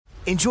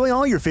Enjoy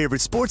all your favorite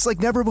sports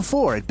like never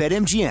before at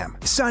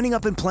BetMGM. Signing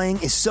up and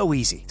playing is so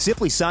easy.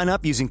 Simply sign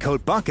up using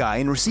code Buckeye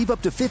and receive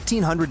up to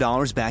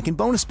 $1,500 back in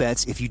bonus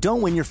bets if you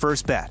don't win your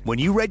first bet. When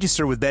you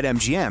register with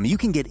BetMGM, you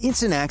can get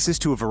instant access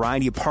to a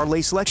variety of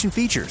parlay selection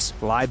features,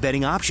 live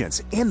betting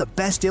options, and the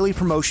best daily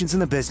promotions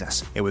in the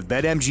business. And with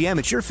BetMGM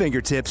at your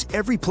fingertips,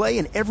 every play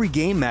and every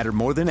game matter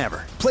more than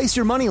ever. Place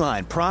your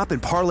moneyline, prop,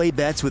 and parlay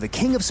bets with the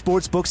king of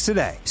sportsbooks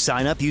today.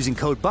 Sign up using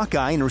code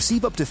Buckeye and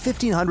receive up to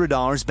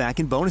 $1,500 back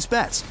in bonus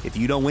bets if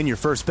you don't win your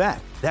first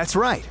bet. That's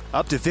right,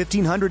 up to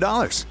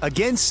 $1,500.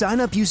 Again, sign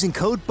up using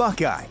code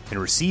Buckeye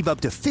and receive up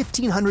to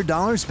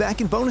 $1,500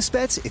 back in bonus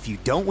bets if you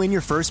don't win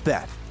your first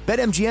bet.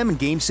 BetMGM and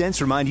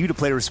GameSense remind you to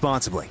play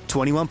responsibly.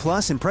 21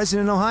 plus and present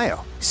in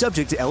Ohio.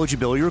 Subject to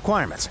eligibility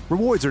requirements.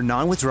 Rewards are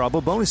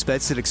non-withdrawable bonus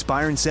bets that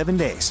expire in 7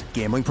 days.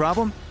 Gambling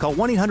problem? Call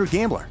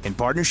 1-800-GAMBLER in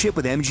partnership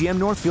with MGM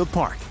Northfield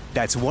Park.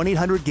 That's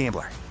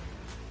 1-800-GAMBLER.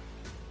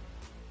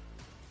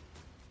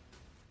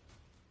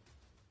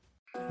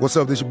 What's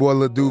up, this your boy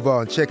Lil Duval,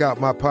 and check out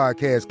my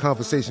podcast,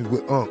 Conversations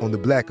with Unc, on the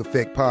Black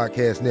Effect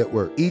Podcast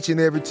Network. Each and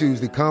every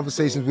Tuesday,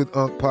 Conversations with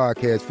Unc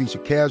podcast feature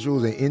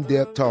casuals and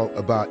in-depth talk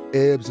about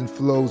ebbs and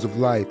flows of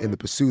life and the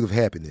pursuit of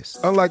happiness.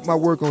 Unlike my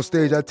work on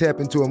stage, I tap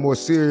into a more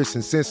serious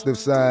and sensitive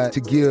side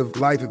to give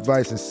life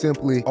advice and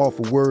simply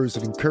offer words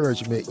of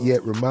encouragement,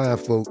 yet remind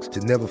folks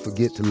to never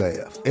forget to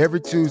laugh.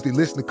 Every Tuesday,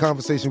 listen to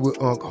Conversation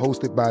with Unc,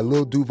 hosted by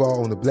Lil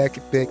Duval on the Black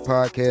Effect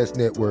Podcast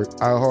Network,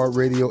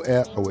 iHeartRadio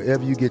app, or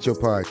wherever you get your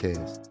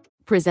podcasts.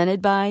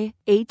 Presented by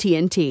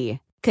AT&T.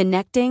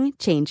 Connecting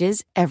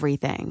changes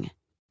everything.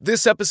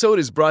 This episode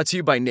is brought to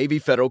you by Navy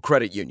Federal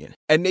Credit Union.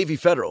 At Navy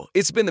Federal,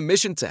 it's been the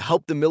mission to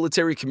help the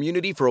military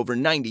community for over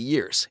 90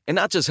 years. And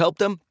not just help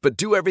them, but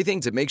do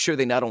everything to make sure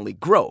they not only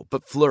grow,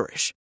 but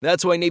flourish.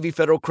 That's why Navy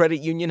Federal Credit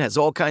Union has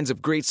all kinds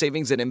of great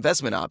savings and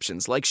investment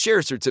options like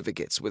share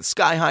certificates with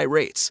sky-high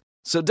rates.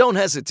 So don't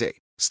hesitate.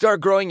 Start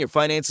growing your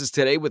finances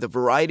today with a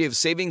variety of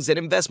savings and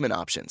investment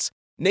options.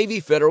 Navy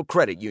Federal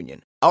Credit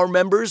Union. Our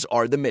members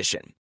are the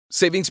mission.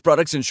 Savings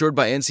products insured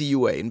by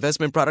NCUA.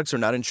 Investment products are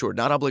not insured,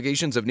 not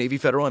obligations of Navy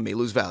Federal and may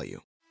lose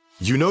value.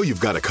 You know you've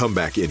got a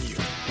comeback in you.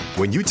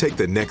 When you take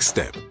the next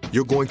step,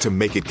 you're going to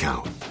make it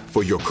count.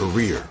 For your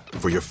career,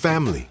 for your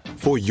family,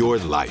 for your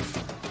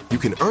life. You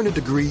can earn a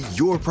degree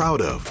you're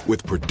proud of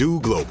with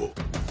Purdue Global.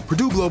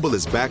 Purdue Global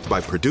is backed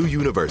by Purdue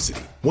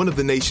University, one of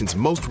the nation's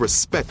most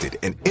respected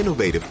and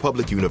innovative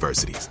public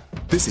universities.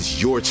 This is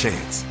your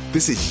chance.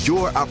 This is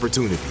your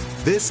opportunity.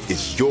 This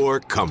is your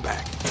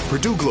comeback.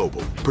 Purdue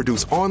Global,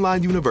 Purdue's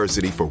online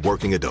university for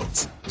working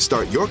adults.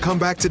 Start your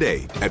comeback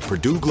today at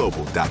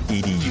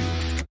purdueglobal.edu.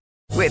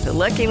 With the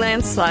Lucky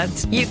Land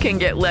Slots, you can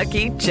get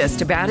lucky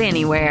just about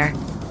anywhere.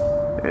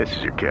 This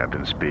is your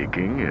captain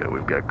speaking.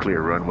 We've got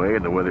clear runway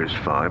and the weather's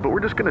fine, but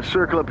we're just going to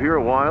circle up here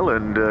a while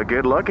and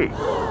get lucky.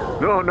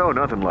 No,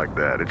 nothing like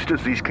that. It's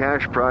just these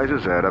cash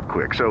prizes add up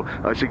quick. So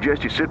I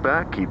suggest you sit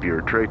back, keep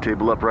your tray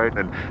table upright,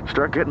 and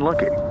start getting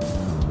lucky.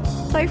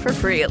 Play for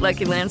free at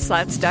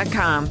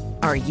LuckyLandSlots.com.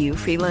 Are you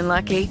feeling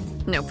lucky?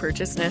 No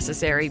purchase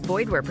necessary.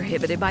 Void where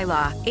prohibited by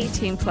law.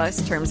 18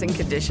 plus terms and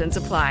conditions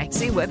apply.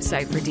 See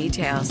website for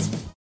details.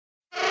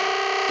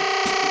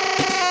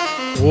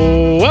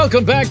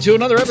 Welcome back to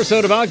another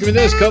episode of Alchemy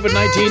This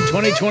COVID-19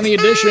 2020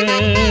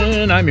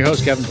 edition. I'm your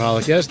host, Kevin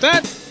Pollak. Yes,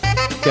 that.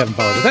 Kevin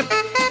Pollak. Is that?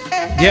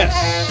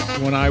 Yes.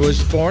 When I was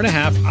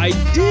 4.5, I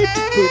did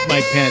poop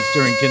my pants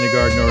during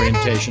kindergarten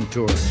orientation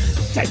tour.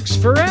 Thanks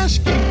for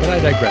asking, but I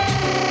digress.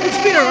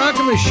 Let's beat our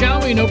Alchemist,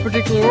 shall we? No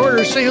particular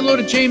order. Say hello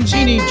to James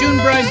Heaney, June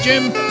Bride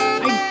Jim.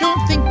 I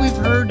don't think we've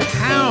heard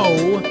how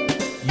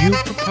you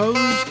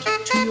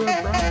proposed to your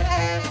bride.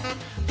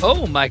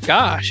 Oh my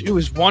gosh, it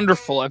was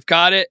wonderful. I've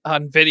got it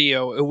on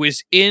video. It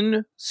was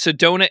in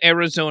Sedona,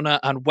 Arizona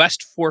on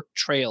West Fork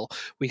Trail.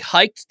 We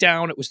hiked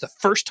down. It was the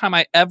first time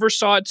I ever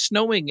saw it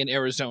snowing in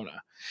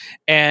Arizona.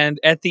 And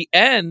at the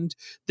end,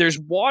 there's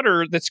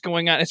water that's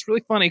going on. It's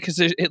really funny because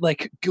it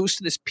like goes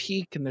to this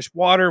peak and there's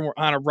water and we're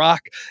on a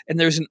rock and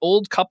there's an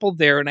old couple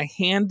there. And I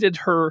handed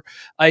her,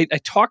 I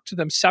talked to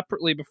them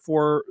separately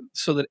before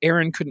so that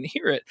Aaron couldn't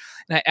hear it.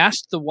 And I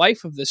asked the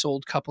wife of this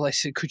old couple, I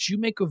said, could you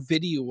make a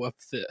video of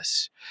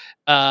this?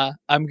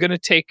 I'm going to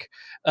take,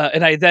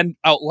 and I then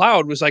out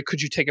loud was like,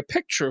 could you take a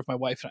picture of my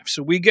wife and I?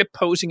 So we get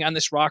posing on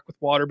this rock with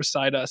water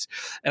beside us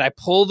and I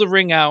pull the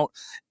ring out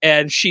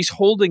and she's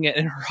holding it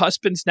and her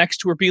husband's next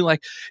to her being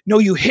like, no,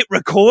 you hit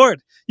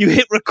record. You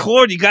hit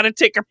record. You got to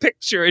take a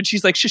picture. And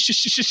she's like, shh, shh,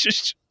 shh, shh,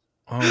 shh.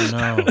 Oh,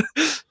 no.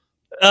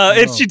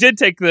 And she did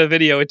take the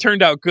video. It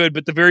turned out good,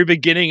 but the very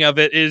beginning of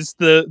it is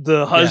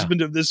the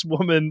husband of this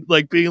woman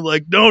like being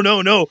like,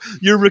 no,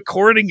 you're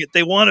recording it.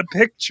 They want a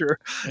picture.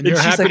 And you're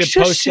happy like, to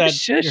post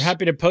that. You're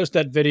happy to post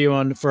that video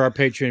on for our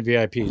Patreon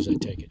VIPs. I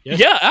take it. Yes?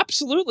 Yeah,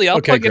 absolutely. I'll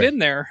plug it in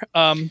there.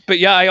 But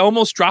yeah, I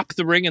almost dropped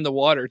the ring in the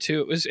water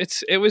too.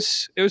 It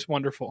was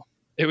wonderful.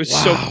 It was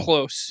so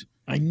close.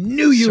 I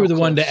knew you were the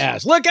one to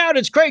ask. Look out!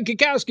 It's Craig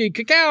Kikowski.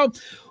 Cacao.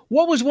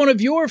 What was one of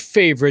your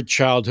favorite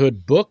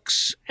childhood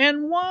books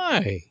and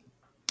why?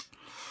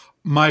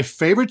 My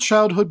favorite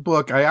childhood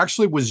book, I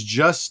actually was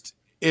just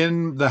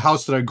in the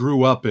house that I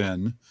grew up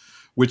in,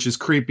 which is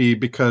creepy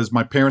because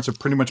my parents have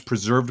pretty much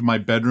preserved my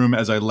bedroom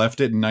as I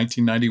left it in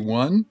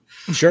 1991.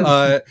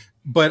 Sure.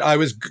 But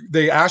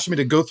they asked me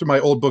to go through my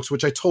old books,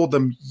 which I told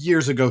them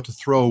years ago to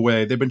throw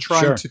away. They've been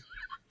trying to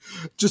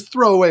just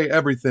throw away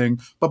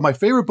everything. But my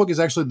favorite book is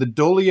actually the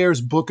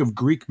D'Olièr's Book of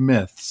Greek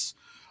Myths,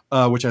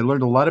 which I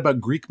learned a lot about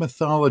Greek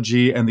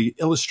mythology, and the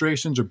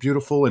illustrations are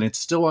beautiful, and it's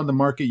still on the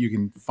market. You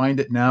can find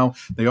it now.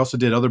 They also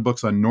did other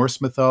books on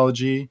Norse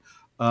mythology.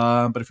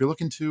 But if you're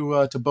looking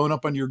to bone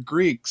up on your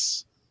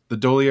Greeks, the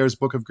D'Olièr's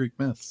Book of Greek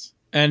Myths.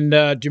 And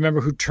do you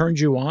remember who turned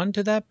you on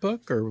to that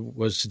book or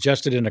was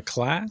suggested in a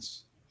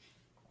class?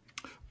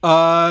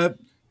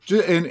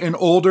 An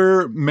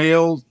older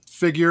male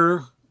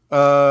figure.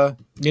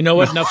 You know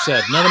what? Enough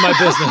said. None of my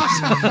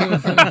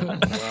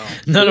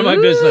business. None of my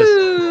business.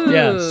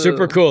 Yeah,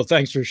 super cool.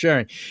 Thanks for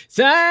sharing.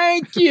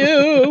 Thank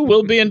you.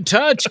 We'll be in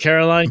touch.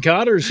 Caroline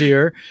Cotter's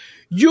here.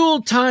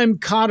 Yuletime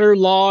Cotter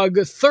log.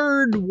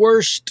 Third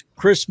worst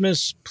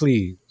Christmas,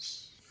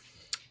 please.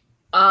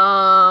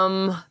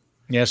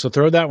 Yeah, so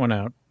throw that one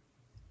out.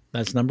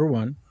 That's number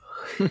one.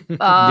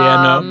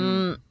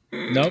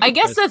 No. I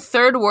guess the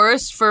third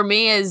worst for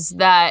me is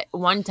that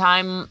one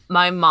time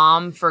my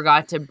mom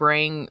forgot to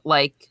bring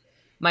like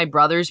my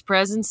brother's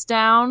presents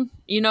down.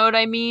 You know what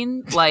I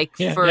mean? Like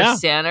for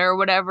Santa or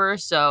whatever.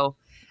 So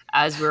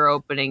as we were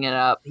opening it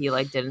up, he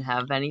like didn't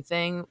have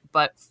anything.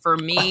 But for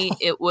me,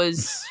 it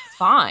was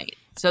fine.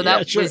 So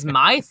that was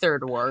my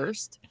third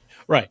worst.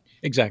 Right.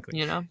 Exactly.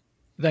 You know?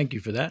 Thank you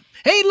for that.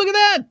 Hey, look at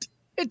that.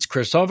 It's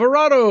Chris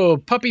Alvarado.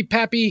 Puppy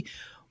Pappy.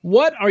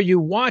 What are you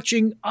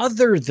watching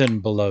other than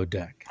Below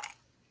Deck?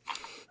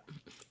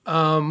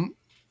 I'm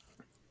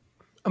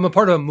a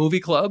part of a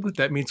movie club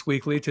that meets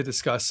weekly to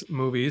discuss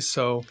movies.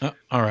 So,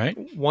 all right,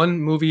 one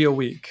movie a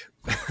week.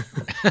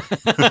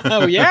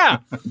 Oh yeah,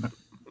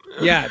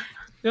 yeah.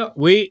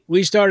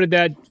 We started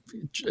that.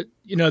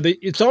 You know,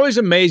 it's always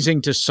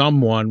amazing to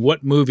someone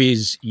what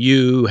movies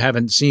you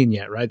haven't seen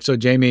yet, right? So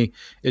Jamie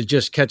is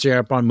just catching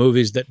up on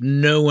movies that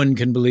no one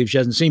can believe she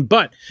hasn't seen,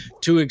 but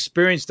to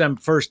experience them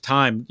first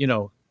time, you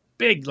know,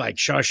 big like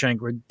Shawshank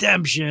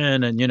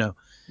Redemption, and you know.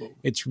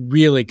 It's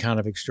really kind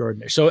of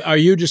extraordinary. So are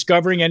you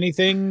discovering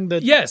anything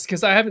that... Yes,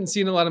 because I haven't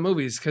seen a lot of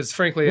movies because,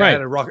 frankly, I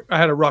had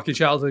a rocky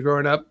childhood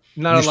growing up.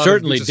 Not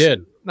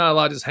a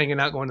lot just hanging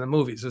out going to the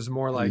movies. It was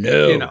more like,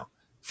 you know,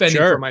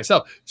 fending for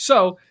myself.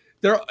 So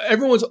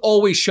everyone's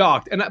always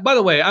shocked. And by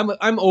the way,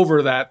 I'm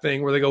over that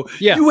thing where they go,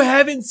 you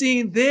haven't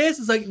seen this?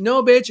 It's like,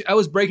 no, bitch, I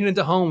was breaking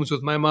into homes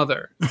with my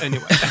mother.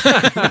 Anyway.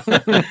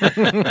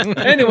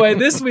 Anyway,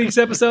 this week's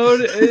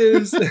episode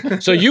is...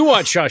 So you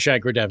watch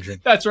Shawshank Redemption.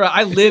 That's right.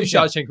 I live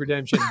Shawshank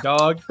Redemption,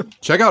 dog.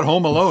 Check out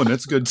Home Alone.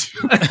 It's good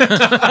too.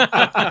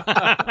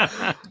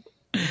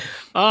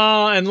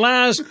 And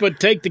last, but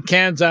take the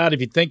cans out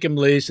if you think him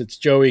least, it's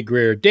Joey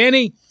Greer.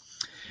 Danny,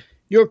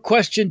 your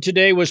question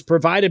today was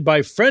provided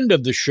by friend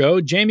of the show,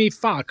 Jamie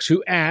Fox,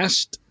 who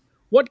asked,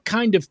 what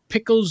kind of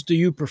pickles do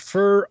you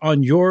prefer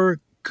on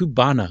your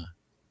Cubana?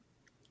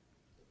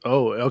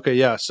 Oh, okay,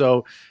 yeah.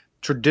 So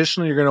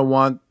traditionally you're going to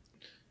want,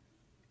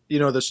 you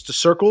know, the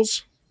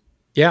circles.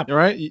 Yeah.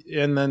 Right?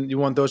 And then you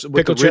want those with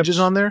pickle the ridges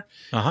chips on there.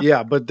 Uh-huh.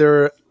 Yeah, but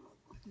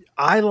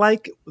I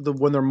like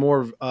when they're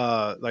more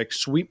like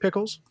sweet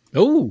pickles.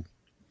 Oh.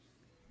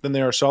 Than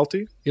they are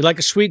salty. You like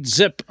a sweet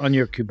zip on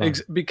your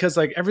Cubana. Because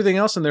like everything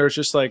else in there is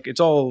just like,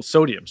 it's all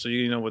sodium. So,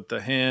 you know, with the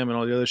ham and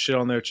all the other shit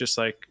on there, it's just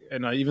like,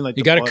 and even like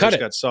you got to cut it.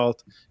 Got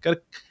salt. Got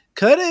to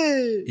cut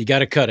it. You got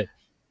to cut it.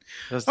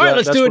 All right,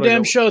 let's do a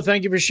damn show.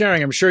 Thank you for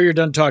sharing. I'm sure you're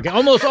done talking.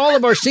 Almost all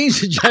of our scene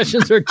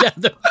suggestions are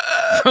gathered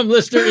from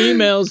listener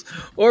emails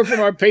or from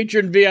our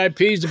patron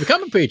VIPs. To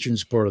become a patron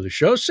supporter of the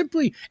show,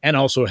 simply, and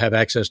also have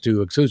access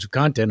to exclusive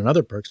content and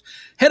other perks,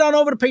 head on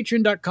over to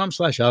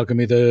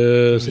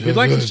patreon.com/alchemythis. If you'd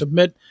like to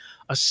submit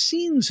a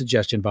scene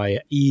suggestion via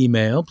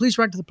email, please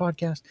write to the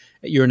podcast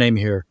at your name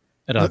here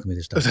at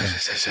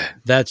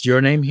alchemythis.com. That's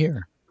your name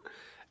here.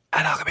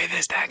 And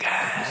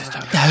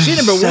alchemythis.com. Scene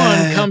number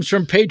one comes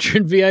from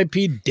patron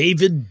VIP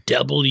David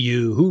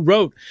W., who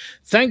wrote,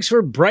 "Thanks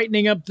for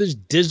brightening up this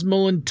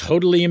dismal and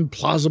totally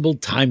implausible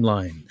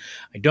timeline.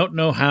 I don't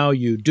know how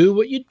you do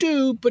what you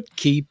do, but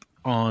keep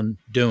on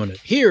doing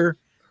it. Here,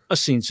 a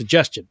scene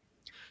suggestion.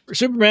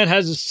 Superman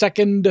has a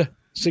second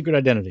secret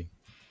identity."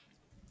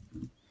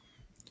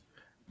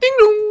 Ding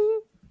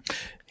dong.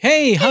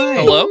 Hey,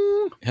 hi.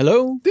 Hello?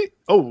 Hello?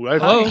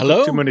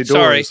 Hello? Too many doors.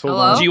 Sorry. Hold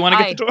on. Do you want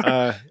to get the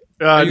door?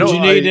 No, you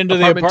need into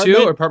the apartment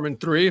 2,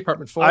 apartment 3,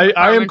 apartment 4.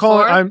 I am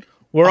calling.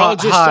 We're all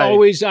just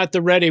always at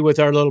the ready with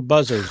our little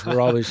buzzers. We're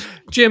always.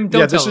 Jim,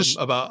 don't tell him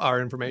about our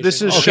information.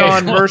 This is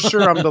Sean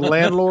Mercer. I'm the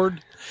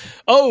landlord.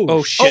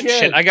 Oh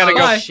shit! I gotta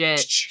go.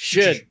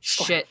 Shit.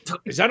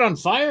 Is that on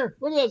fire?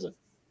 What is it? Is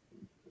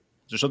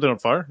there something on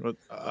fire? Ding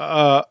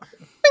dong.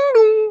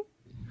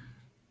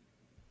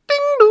 Ding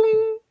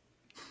dong.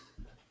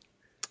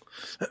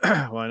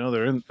 Well, I know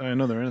they're in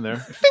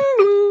there. Ding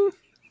dong.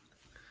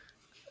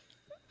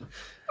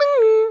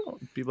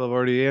 People have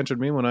already answered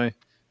me when I.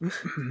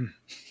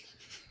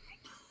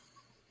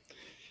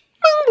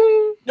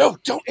 No,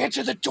 don't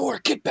answer the door.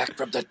 Get back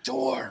from the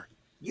door.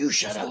 You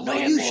shut up,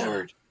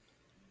 landlord.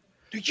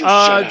 You shut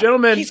up.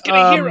 Gentlemen, He's going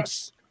to hear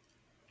us.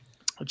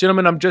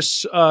 Gentlemen, I'm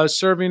just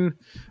serving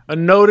a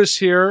notice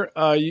here.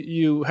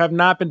 You have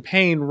not been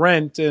paying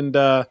rent, and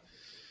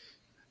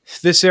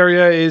this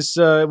area is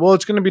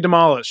it's going to be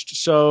demolished.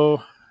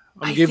 So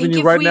I'm giving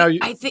you right now.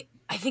 I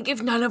think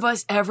if none of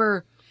us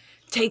ever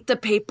take the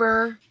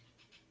paper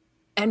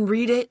and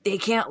read it, they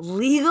can't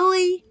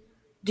legally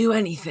do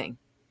anything.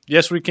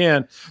 Yes, we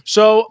can.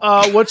 So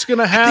what's going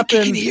to happen?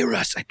 I think he can hear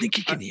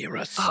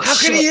us. How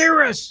can he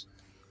hear us?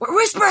 We're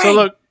whispering. So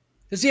look,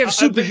 does he have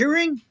super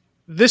hearing?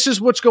 This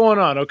is what's going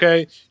on,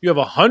 okay? You have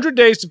 100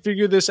 days to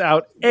figure this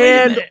out,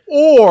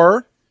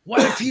 What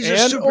if he's a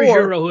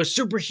superhero who has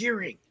super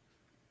hearing?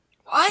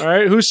 What? All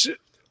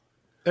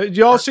right,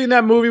 y'all seen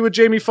that movie with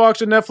Jamie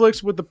Foxx on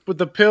Netflix with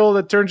the pill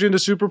that turns you into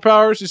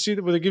superpowers? You see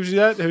that where it gives you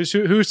that?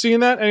 Who's seen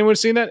that? Anyone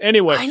seen that?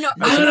 Anyway, I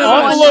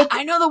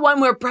know the one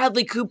where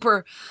Bradley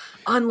Cooper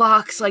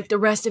unlocks like the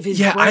rest of his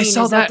brain. I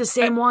saw that the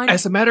same one?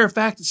 As a matter of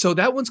fact, so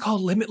that one's called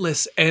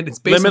Limitless, and it's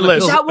based on a Limitless.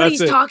 pill. Is that what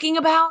he's talking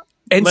about?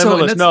 And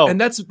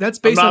Limitless, that's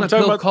based on a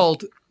pill about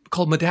called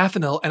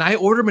modafinil, and I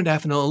ordered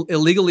modafinil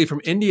illegally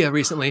from India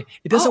recently.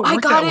 It doesn't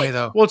work that way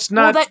though. Well, it's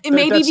not. Well, that's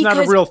because not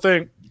a real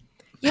thing.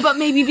 Yeah, but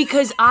maybe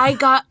because I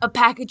got a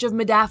package of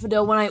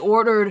modafinil when I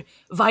ordered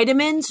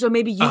vitamins, so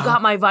maybe you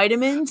got my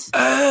vitamins.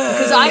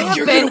 Because I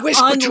have been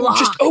unlocked.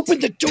 Just open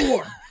the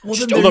door.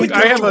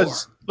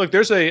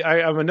 There's a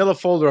manila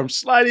folder. I'm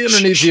sliding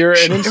underneath here,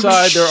 and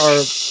inside there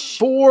are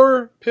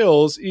 4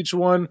 pills, each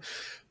one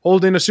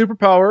holding a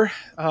superpower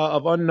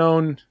of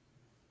unknown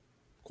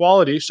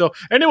quality. So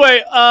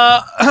anyway,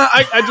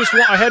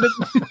 I had it.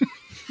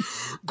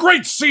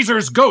 Great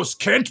Caesar's ghost,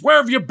 Kent. Where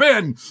have you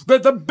been?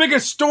 The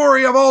biggest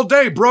story of all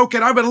day broke,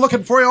 and I've been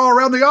looking for you all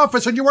around the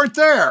office, and you weren't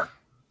there.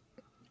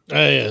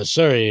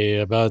 Sorry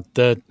about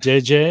that,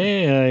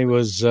 JJ. I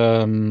was,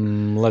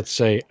 let's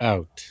say,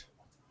 out.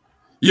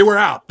 You were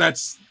out.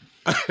 That's...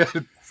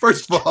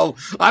 First of all,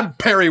 I'm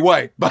Perry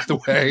White, by the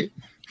way.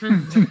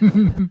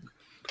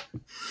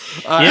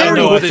 I don't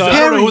know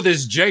who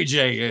this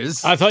JJ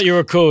is. I thought you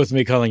were cool with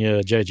me calling you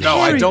JJ. No,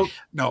 Perry. I don't.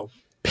 No.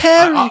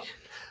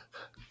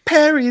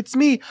 Perry, it's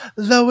me,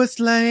 Lois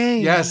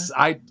Lane. Yes,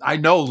 I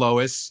know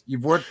Lois.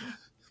 You've worked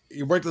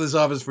in this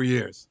office for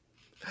years.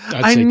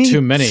 I need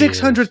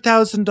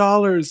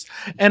 $600,000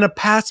 and a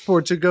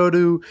passport to go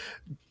to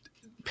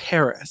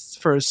Paris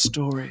for a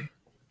story.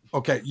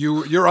 Okay,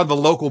 you're on the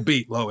local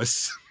beat,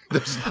 Lois.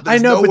 There's I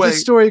know, no but way. the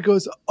story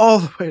goes all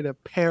the way to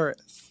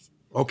Paris.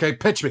 Okay,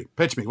 pitch me.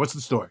 What's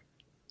the story?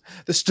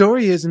 The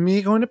story is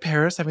me going to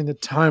Paris, having the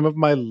time of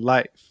my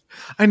life.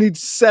 I need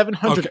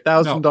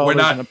 $700,000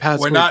 and a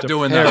passport. We're not to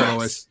doing Paris. that,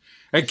 Lois.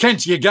 Hey,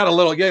 Kent, you got a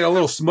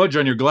little smudge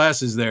on your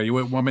glasses there. You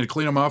want me to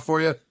clean them off for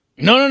you?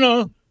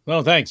 No.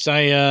 Well, thanks.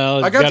 I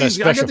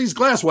got these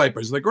glass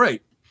wipers. They're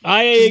great.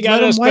 I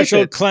got a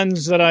special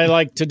cleanse that I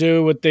like to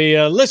do with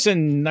the.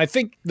 Listen, I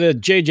think the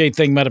JJ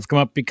thing might have come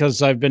up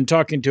because I've been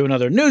talking to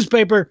another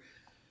newspaper,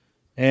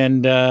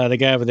 and the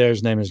guy over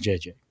there's name is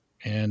JJ.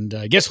 And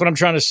I guess what I'm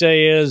trying to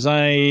say is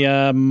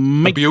I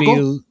might the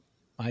Bugle?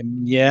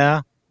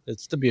 Yeah,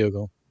 it's the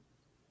Bugle.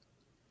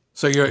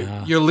 So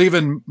you're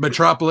leaving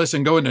Metropolis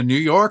and going to New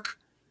York?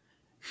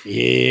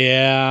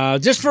 Yeah,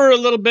 just for a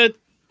little bit.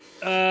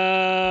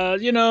 I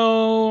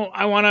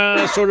want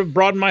to sort of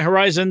broaden my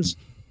horizons,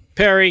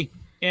 Perry.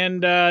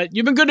 And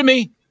you've been good to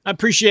me. I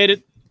appreciate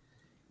it.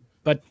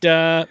 But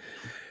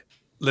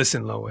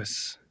listen,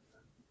 Lois,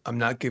 I'm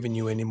not giving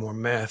you any more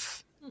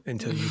meth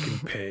until you can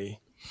pay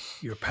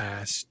your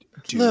past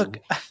due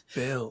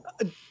bill.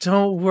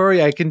 Don't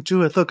worry, I can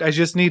do it. Look, I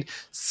just need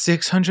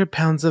 600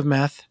 pounds of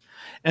meth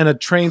and a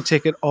train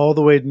ticket all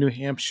the way to New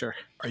Hampshire.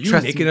 Are you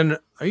naked?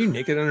 Are you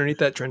naked underneath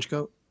that trench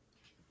coat?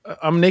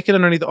 I'm naked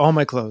underneath all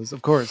my clothes,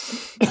 of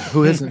course.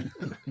 Who isn't?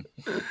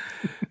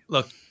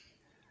 Look,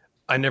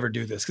 I never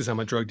do this because I'm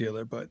a drug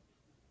dealer, but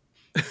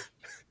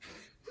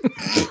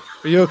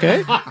are you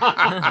okay?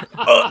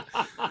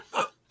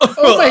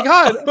 Oh my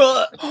god!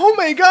 Oh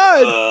my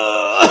god!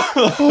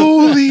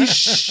 Holy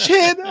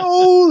shit!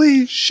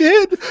 Holy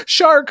shit!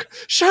 Shark!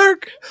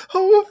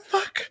 Oh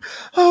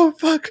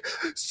fuck!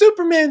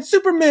 Superman!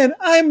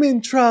 I'm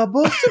in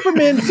trouble!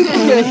 Superman!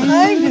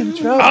 I'm in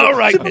trouble! All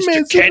right,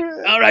 Mr.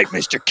 Kent. All right,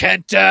 Mr.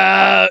 Kent.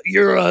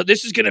 You're.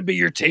 This is going to be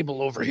your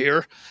table over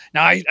here.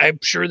 Now, I'm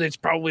sure that's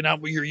probably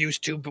not what you're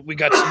used to, but we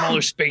got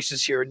smaller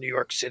spaces here in New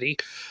York City,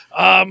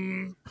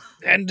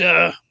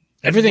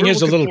 Everything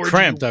is a little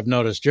cramped, I've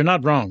noticed. You're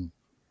not wrong.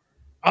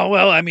 Oh,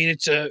 well, I mean,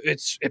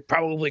 it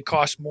probably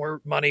costs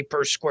more money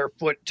per square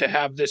foot to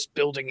have this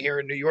building here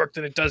in New York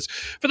than it does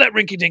for that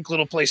rinky-dink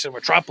little place in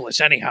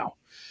Metropolis anyhow.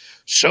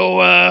 So,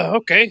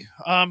 okay.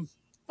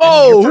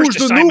 Who's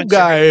the new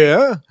guy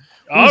here?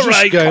 All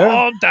right,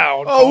 calm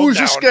down. Who's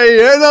this guy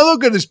here? Now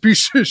look at this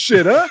piece of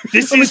shit, huh?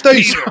 This is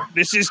Peter.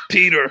 This is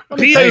Peter.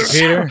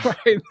 Peter.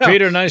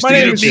 Peter, nice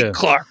to meet you.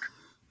 Clark.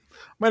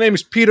 My name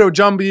is Peter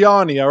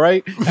Giambiani, all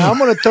right? And I'm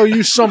going to tell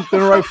you something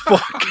right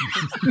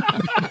fucking.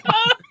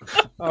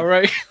 All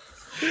right?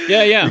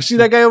 Yeah. You see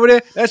that guy over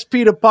there? That's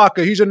Peter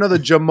Parker. He's another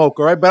Jamoke,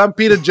 all right? But I'm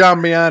Peter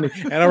Giambiani,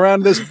 and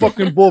around this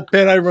fucking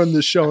bullpen, I run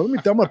the show. I'm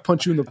gonna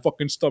punch you in the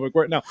fucking stomach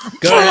right now.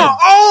 Go ahead.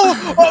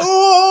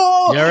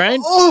 Oh, you all right?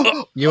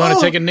 You want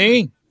to take a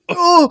knee?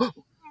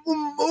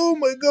 Oh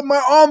my God!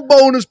 My arm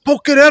bone is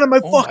poking out of my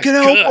fucking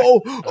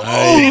elbow.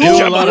 I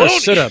do a lot of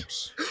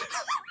sit-ups.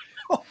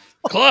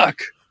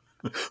 Cluck,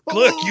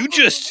 you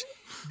just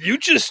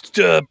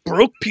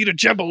broke Peter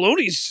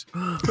Jambaloni's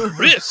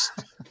wrist.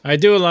 I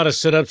do a lot of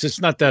sit-ups.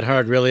 It's not that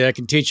hard, really. I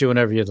can teach you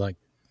whenever you'd like.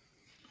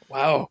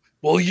 Wow.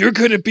 Well, you're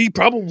going to be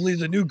probably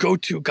the new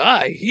go-to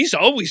guy. He's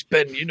always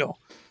been,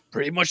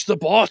 pretty much the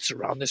boss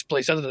around this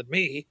place other than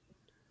me.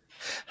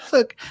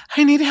 Look,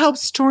 I need help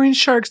storing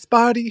Shark's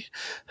body.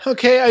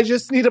 Okay, I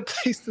just need a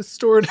place to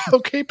store it.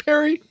 Okay,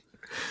 Perry?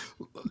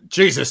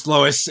 Jesus,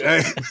 Lois.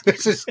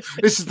 This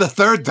is the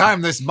third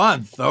time this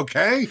month,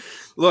 okay?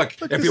 Look,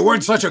 if you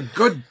weren't such a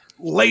good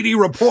lady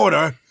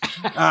reporter,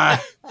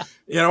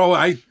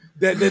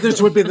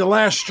 this would be the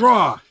last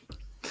straw.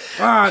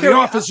 The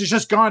office has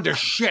just gone to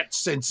shit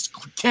since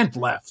Kent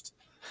left.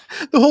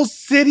 The whole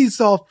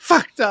city's all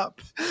fucked up.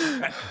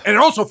 And it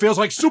also feels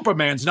like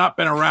Superman's not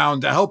been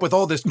around to help with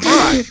all this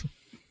crime.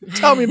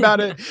 Tell me about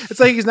it. It's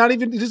like he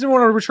doesn't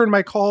want to return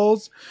my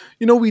calls.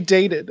 We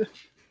dated.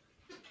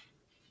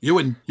 You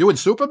and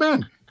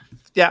Superman?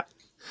 Yeah.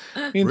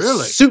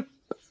 Really?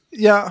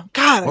 Yeah.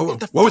 God.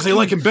 What was he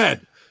like in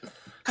bed?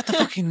 Got the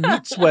fucking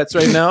meat sweats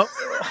right now.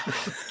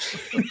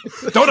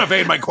 Don't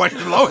evade my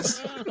question,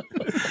 Lois.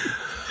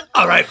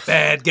 All right,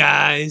 bad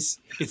guys.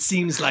 It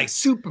seems like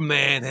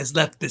Superman has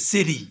left the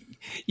city.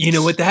 You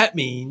know what that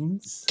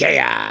means?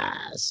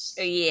 Chaos.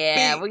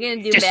 Yeah, we're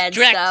going to do bad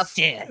stuff.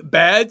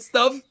 Bad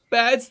stuff?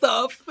 Bad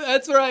stuff.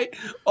 That's right.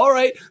 All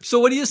right. So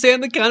what do you say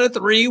on the count of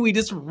 3? We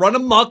just run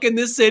amok in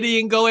this city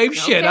and go ape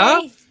shit,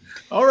 huh?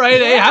 All right.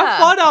 Yeah. Hey, have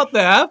fun out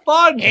there. Have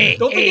fun.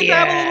 Don't forget to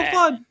have a little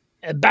fun.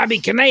 Bobby,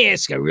 can I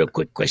ask a real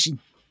quick question?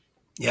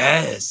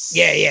 Yes.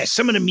 Yeah.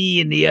 Some of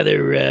me and the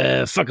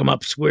other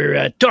fuck-em-ups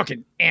were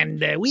talking,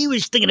 and we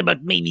was thinking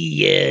about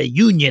maybe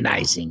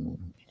unionizing.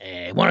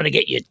 Wanted to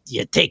get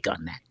your take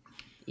on that.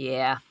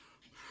 Yeah.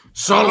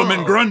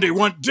 Solomon Grundy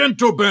want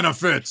dental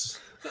benefits.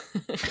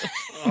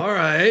 All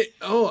right.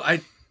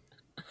 I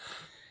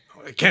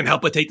can't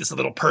help but take this a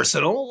little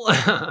personal.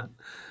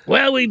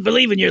 Well, we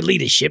believe in your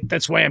leadership.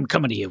 That's why I'm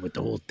coming to you with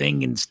the whole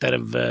thing instead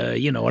of,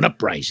 an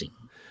uprising.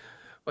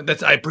 Well,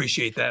 I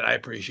appreciate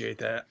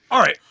that. All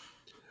right.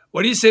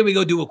 What do you say we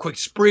go do a quick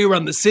spree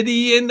around the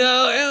city and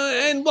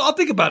I'll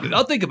think about it.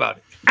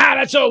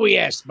 That's all we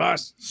asked,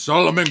 boss.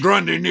 Solomon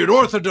Grundy need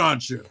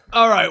orthodontia.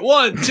 All right,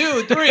 1,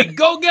 2, 3,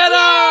 go get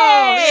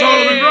him!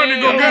 Solomon Grundy,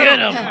 go get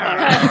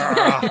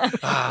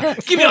him!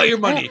 Give me all your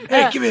money.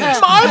 Hey, give me this.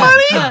 My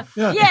money?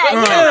 Yeah,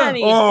 your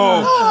money.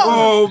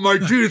 Oh, my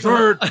teeth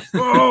hurt.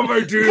 Oh,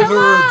 my teeth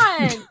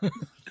hurt.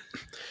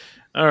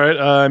 All right.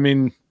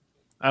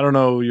 I don't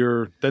know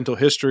your dental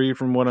history.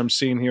 From what I'm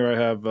seeing here, I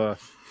have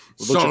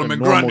Solomon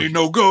Grundy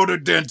no go to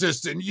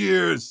dentist in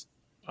years.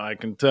 I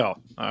can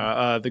tell.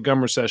 The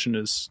gum recession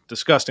is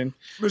disgusting.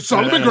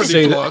 Solomon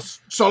Grundy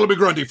floss. Solomon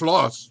Grundy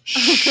floss.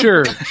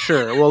 Sure.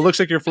 Well, it looks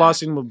like you're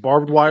flossing with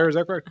barbed wire. Is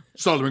that correct?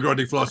 Solomon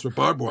Grundy floss with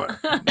barbed wire.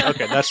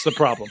 Okay, that's the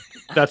problem.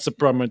 That's the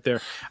problem right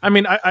there.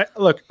 I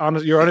look,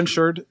 honestly, you're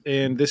uninsured,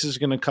 and this is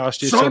going to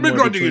cost you. Solomon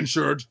Grundy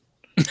insured.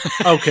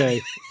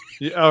 Okay.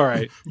 All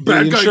right.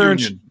 Bad guy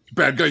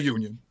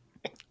union.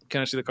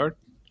 Can I see the card?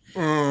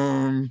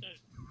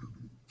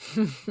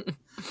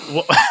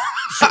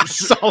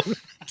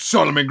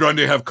 Solomon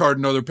Grundy have card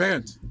in other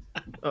pants.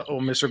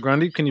 Mr.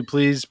 Grundy, can you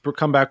please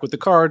come back with the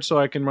card so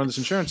I can run this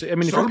insurance?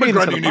 If Solomon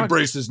Grundy, you need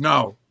braces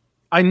now.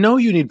 I know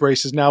you need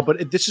braces now,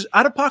 but this is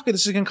out of pocket.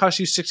 This is going to cost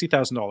you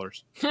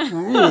 $60,000.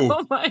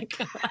 Oh my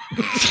God.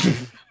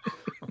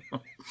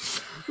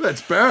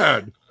 That's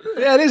bad.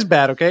 Yeah, it is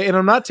bad, okay? And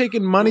I'm not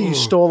taking money you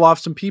stole off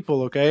some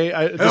people, okay?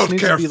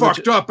 Healthcare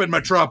fucked up in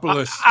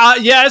Metropolis.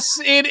 Yes,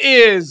 it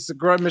is,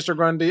 Mr.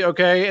 Grundy,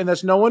 okay? And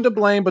there's no one to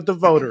blame but the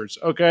voters,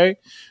 okay?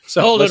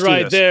 So hold it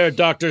right there,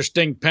 Dr.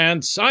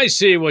 Stinkpants. I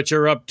see what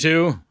you're up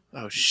to.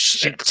 Oh,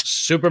 shit.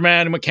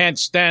 Superman, we can't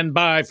stand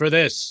by for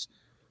this.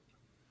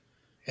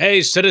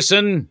 Hey,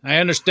 citizen, I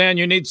understand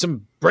you need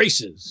some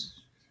braces.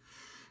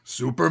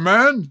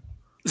 Superman?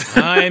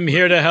 I'm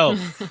here to help.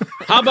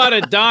 How about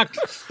it, Doc?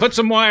 Put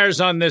some wires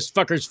on this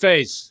fucker's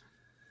face.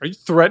 Are you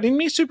threatening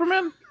me,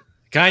 Superman?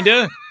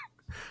 Kinda.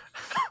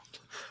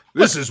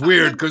 This is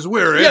weird because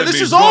we're enemies. Yeah, this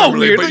is all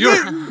weird. But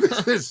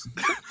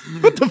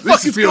what the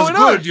fuck is feels going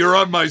good. on? You're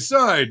on my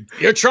side.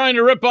 You're trying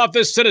to rip off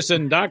this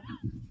citizen, Doc.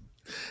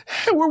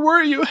 Where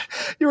were you?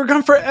 You were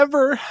gone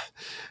forever.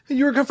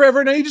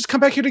 Now you just come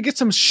back here to get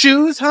some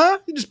shoes, huh?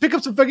 You just pick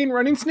up some fucking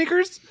running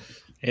sneakers?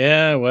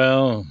 Yeah,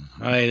 well,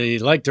 I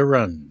like to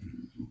run.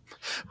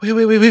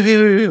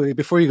 Wait.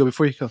 Before you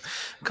go.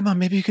 Come on,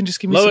 maybe you can just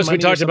give me some money. Lois, we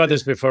talked about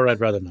this before. I'd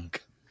rather not.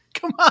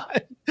 Come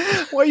on.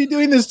 Why are you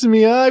doing this to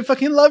me? I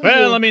fucking love you.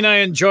 Well, I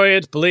enjoy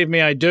it. Believe me,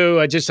 I do.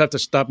 I just have to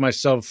stop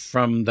myself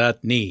from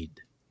that need.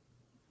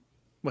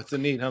 What's the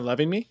need? Huh?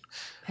 Loving me?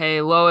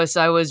 Hey, Lois,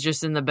 I was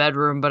just in the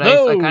bedroom, but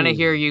I kind of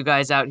hear you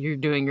guys out here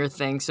doing your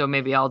thing, so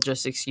maybe I'll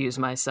just excuse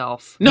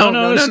myself.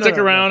 No, stick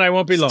around. I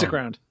won't be long. Stick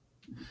around.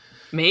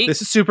 Me?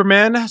 This is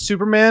Superman,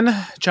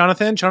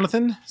 Jonathan,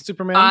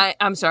 Superman.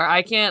 I'm sorry,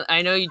 I can't.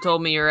 I know you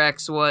told me your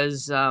ex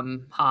was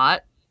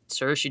hot.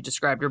 Sir, she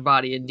described your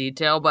body in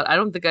detail, but I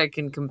don't think I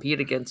can compete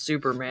against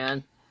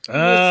Superman.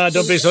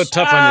 Don't be so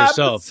tough on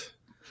yourself.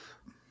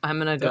 I'm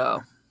going to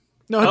go.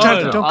 No,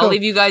 Jonathan, don't go. I'll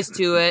leave you guys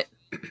to it.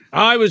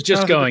 I was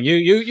just going.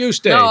 You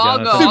stay, no,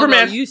 Jonathan. I'll go. Superman.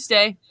 I'll go. You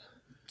stay.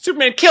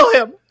 Superman, kill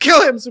him!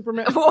 Kill him,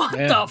 Superman! What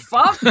the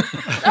fuck?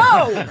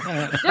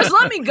 No! Just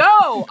let me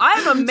go!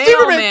 I'm a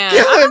mailman.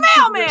 Kill I'm him, a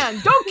mailman!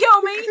 Don't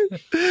kill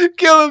me!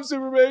 Kill him,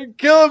 Superman!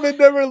 Kill him and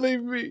never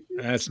leave me!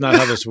 That's not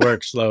how this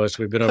works, Lois.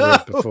 We've been over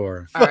it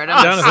before. All right,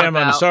 Jonathan,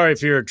 I'm sorry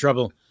for your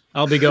trouble.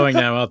 I'll be going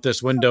now out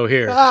this window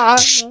here. Oh,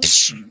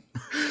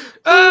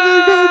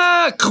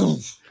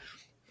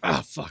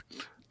 fuck.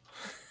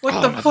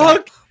 What the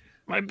fuck?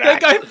 My back.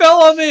 That guy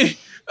fell on me!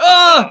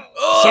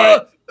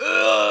 Sorry.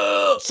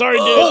 Sorry,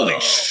 dude. Holy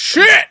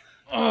shit!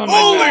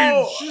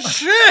 Holy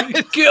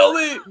shit! Kill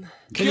me!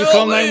 Can you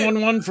call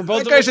 911 for both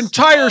that of us? guy's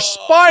entire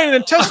spine and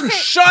intestines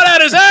shot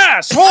out his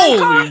ass!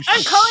 Holy I'm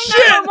calling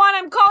shit! 911.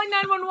 I'm calling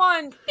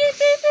 911. Beep,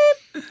 beep,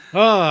 beep.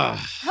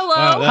 Hello?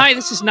 Wow, Hi,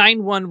 this is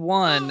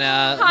 911.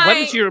 Hi. What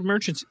is your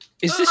emergency?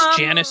 Is this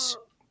Janice?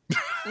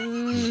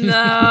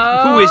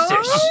 No. Who is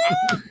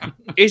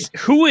this?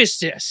 Who is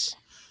this?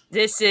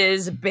 This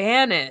is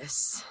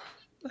Banis.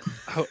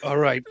 Oh, all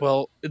right.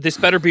 Well, this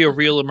better be a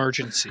real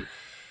emergency.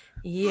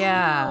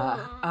 Yeah.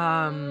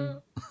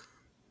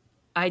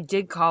 I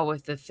did call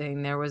with the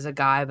thing. There was a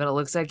guy, but it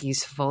looks like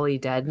he's fully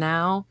dead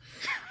now.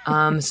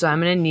 So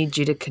I'm going to need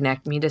you to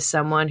connect me to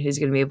someone who's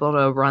going to be able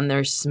to run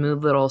their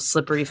smooth little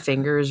slippery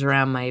fingers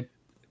around my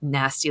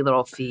nasty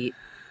little feet.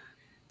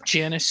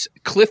 Janice,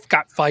 Cliff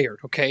got fired,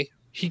 okay?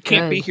 He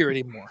can't be here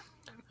anymore.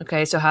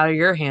 Okay, so how are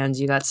your hands?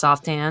 You got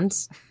soft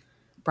hands?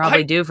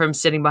 Probably do from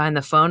sitting behind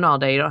the phone all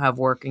day. You don't have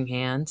working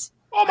hands.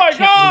 Oh my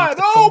god!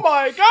 Oh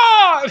my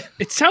god!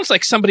 It sounds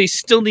like somebody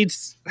still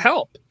needs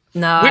help.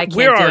 No, I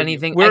can't do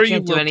anything. Where I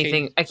can't do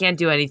anything. I can't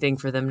do anything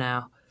for them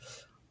now.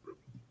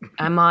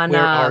 I'm on. Where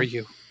are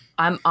you?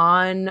 I'm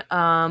on.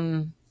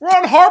 We're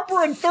on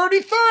Harper and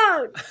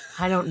 33rd.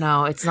 I don't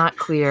know. It's not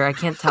clear. I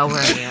can't tell where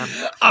I am.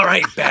 All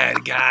right,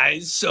 bad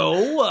guys.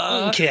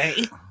 So,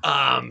 okay.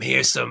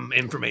 Here's some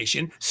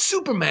information.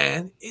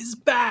 Superman is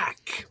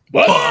back.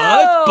 What?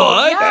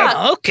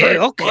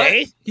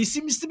 But he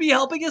seems to be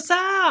helping us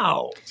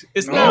out.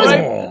 Isn't that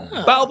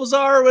right?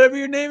 Balbazar, or whatever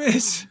your name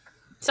is.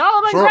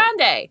 Solomon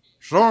Grande.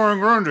 Solomon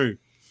Grande.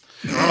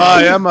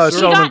 I am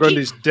Solomon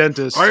Grundy's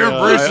dentist. I have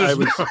braces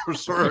now.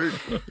 Sorry.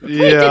 Wait,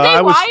 did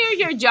they wire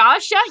your jaw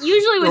shut?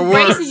 Usually with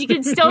braces you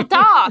can still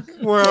talk.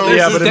 Well,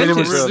 yeah, but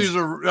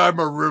I'm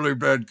a really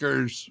bad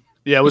case.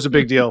 Yeah, it was a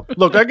big deal.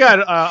 Look, I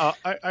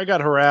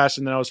got harassed,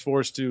 and then I was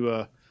forced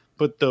to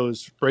put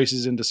those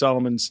braces into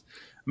Solomon's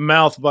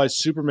mouth by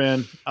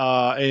Superman,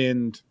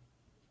 and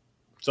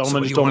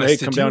Solomon just told me, "Hey,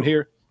 come down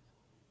here."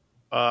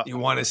 You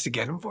want us to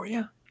get him for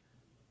you?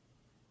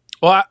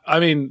 Well, I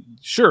mean,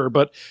 sure,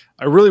 but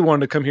I really wanted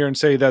to come here and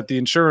say that the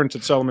insurance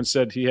that Solomon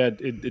said he had,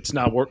 it's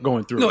not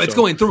going through. No, it's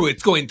going through.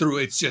 It's going through.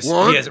 It's just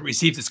he hasn't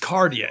received his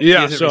card yet.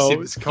 Yeah, he hasn't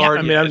received his card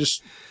I mean, yet. I'm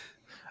just.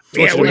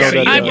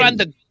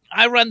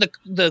 I run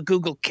the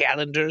Google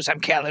calendars.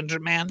 I'm calendar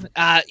man.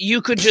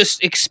 You could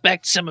just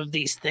expect some of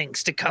these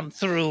things to come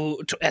through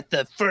at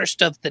the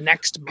first of the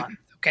next month.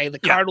 Okay, the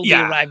card will be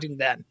arriving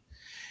then,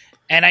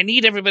 and I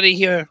need everybody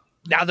here.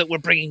 Now that we're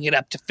bringing it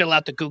up to fill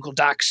out the Google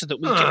Docs so that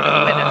we can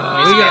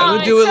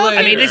we'll do it later.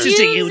 I mean, this is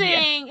a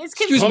union.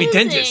 Excuse me,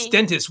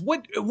 dentist.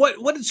 What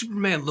did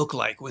Superman look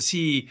like? Was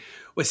he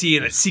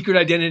in a secret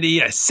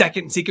identity, a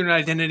second secret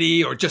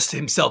identity, or just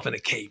himself in a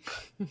cape?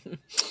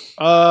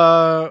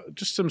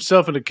 Just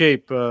himself in a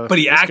cape. But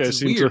he acted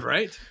weird,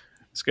 right?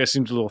 This guy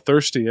seems a little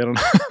thirsty. I don't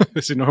know.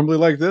 Is he normally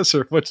like this,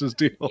 or what's his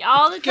deal?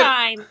 All the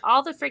time.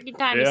 All the freaking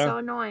time. It's so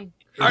annoying.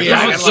 If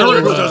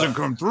insurance doesn't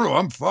come through,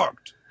 I'm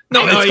fucked.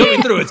 No, it's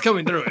coming through. It's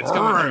coming through. It's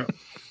coming through.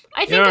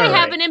 I think I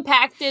have an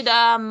impacted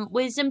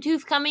wisdom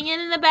tooth coming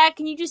in the back.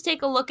 Can you just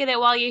take a look at it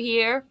while you're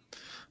here?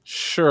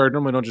 Sure.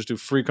 Normally don't just do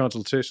free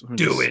consultation.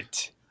 Do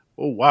it.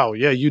 Oh, wow.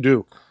 Yeah, you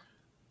do.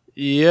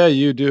 Yeah,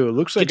 you do. It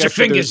looks like get your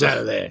fingers out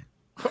of there.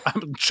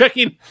 I'm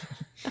checking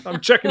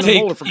the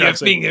molar for God's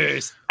sake. Take your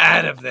fingers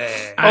out of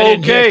there.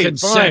 Okay,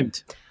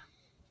 consent. Fine.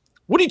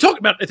 What are you talking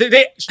about?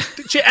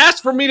 She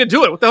asked for me to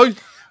do it. What the hell?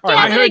 But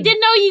I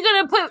didn't know you were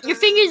going to put your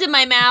fingers in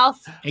my mouth.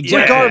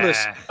 Exactly.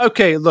 Regardless.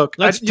 Okay, look.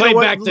 Let's play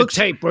back the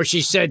tape where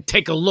she said,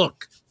 take a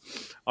look.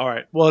 All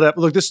right. Well,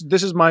 look, this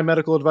is my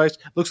medical advice.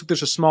 Looks like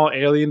there's a small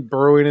alien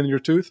burrowing in your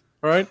tooth.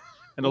 All right?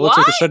 And it looks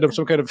like they're setting up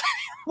some kind of...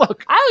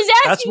 Look. I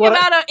was asking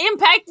about an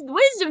impacted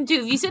wisdom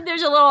tooth. You said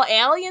there's a little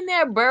alien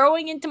there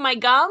burrowing into my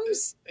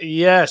gums?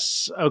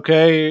 Yes.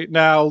 Okay.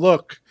 Now,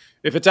 look.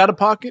 If it's out of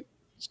pocket,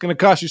 it's going to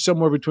cost you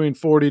somewhere between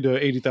 $40,000 to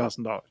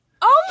 $80,000.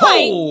 Oh,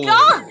 my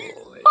God.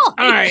 All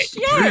right.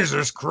 Shit.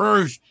 Jesus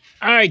Christ.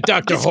 All right,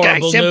 Dr. This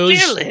Horrible guy's a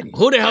News. villain.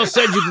 Who the hell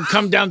said you could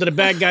come down to the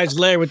bad guy's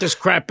lair with this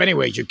crap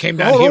anyways? You came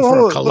down here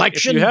for a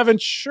collection? Look, if you have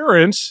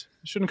insurance,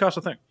 it shouldn't cost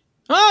a thing.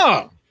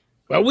 Oh,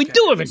 well, we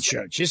do have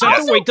insurance. You just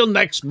have to wait till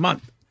next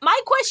month. My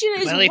question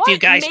is, well, if you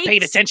guys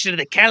paid attention to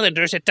the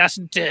calendars, it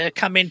doesn't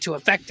come into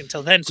effect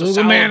until then. So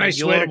Google man, I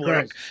swear to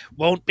work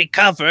won't be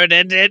covered,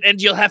 and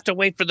you'll have to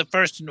wait for the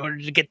first in order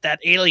to get that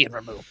alien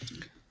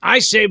removed. I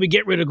say we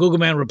get rid of Google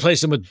Man and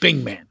replace him with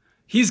Bing Man.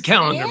 He's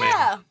Calendar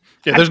Man.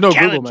 Yeah, there's no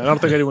Google Man. I don't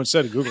think anyone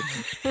said it. Google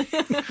Man.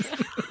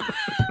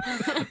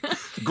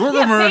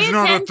 Google Man's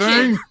not a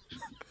thing.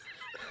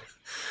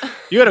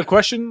 You had a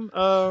question?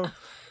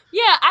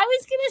 Yeah, I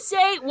was gonna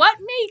say, what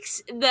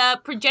makes the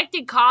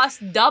projected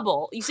cost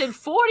double? You said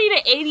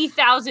 $40,000 to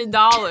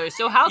 $80,000.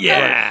 So how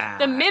come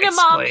the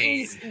minimum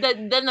is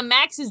then the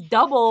max is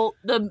double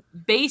the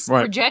base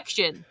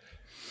projection?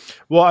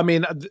 Well, I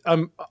mean,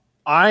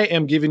 I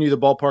am giving you the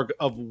ballpark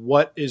of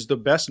what is the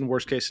best and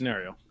worst case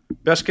scenario.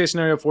 Best case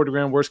scenario,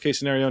 $40,000. Worst case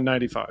scenario,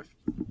 $95,000.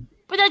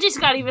 But that just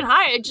got even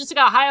higher. It just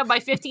got higher by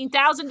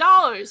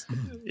 $15,000.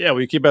 Yeah,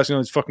 well, you keep asking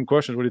all these fucking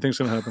questions. What do you think's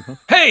going to happen? Huh?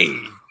 Hey!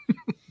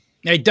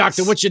 Hey,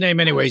 doctor, what's your name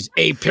anyways?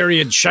 A.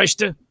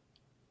 Shyster?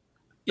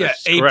 Yeah,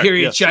 That's A. correct,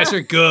 yes.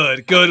 Shyster.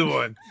 Good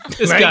one.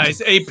 This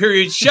guy's A.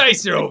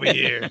 Shyster over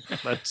here.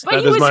 But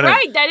he was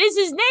right. That is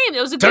his name.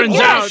 It was a good Turns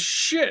guess. out.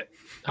 Shit.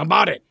 How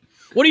about it?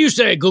 What do you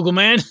say, Google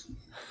Man?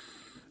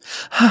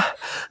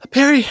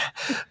 Perry.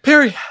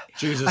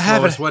 Jesus, I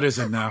have Lois, it. what is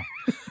it now?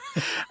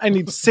 I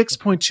need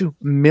 $6.2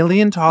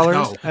 million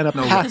and a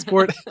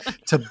passport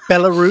to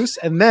Belarus,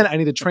 and then I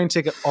need a train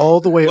ticket all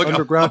the way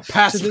underground. A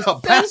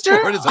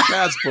passport is a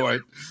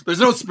passport. There's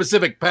no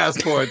specific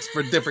passports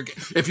for different.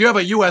 If you have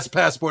a U.S.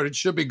 passport, it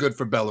should be good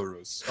for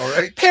Belarus. All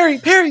right,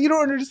 Perry, you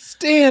don't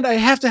understand. I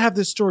have to have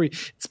this story.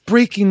 It's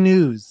breaking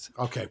news.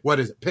 Okay, what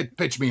is it?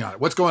 Pitch me on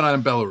it. What's going on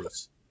in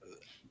Belarus?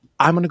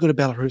 I'm going to go to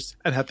Belarus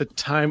and have the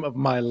time of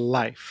my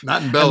life.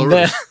 Not in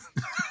Belarus.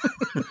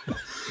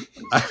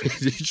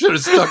 You should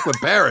have stuck with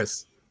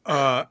Paris.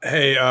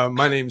 Hey,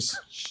 my name's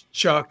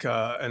Chuck,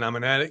 and I'm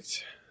an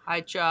addict.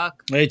 Hi,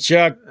 Chuck. Hey,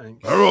 Chuck.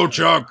 Hello,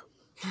 Chuck.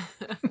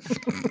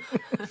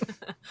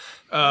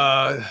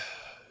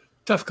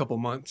 Tough couple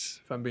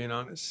months, if I'm being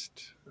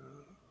honest.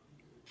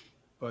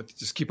 But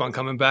just keep on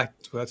coming back.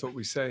 That's what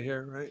we say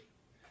here, right?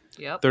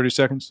 Yep. 30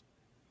 seconds.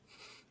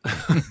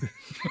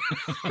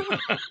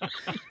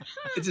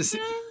 It just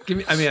give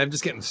me. I mean, I'm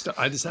just getting.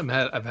 I'm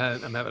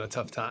having a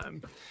tough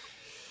time.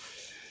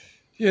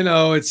 You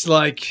know, it's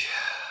like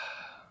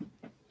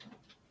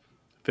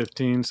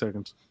 15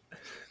 seconds.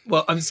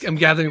 Well, I'm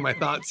gathering my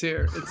thoughts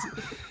here.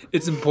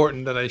 It's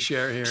important that I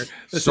share here.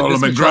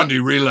 Solomon Grundy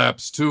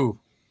relapse too.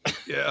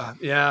 Yeah.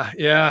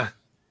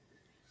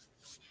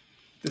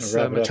 This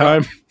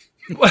time.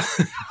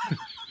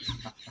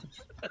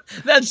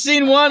 That's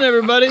scene one,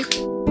 everybody.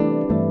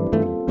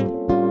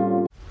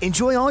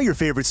 Enjoy all your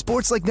favorite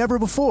sports like never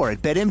before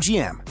at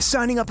BetMGM.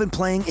 Signing up and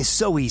playing is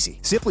so easy.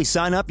 Simply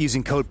sign up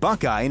using code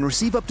Buckeye and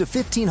receive up to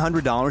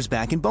 $1,500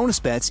 back in bonus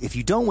bets if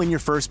you don't win your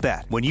first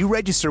bet. When you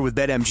register with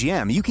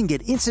BetMGM, you can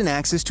get instant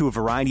access to a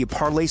variety of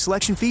parlay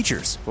selection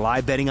features,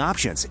 live betting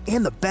options,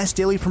 and the best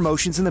daily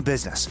promotions in the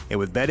business. And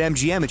with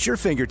BetMGM at your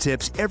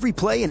fingertips, every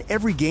play and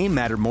every game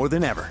matter more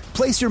than ever.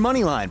 Place your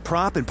moneyline,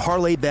 prop, and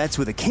parlay bets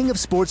with the king of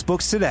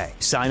sportsbooks today.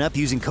 Sign up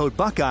using code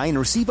Buckeye and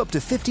receive up to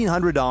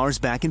 $1,500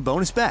 back in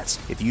bonus bets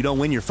if you don't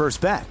win your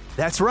first bet.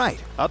 That's right,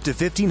 up to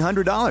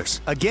 $1,500.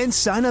 Again,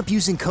 sign up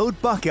using code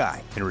Buckeye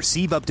and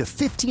receive up to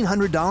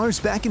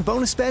 $1,500 back in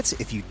bonus bets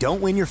if you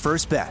don't win your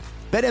first bet.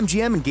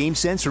 BetMGM and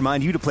GameSense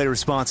remind you to play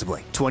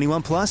responsibly.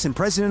 21 plus and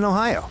present in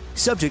Ohio.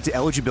 Subject to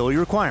eligibility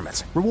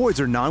requirements.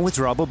 Rewards are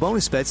non-withdrawable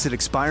bonus bets that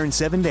expire in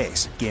 7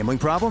 days. Gambling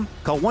problem?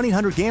 Call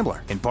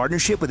 1-800-GAMBLER in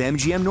partnership with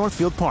MGM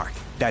Northfield Park.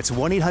 That's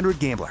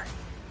 1-800-GAMBLER.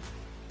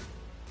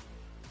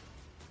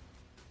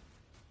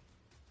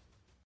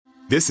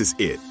 This is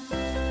it.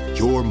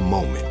 Your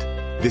moment.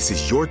 This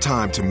is your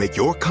time to make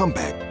your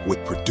comeback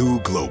with Purdue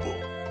Global.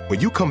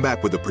 When you come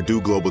back with a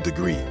Purdue Global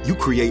degree, you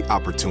create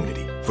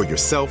opportunity for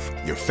yourself,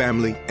 your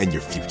family, and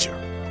your future.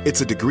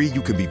 It's a degree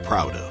you can be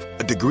proud of,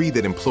 a degree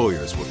that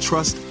employers will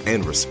trust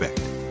and respect.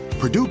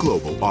 Purdue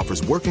Global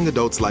offers working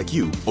adults like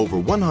you over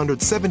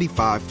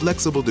 175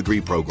 flexible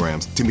degree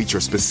programs to meet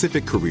your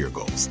specific career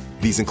goals.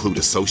 These include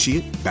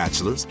associate,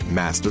 bachelor's,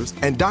 master's,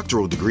 and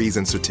doctoral degrees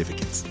and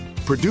certificates.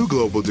 Purdue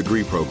Global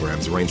degree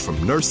programs range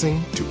from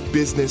nursing to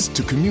business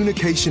to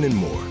communication and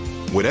more.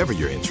 Whatever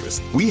your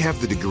interest, we have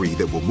the degree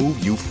that will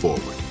move you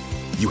forward.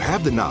 You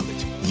have the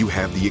knowledge, you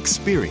have the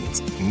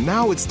experience.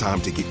 Now it's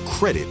time to get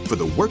credit for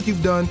the work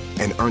you've done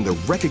and earn the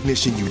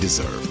recognition you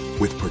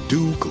deserve with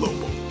Purdue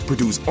Global,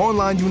 Purdue's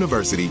online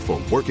university for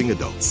working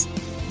adults.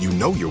 You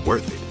know you're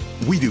worth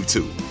it. We do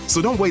too.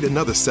 So don't wait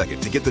another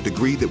second to get the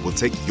degree that will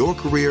take your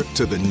career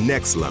to the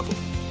next level.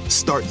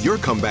 Start your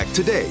comeback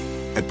today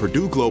at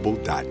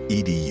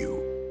purdueglobal.edu.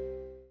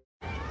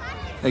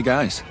 Hey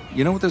guys,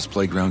 you know what this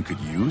playground could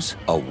use?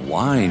 A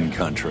wine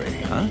country,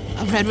 huh?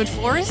 A redwood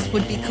forest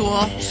would be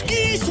cool.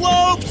 Ski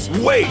slopes!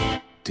 Wait!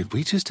 Did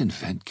we just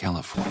invent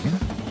California?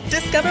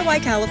 Discover why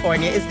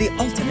California is the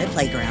ultimate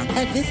playground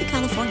at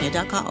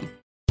visitcalifornia.com.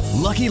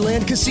 Lucky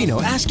Land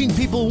Casino, asking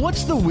people,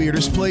 what's the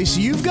weirdest place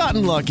you've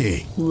gotten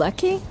lucky?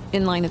 Lucky?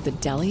 In line at the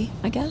deli,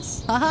 I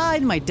guess? Aha,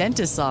 in my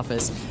dentist's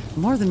office.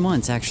 More than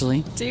once,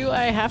 actually. Do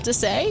I have to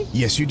say?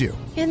 Yes, you do.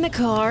 In the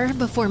car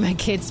before my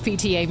kids'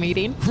 PTA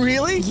meeting.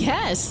 Really?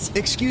 Yes.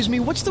 Excuse me,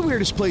 what's the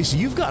weirdest place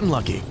you've gotten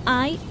lucky?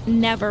 I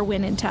never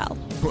win and tell.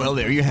 Well,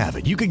 there you have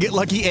it. You can get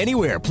lucky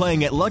anywhere,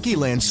 playing at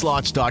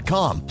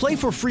LuckyLandSlots.com. Play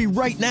for free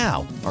right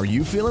now. Are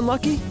you feeling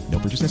lucky? No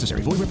purchase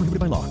necessary. Void where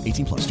prohibited by law.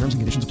 18+. Terms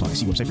and conditions apply.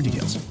 See website for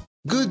details.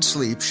 Good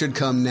sleep should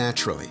come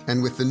naturally,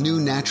 and with the new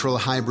Natural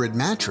Hybrid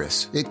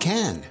mattress, it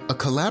can. A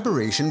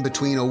collaboration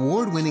between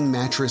award-winning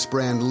mattress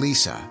brand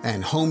Leesa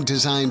and home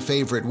design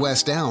favorite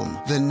West Elm,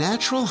 the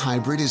Natural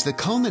Hybrid is the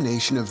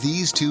culmination of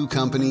these two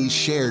companies'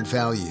 shared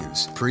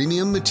values: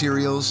 premium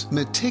materials,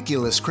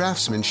 meticulous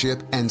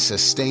craftsmanship, and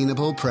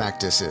sustainable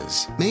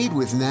practices. Made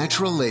with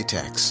natural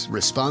latex,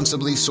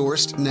 responsibly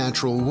sourced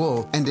natural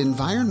wool, and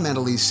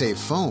environmentally safe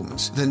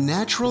foams, the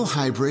Natural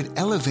Hybrid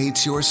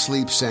elevates your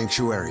sleep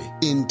sanctuary,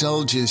 indulges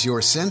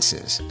your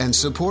senses, and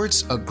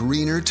supports a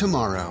greener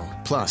tomorrow.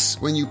 Plus,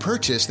 when you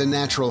purchase the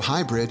Natural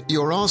Hybrid,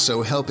 you're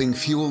also helping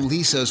fuel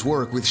Leesa's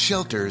work with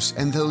shelters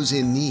and those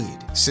in need.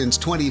 Since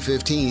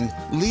 2015,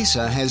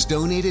 Leesa has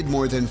donated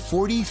more than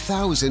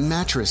 40,000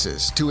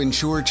 mattresses to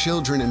ensure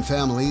children and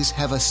families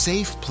have a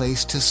safe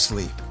place to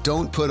sleep.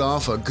 Don't put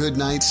off a good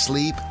night's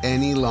sleep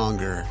any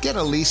longer. Get a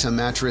Leesa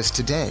mattress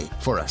today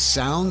for a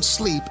sound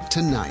sleep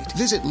tonight.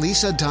 Visit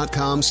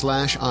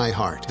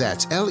leesa.com/iHeart.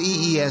 That's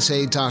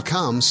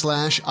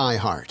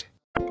LEESA.com/iHeart.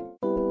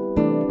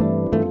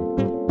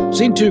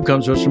 Scene 2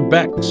 comes to us from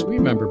Bex. We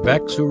remember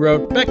Bex, who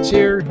wrote, Bex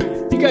here.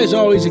 You guys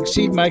always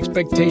exceed my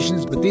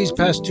expectations, but these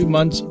past 2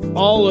 months,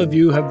 all of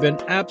you have been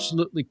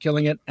absolutely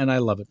killing it, and I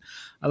love it.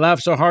 I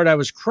laughed so hard I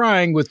was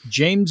crying with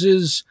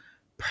James's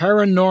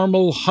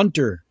paranormal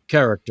hunter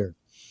character.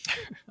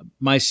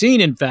 My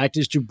scene, in fact,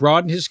 is to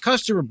broaden his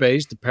customer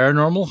base. The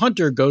paranormal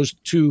hunter goes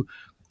to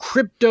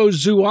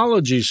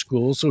cryptozoology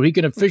school so he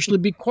can officially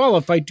be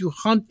qualified to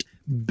hunt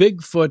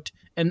Bigfoot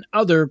and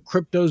other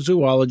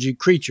cryptozoology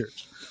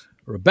creatures.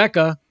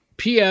 Rebecca,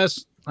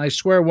 P.S. I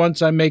swear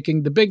once I'm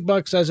making the big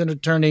bucks as an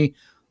attorney,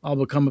 I'll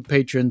become a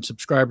patron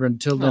subscriber.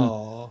 Until then,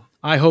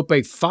 I hope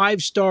a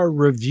 5-star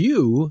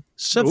review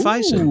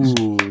suffices.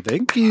 Ooh,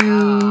 thank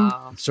you.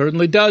 It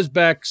certainly does,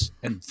 Bex,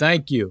 and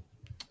thank you.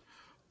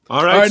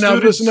 All right, now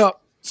listen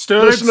up.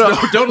 Students,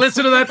 don't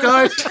listen to that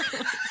guy.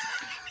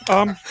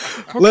 Okay.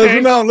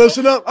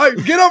 Listen up. Hey,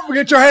 get up and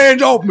get your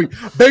hands off me.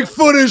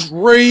 Bigfoot is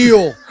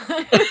real.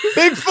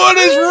 Bigfoot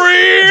is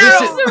real.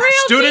 This is a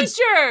real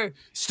teacher.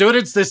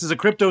 Students, this is a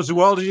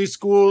cryptozoology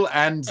school,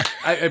 and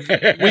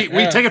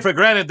we take it for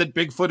granted that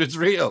Bigfoot is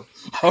real.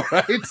 All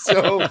right,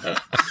 so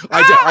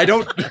I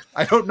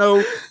don't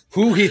know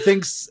who he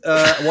thinks,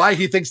 why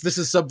he thinks this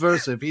is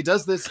subversive. He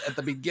does this at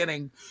the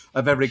beginning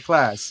of every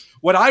class.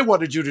 What I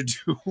wanted you to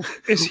do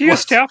is he a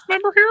staff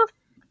member here?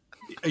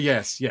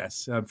 Yes.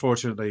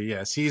 Unfortunately,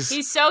 yes.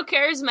 He's so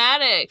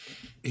charismatic.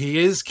 He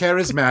is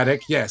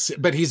charismatic, yes,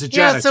 but he's a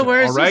janitor. Yeah, so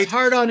where's all right? his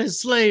heart on his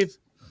slave?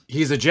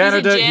 He's a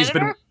janitor. He's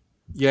been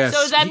yes.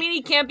 So does that mean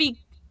he can't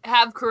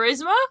have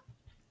charisma?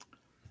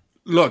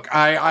 Look,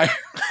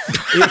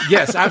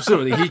 yes,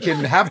 absolutely. He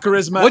can have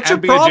charisma What's and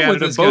your be a problem janitor.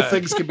 with this Both guy?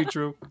 things can be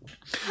true.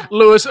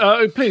 Lewis,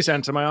 please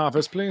enter my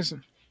office, please.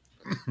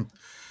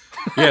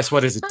 Yes,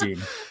 what is it,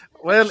 Dean?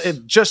 Well,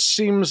 it just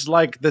seems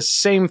like the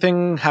same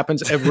thing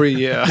happens every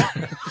year.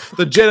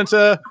 The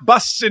janitor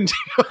busts into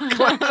your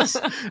class,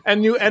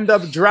 and you end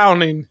up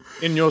drowning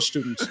in your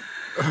students.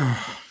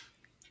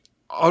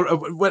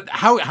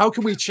 How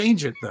can we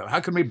change it, though? How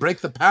can we break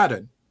the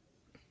pattern?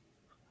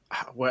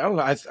 Well,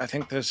 I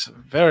think there's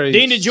very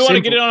Dean, did you want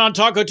to get it on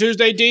Taco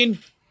Tuesday, Dean?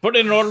 Put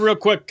it in order real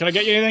quick. Can I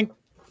get you anything?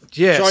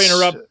 Yes. Sorry to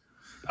interrupt.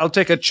 I'll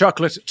take a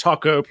chocolate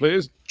taco,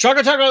 please.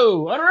 Chocolate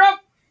taco, order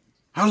up!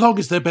 How long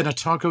has there been a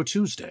Taco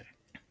Tuesday?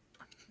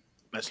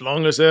 As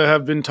long as there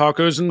have been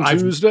tacos on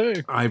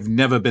Tuesday. I've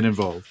never been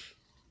involved.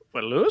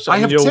 Well, Lewis, I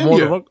have you're more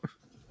tenure.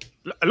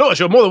 than Lewis,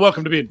 you're more than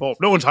welcome to be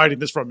involved. No one's hiding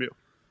this from you.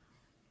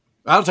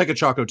 I'll take a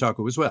Choco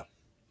Taco as well.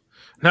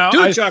 Now,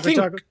 Do I chocolate think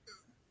taco.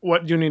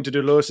 what you need to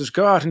do, Lewis, is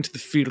go out into the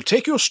field.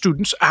 Take your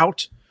students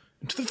out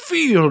into the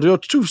field. You're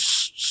too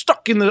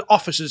stuck in the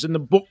offices and the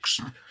books.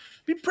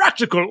 Be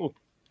practical.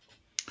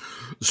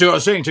 So you're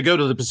saying to go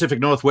to the Pacific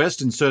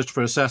Northwest and search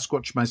for a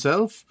Sasquatch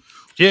myself?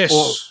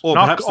 Yes. Or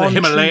knock perhaps the on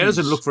Himalayas trees.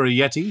 and look for a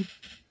Yeti?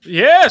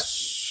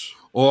 Yes.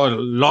 Or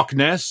Loch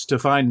Ness to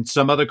find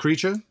some other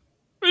creature?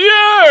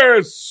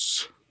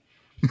 Yes.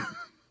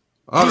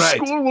 All the right.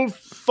 school will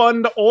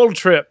fund all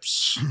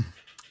trips.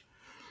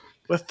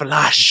 With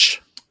flash.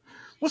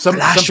 Some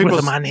with people-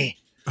 the money.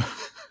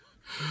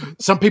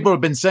 Some people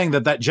have been saying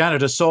that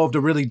janitor solved a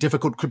really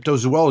difficult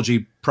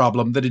cryptozoology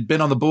problem that had been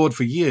on the board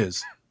for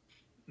years.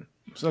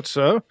 Is that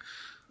so?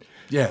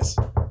 Yes.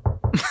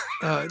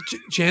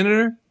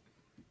 Janitor?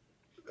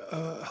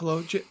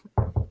 Hello?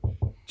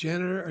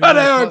 janitor?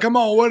 Come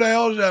on. What the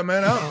hell is that,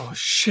 man? Oh,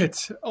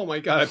 shit. Oh, my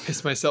God. I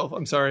pissed myself.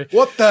 I'm sorry.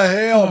 What the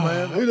hell,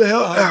 man? Who the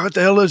hell? What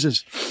the hell is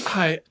this?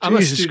 Hi. I'm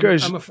a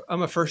student.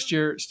 I'm a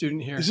first-year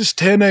student here. Is this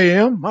 10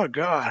 a.m.? My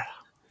God.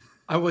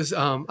 I was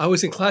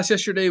in class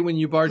yesterday when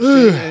you barged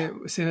in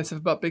and saying that stuff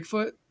about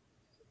Bigfoot.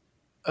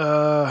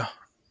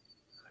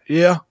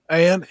 Yeah,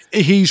 and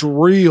he's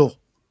real.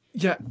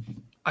 Yeah.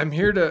 I'm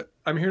here to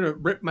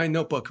rip my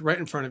notebook right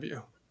in front of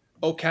you.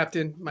 Oh,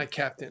 Captain, my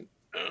captain.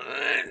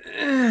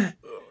 I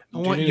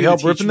want you to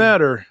help ripping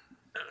that, or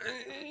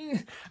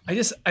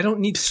I don't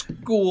need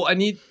school. I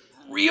need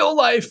real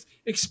life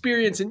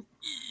experience, and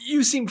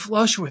you seem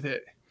flush with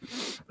it.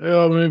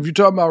 Well, I mean, if you're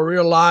talking about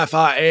real life,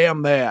 I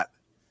am that.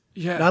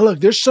 Yeah. Now, look,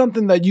 there's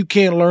something that you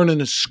can't learn in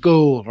a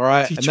school, all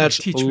right? And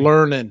that's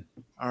learning,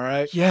 all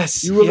right?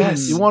 Yes. You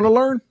want to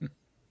learn?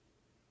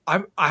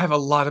 I have a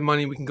lot of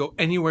money. We can go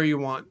anywhere you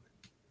want.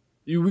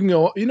 We can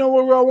go. You know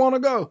where I want to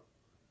go?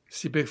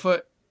 See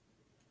Bigfoot?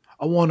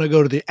 I want to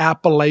go to the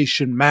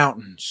Appalachian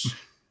Mountains.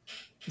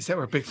 Is that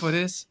where Bigfoot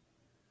is?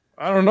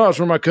 I don't know. It's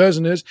where my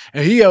cousin is.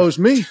 And he owes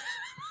me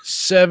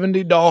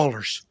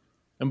 $70.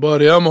 And,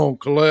 buddy, I'm going to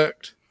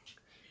collect.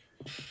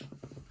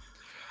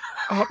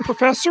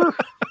 Professor?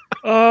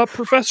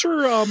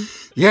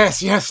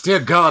 Yes, dear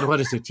God,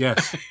 what is it?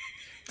 Yes.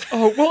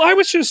 Oh, well, I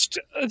was just,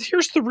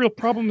 here's the real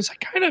problem is I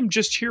kind of am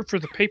just here for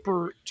the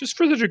paper, just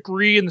for the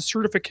degree and the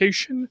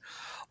certification.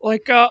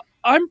 Like,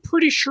 I'm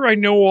pretty sure I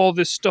know all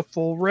this stuff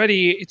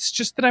already. It's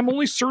just that I'm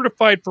only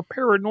certified for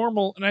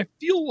paranormal, and I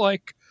feel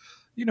like,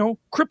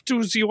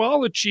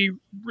 cryptozoology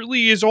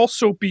really is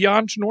also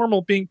beyond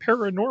normal being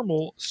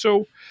paranormal.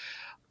 So,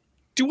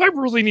 do I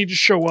really need to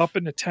show up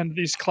and attend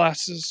these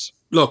classes?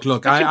 Look,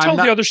 I can tell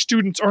the other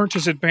students aren't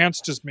as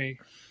advanced as me.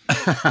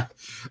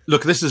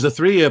 Look, this is a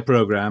 3-year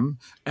program,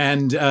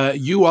 and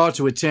you are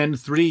to attend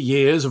 3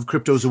 years of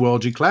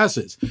cryptozoology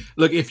classes.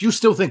 Look, if you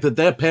still think that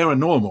they're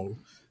paranormal,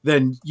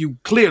 then you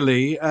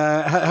clearly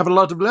have a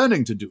lot of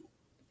learning to do.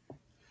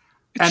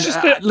 It's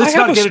just that let's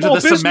not get into the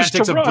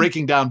semantics of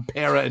breaking down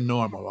para and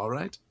normal, all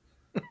right?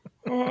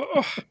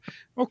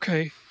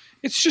 Okay.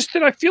 It's just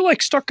that I feel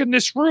like stuck in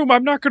this room,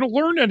 I'm not going to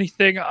learn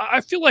anything.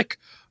 I feel like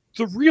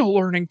the real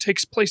learning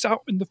takes place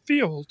out in the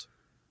field.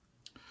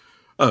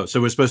 Oh, so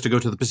we're supposed to go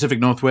to the Pacific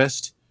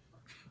Northwest?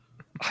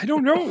 I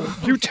don't know.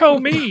 You tell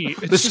me.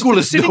 The school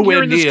is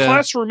nowhere near. This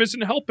classroom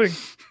isn't helping.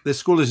 The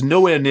school is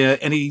nowhere near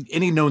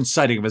any known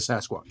sighting of a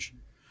Sasquatch.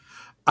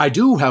 I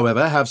do,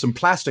 however, have some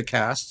plaster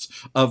casts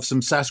of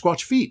some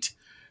Sasquatch feet.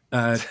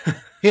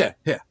 Here.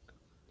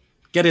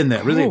 Get in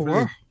there.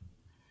 Really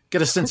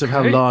get a sense of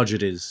how large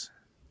it is.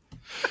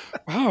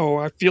 Wow,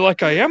 I feel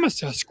like I am a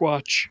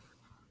Sasquatch.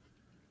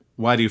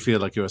 Why do you feel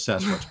like you're a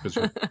Sasquatch?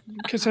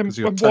 Because I'm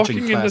walking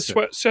in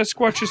the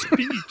Sasquatch's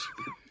feet.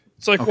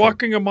 It's like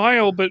walking a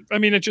mile, but I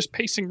mean, it's just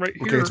pacing right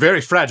here. Okay, it's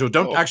very fragile.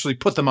 Don't actually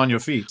put them on your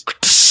feet.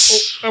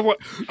 No!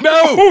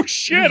 Oh,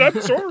 shit, I'm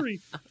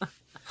sorry.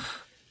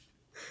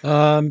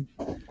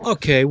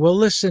 Okay, well,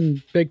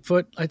 listen,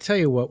 Bigfoot, I tell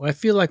you what, I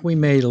feel like we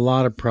made a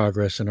lot of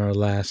progress in our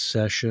last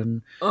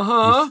session.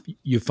 Uh-huh.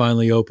 You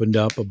finally opened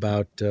up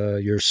about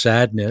your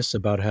sadness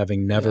about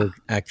having never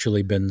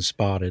actually been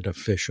spotted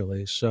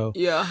officially. So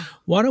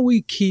why don't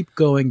we keep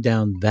going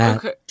down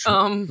that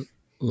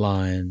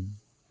line?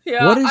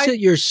 Yeah, what is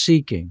it you're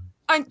seeking?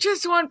 I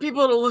just want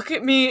people to look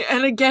at me,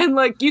 and again,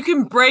 like, you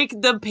can break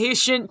the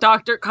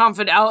patient-doctor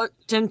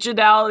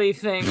confidentiality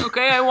thing,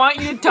 okay? I want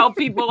you to tell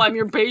people I'm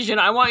your patient.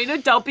 I want you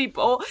to tell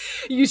people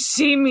you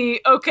see me,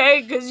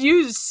 okay? Because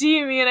you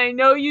see me, and I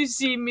know you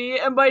see me,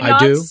 and by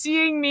not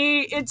seeing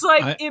me, it's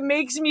like it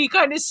makes me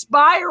kind of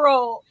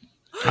spiral.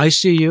 I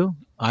see you.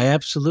 I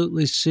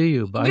absolutely see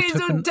you. But please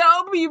don't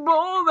tell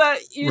people that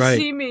you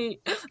see me.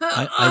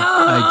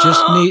 I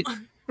just need...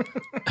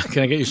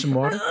 Can I get you some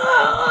water?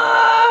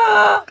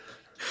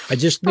 I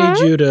just need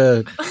you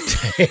to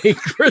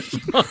take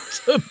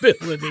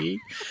responsibility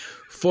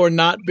for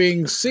not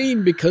being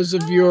seen because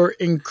of your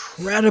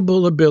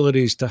incredible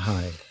abilities to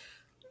hide.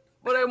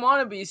 But I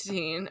want to be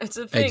seen. It's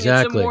a thing.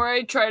 Exactly. It's the more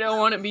I try to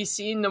want to be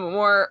seen, the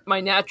more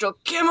my natural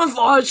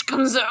camouflage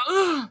comes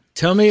out.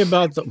 Tell me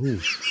about the... Ooh,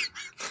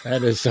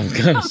 that is some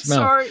kind of smell.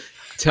 Sorry.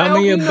 Tell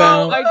me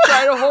about... I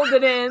try to hold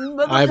it in.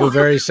 But I have a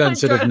very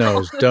sensitive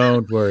nose.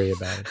 Don't worry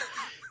about it.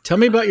 Tell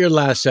me about your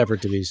last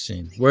effort to be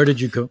seen. Where did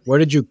you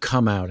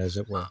come out, as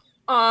it were?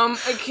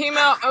 I came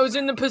out. I was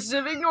in the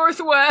Pacific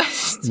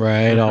Northwest.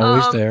 Right,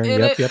 always there.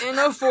 Yep. In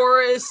a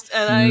forest,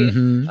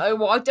 and I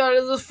walked out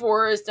of the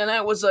forest, and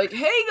I was like,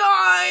 "Hey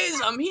guys,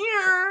 I'm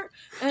here."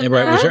 And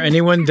right. Was there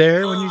anyone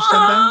there when you said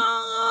that?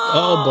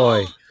 Oh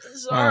boy.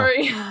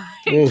 Sorry.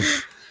 Oh.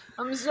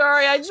 I'm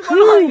sorry. I just want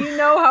to let you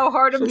know how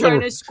hard I'm trying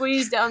to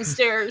squeeze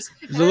downstairs.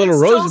 There's a little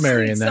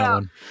rosemary in that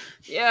one.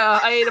 Yeah,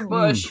 I ate a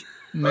bush.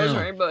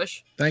 Rosemary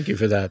bush. Thank you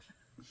for that.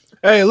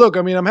 Hey, look,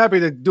 I mean, I'm happy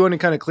to do any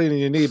kind of cleaning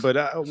you need,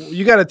 but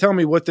you got to tell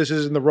me what this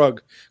is in the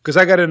rug, because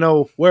I got to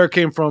know where it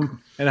came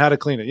from and how to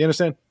clean it. You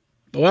understand?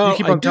 Well,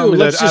 I do.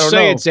 Let's just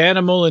say it's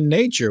animal in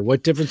nature.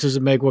 What difference does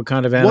it make what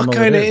kind of animal What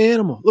kind of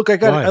animal? Look, I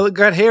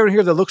got hair in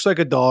here that looks like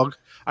a dog.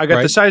 I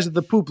got the size of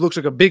the poop. Looks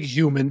like a big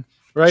human,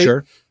 right?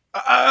 Sure.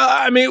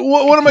 I mean,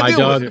 what am I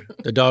dealing with here?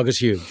 The dog is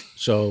huge.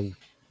 So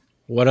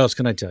what else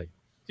can I tell you?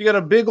 You got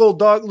a big old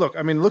dog. Look,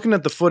 I mean, looking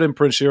at the foot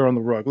imprints here on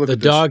the rug. Look the at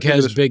dog this.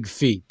 has big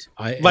feet.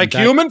 Like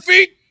human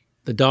feet?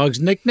 The dog's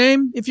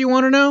nickname, if you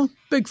want to know,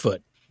 Bigfoot.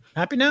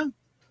 Happy now?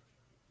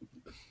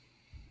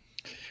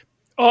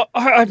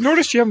 I've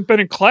noticed you haven't been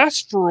in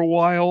class for a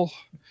while.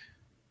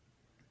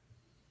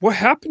 What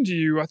happened to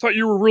you? I thought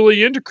you were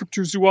really into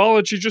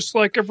cryptozoology just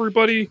like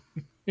everybody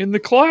in the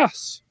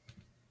class.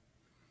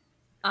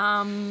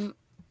 No.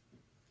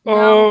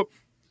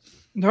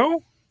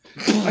 No?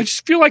 I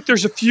just feel like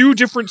there's a few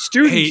different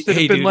students that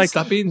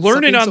have been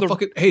learning on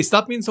the...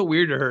 stop being so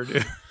weird to her,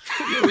 dude.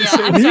 Yeah,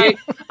 I'm sorry.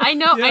 I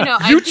know.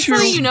 I'm just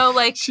letting you know,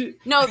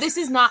 no, this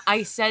is not.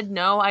 I said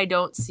no. I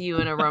don't see you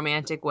in a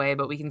romantic way,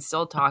 but we can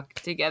still talk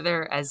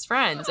together as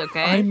friends.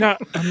 Okay. I'm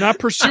not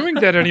pursuing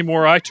that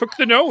anymore. I took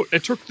the note.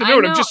 I'm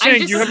just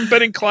saying you haven't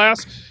been in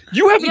class.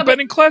 You haven't been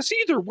in class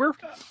either. But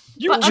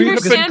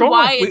understand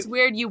why it's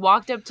weird. You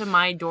walked up to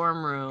my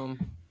dorm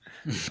room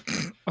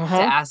to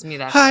ask me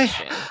that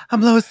question. Hi,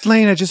 I'm Lois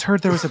Lane. I just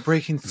heard there was a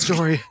breaking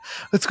story.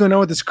 What's going on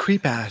with this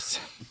creep ass?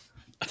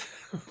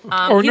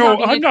 I'm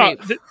not.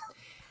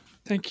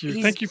 Thank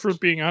you. Thank you for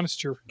being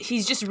honest here.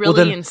 He's just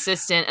really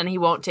insistent, and he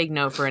won't take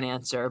no for an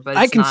answer. But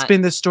I can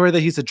spin this story that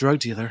he's a drug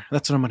dealer.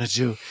 That's what I'm going to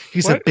do.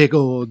 He's a big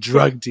old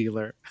drug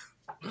dealer.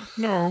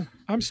 No,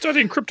 I'm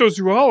studying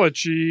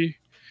cryptozoology.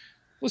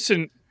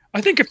 Listen, I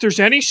think if there's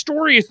any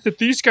story, it's that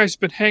these guys have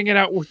been hanging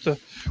out with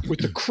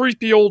the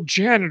creepy old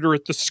janitor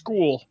at the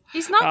school.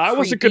 He's not creepy. I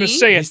wasn't going to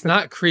say it. He's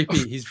not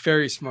creepy. He's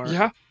very smart.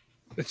 Yeah.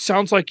 It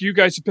sounds like you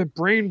guys have been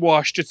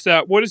brainwashed. It's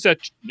that, what is that?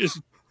 Is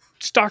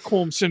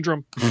Stockholm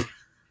Syndrome.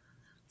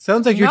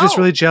 Sounds like you're just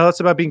really jealous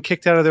about being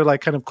kicked out of their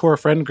kind of core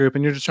friend group,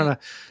 and you're just trying to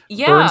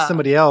burn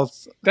somebody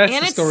else. And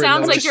it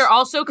sounds like you're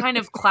also kind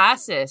of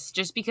classist.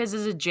 Just because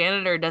he's a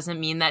janitor doesn't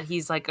mean that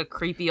he's like a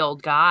creepy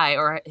old guy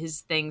or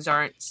his things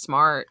aren't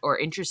smart or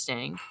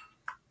interesting.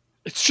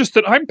 It's just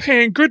that I'm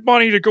paying good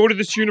money to go to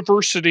this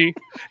university,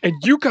 and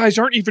you guys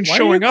aren't even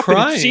showing up.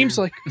 And it seems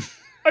like...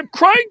 I'm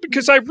crying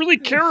because I really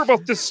care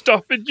about this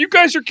stuff, and you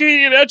guys are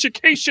getting an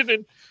education.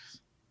 And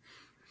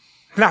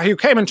now, you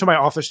came into my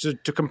office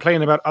to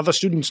complain about other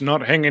students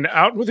not hanging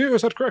out with you.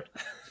 Is that correct?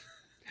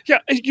 Yeah,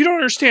 you don't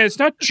understand. It's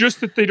not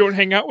just that they don't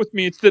hang out with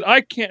me; it's that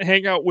I can't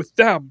hang out with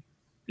them.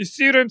 You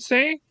see what I'm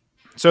saying?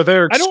 So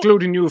they're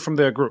excluding you from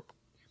their group.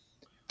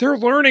 They're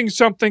learning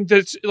something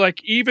that's like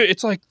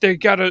it's like they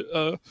got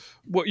a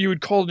what you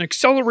would call an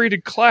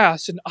accelerated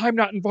class, and I'm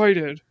not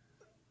invited.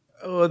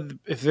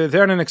 If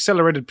they're in an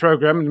accelerated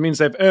program, it means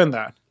they've earned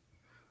that.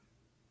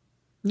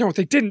 No,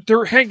 they didn't.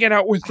 They're hanging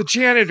out with the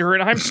janitor,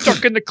 and I'm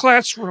stuck in the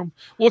classroom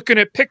looking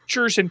at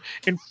pictures and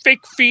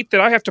fake feet that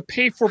I have to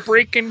pay for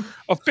breaking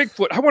of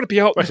Bigfoot. I want to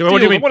be out in the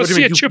field. I want to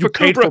see a chupacabra. You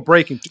paid for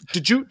breaking.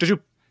 Did you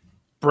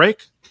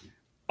break?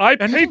 I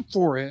paid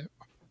for it.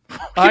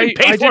 I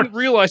didn't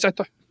realize. I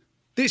thought...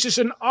 This is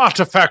an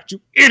artifact, you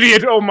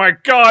idiot! Oh my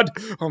god!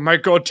 Oh my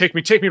god! Take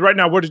me right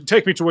now!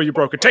 Take me to where you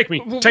broke it. Take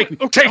me! I'll take you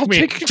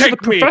to the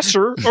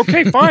professor.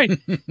 Okay,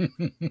 fine.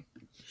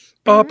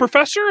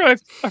 Professor,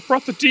 I've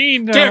brought the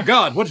dean. Dear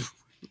God, what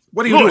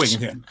are you doing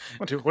here?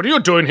 What are you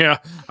doing here?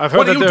 I've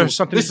heard that there's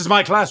something. This is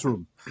my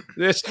classroom.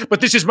 But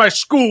this is my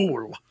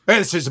school.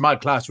 This is my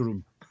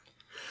classroom.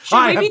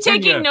 Should we be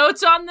taking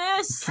notes on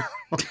this?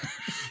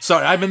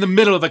 Sorry, I'm in the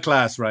middle of a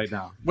class right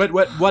now.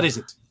 What is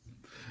it?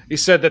 He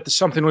said that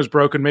something was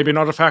broken, maybe an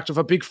artifact of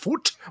a big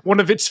foot,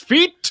 one of its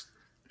feet.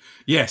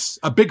 Yes,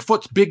 a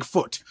Bigfoot's big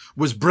foot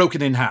was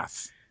broken in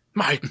half.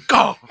 My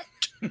God!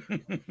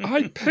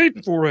 I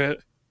paid for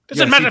it.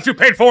 Doesn't matter if you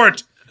paid for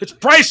it. It's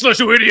priceless,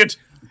 you idiot.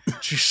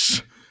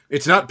 Jeez.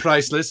 It's not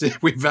priceless.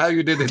 We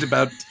valued it at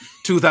about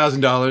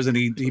 $2,000, and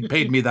he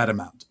paid me that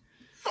amount.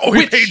 Oh,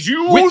 he paid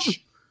you?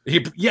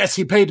 Yes,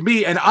 he paid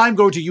me, and I'm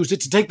going to use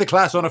it to take the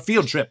class on a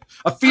field trip.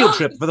 A field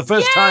trip for the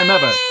first time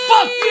ever.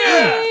 Fuck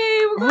yeah!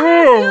 We're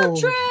going on a field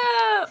trip!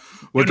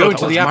 We're going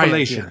to the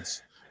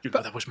Appalachians. You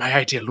know that was my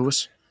idea,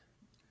 Lewis.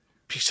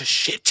 Piece of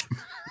shit.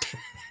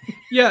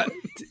 Yeah,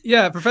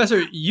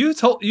 Professor, you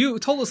told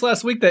us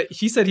last week that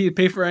he said he'd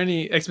pay for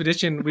any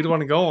expedition we'd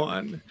want to go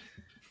on.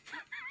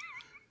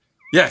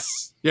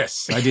 Yes,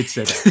 I did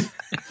say that.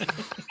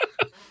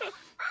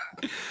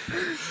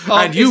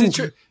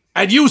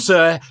 And you,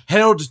 sir,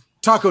 held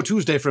Taco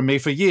Tuesday from me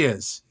for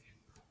years.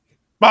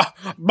 Bah.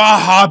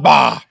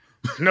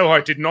 No,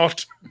 I did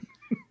not.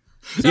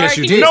 Sorry, yes,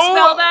 you can did. You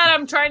spell that?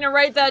 I'm trying to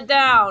write that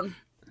down.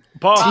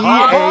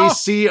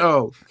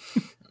 TACO.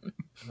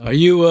 Are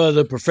you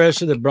the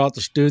professor that brought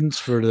the students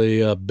for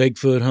the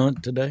Bigfoot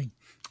hunt today?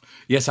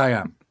 Yes, I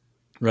am.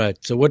 Right.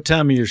 So what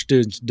time are your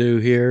students due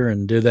here,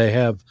 and do they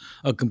have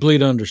a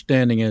complete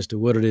understanding as to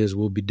what it is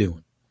we'll be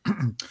doing?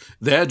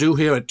 They're due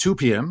here at 2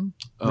 p.m.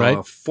 Right.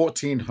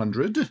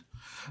 1400.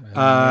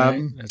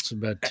 Right. That's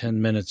about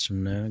 10 minutes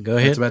from now. Go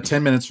ahead. That's about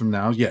 10 minutes from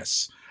now,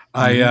 yes.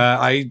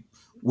 Mm-hmm.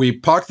 We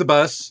parked the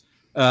bus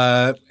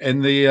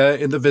in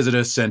the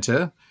visitor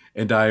center,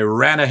 and I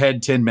ran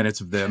ahead 10 minutes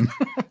of them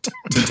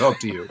to talk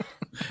to you.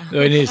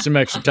 They needed some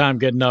extra time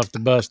getting off the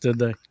bus, did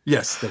they?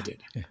 Yes, they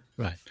did. Yeah,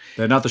 right.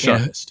 They're not the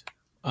sharpest.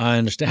 Yeah, I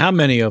understand. How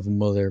many of them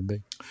will there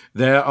be?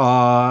 There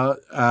are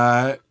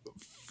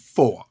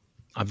 4.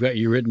 I've got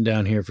you written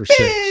down here for 6.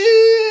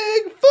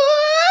 Bigfoot!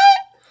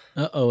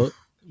 Uh-oh.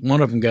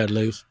 One of them got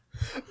loose.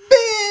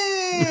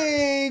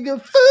 Bigfoot!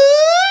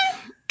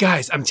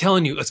 Guys, I'm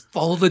telling you, let's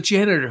follow the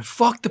janitor.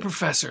 Fuck the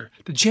professor.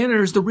 The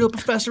janitor is the real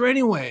professor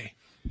anyway.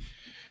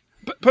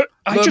 But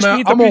I just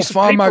need the I'm going to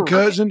find my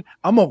cousin.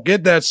 I'm going to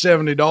get that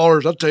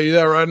 $70. I'll tell you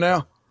that right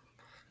now.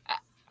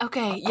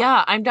 Okay,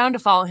 yeah, I'm down to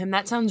follow him.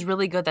 That sounds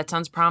really good. That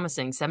sounds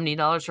promising.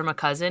 $70 from a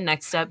cousin.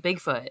 Next step,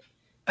 Bigfoot.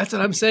 That's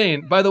what I'm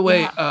saying. By the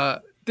way,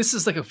 this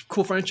is like a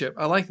cool friendship.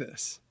 I like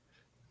this.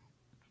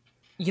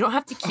 You don't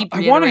have to keep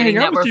reiterating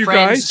that we're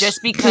friends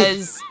just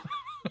because...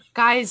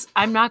 Guys,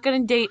 I'm not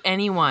going to date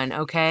anyone,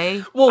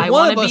 okay? Well,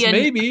 one of us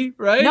maybe,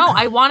 right? No,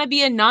 I want to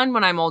be a nun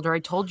when I'm older. I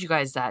told you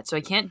guys that, so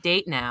I can't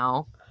date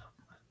now.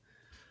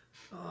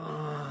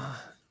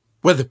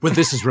 Well,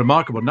 this is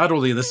remarkable. Not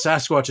only are the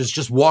Sasquatches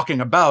just walking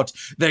about,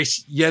 they're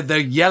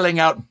yelling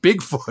out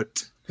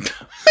Bigfoot.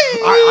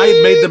 I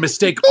made the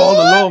mistake all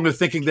along of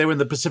thinking they were in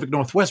the Pacific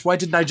Northwest. Why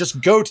didn't I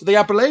just go to the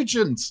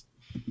Appalachians?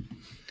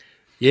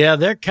 Yeah,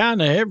 they're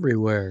kind of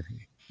everywhere.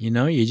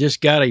 You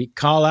just got to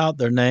call out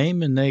their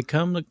name and they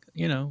come,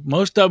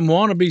 most of them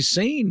want to be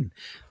seen.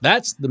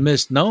 That's the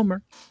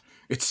misnomer.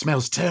 It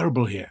smells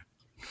terrible here.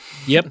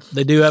 Yep,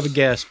 they do have a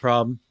gas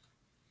problem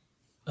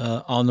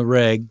on the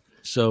reg.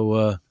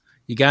 So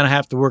you got to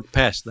have to work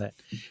past that.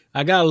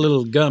 I got a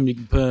little gum you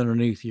can put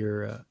underneath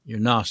your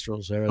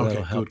nostrils there. Okay,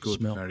 that'll help good.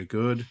 smell. Very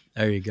good.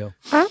 There you go.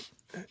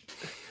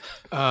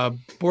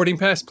 Boarding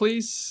pass,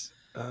 please.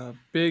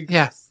 Big.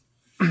 Yes.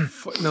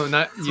 No,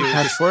 not you.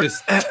 Passport?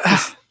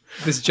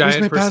 This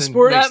giant person.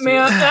 Passport?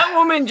 That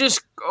woman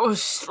just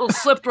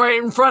slipped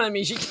right in front of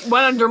me. She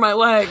went under my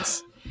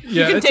legs.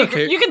 Yeah,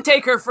 you can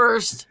take her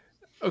first.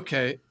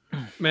 Okay,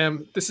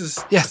 ma'am. This is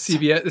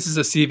CVS. This is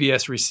a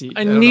CVS receipt.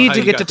 I need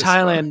to get to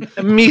Thailand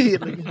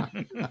immediately.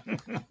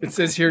 It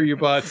says here you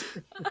bought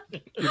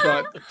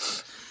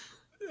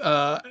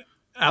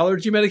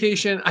allergy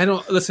medication. I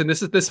don't listen.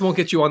 This won't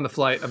get you on the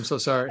flight. I'm so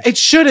sorry. It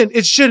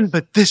shouldn't,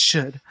 but this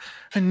should.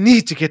 I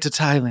need to get to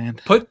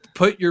Thailand.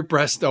 Put your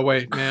breast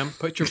away, ma'am.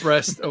 Put your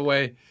breast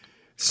away,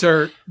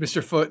 sir,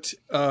 Mr. Foot.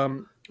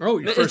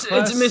 Your first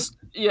class.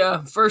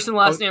 First and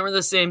last name are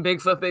the same.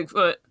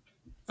 Bigfoot.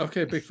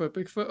 Okay,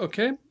 Bigfoot.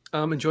 Okay.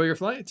 Enjoy your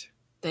flight.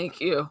 Thank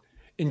you.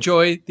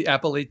 Enjoy the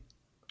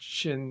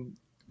Appalachian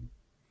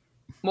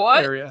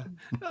area.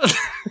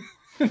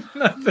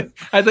 Nothing.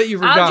 I thought you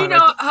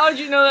forgot. How'd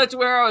you know that's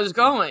where I was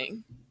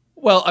going?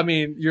 Well, I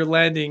mean, you're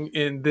landing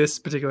in this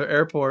particular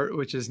airport,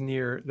 which is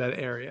near that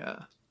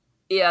area.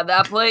 Yeah,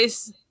 that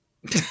place.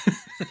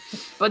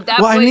 But that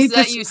place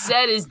that you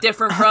said is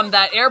different from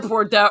that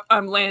airport that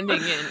I'm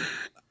landing in.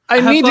 I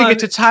need to get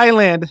to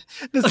Thailand.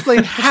 This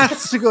plane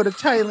has to go to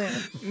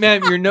Thailand.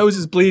 Ma'am, your nose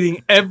is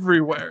bleeding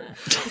everywhere.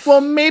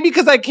 Well, maybe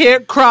because I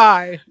can't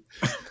cry.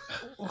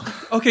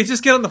 Okay,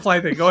 just get on the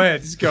flight then. Go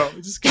ahead. Just go.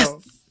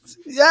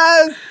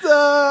 Yes.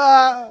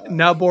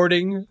 Now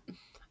boarding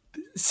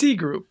C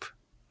group.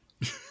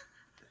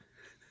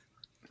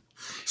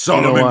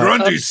 Solomon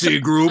Grundy C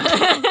group.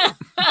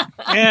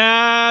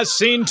 Yeah,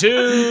 scene 2.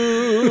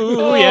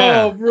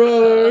 Oh,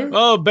 brother.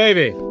 Oh,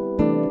 baby.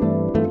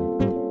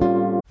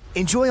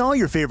 Enjoy all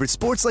your favorite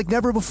sports like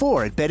never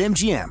before at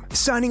BetMGM.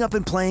 Signing up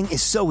and playing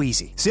is so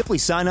easy. Simply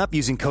sign up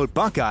using code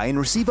Buckeye and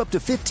receive up to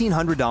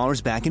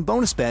 $1,500 back in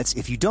bonus bets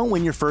if you don't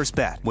win your first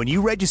bet. When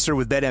you register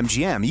with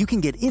BetMGM, you can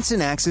get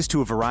instant access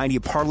to a variety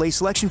of parlay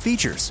selection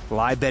features,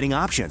 live betting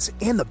options,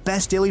 and the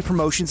best daily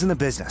promotions in the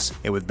business.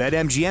 And with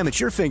BetMGM at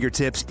your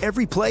fingertips,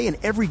 every play and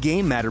every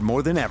game matter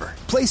more than ever.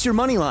 Place your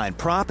moneyline,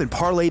 prop, and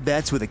parlay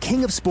bets with the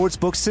king of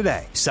sportsbooks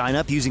today. Sign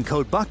up using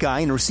code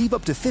Buckeye and receive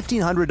up to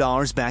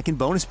 $1,500 back in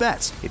bonus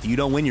bets if you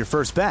don't win your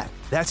first bet.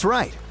 That's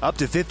right, up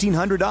to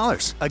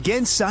 $1,500.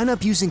 Again, sign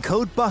up using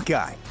code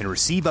Buckeye and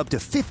receive up to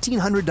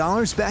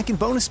 $1,500 back in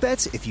bonus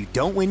bets if you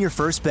don't win your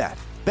first bet.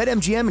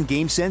 BetMGM and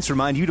GameSense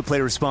remind you to play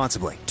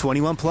responsibly.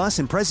 21 plus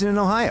and present in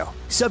Ohio.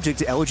 Subject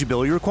to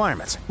eligibility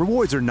requirements.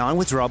 Rewards are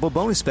non-withdrawable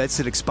bonus bets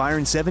that expire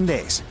in 7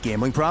 days.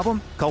 Gambling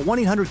problem? Call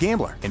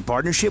 1-800-GAMBLER in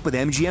partnership with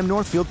MGM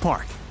Northfield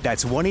Park.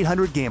 That's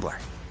 1-800-GAMBLER.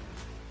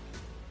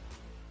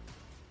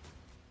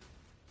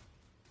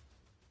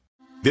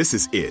 This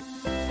is it.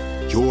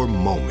 Your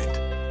moment.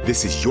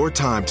 This is your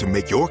time to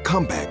make your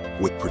comeback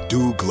with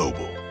Purdue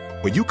Global.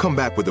 When you come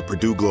back with a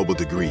Purdue Global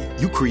degree,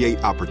 you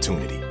create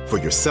opportunity for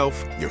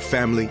yourself, your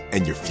family,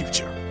 and your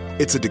future.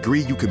 It's a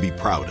degree you can be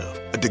proud of,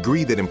 a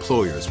degree that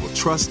employers will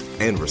trust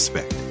and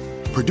respect.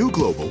 Purdue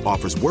Global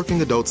offers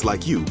working adults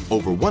like you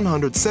over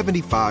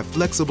 175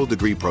 flexible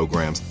degree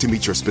programs to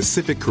meet your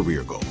specific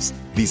career goals.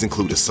 These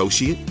include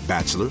associate,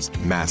 bachelor's,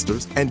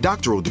 master's, and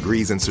doctoral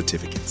degrees and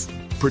certificates.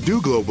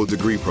 Purdue Global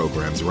degree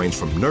programs range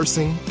from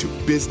nursing to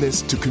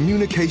business to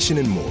communication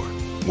and more.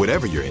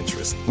 Whatever your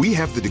interest, we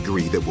have the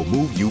degree that will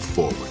move you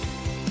forward.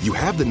 You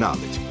have the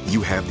knowledge,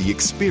 You have the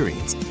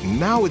experience.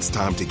 Now it's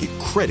time to get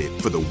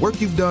credit for the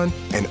work you've done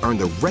and earn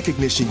the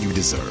recognition you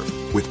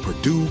deserve with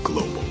Purdue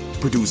Global,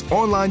 Purdue's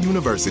online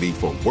university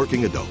for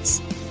working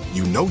adults.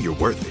 You know you're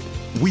worth it.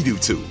 We do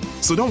too.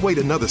 So don't wait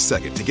another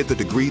second to get the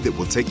degree that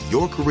will take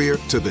your career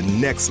to the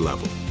next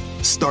level.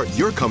 Start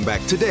your comeback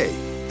today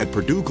at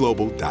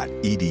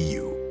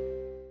purdueglobal.edu.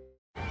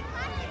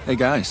 Hey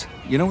guys,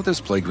 you know what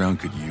this playground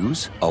could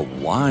use? A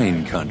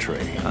wine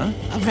country, huh?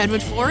 A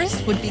redwood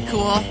forest would be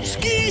cool.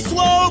 Ski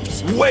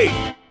slopes! Wait!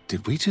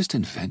 Did we just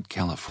invent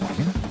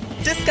California?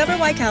 Discover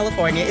why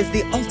California is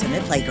the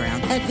ultimate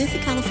playground at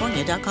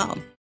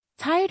visitcalifornia.com.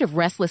 Tired of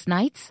restless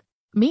nights?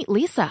 Meet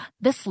Lisa,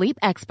 the sleep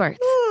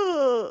experts.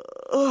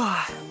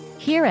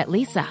 Here at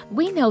Lisa,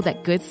 we know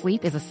that good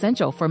sleep is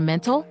essential for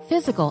mental,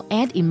 physical,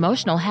 and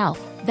emotional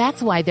health.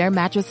 That's why their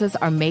mattresses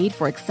are made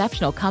for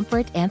exceptional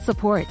comfort and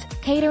support,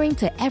 catering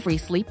to every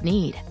sleep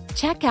need.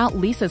 Check out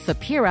Lisa's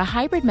Sapira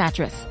Hybrid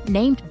Mattress,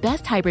 named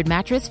Best Hybrid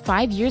Mattress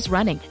 5 years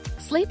running.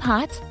 Sleep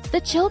hot? The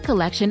Chill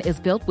Collection is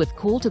built with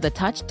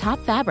cool-to-the-touch top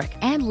fabric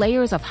and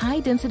layers of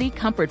high-density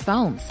comfort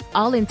foams,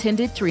 all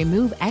intended to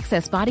remove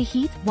excess body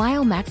heat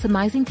while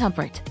maximizing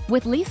comfort.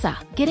 With Lisa,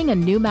 getting a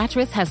new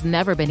mattress has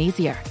never been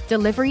easier.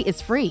 Delivery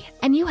is free,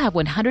 and you have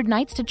 100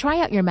 nights to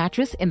try out your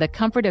mattress in the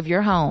comfort of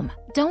your home.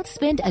 Don't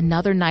spend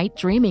another night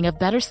dreaming of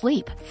better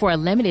sleep. For a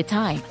limited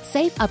time,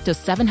 save up to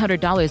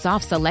 $700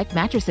 off select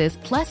mattresses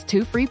plus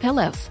 2 free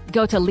pillows.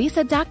 Go to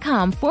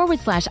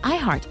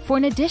lisa.com/iHeart for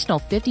an additional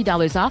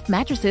 $50 off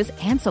mattresses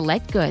and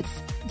select goods.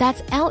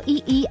 That's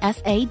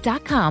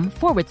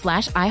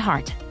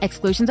LEESA.com/iHeart.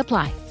 Exclusions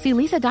apply. See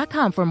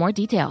lisa.com for more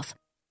details.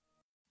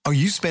 Are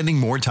you spending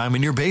more time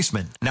in your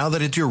basement now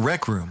that it's your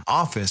rec room,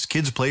 office,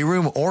 kids'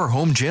 playroom, or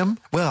home gym?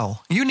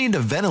 Well, you need to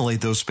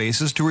ventilate those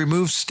spaces to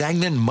remove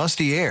stagnant,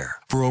 musty air.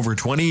 For over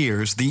 20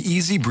 years, the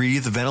Easy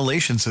Breathe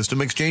ventilation system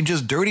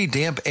exchanges dirty,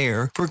 damp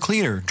air for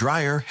cleaner,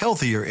 drier,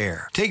 healthier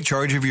air. Take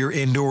charge of your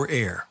indoor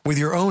air with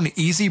your own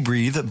Easy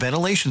Breathe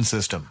ventilation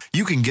system.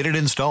 You can get it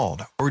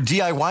installed, or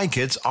DIY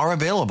kits are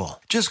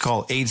available. Just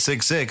call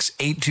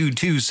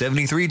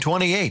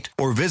 866-822-7328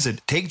 or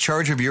visit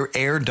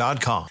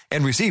takechargeofyourair.com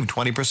and receive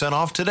 20%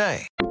 off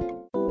today.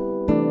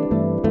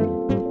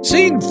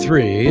 Scene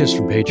 3 is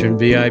from patron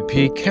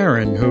VIP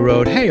Karen, who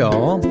wrote, "Hey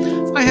all,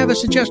 I have a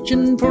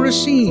suggestion for a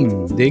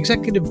scene. The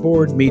executive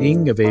board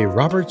meeting of a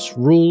Robert's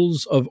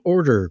Rules of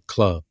Order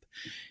club.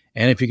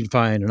 And if you can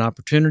find an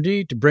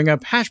opportunity to bring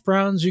up hash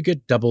browns, you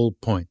get double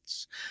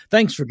points.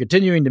 Thanks for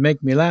continuing to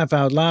make me laugh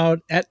out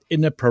loud at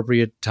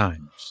inappropriate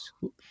times."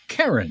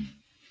 Karen.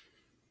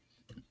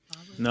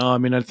 No, I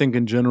mean, I think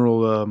in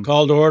general...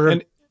 call to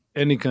order?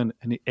 Any kind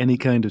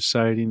of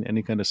siding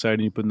you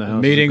put in the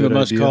house. Meeting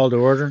must call to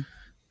order?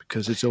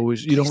 Because it's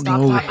always, you don't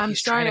know. I'm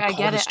sorry, I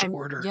get it.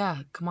 Yeah,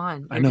 come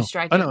on. You're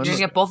distracted. You're going to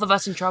get both of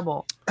us in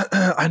trouble.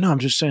 I know, I'm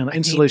just saying.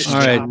 Insulation. All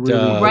right,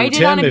 write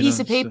it on a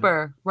piece of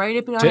paper. Write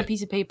it on a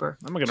piece of paper.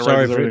 I'm not going to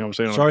write everything I'm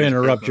saying. Sorry to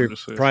interrupt your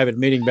private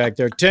meeting back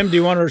there. Tim, do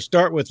you want to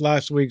start with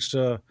last week's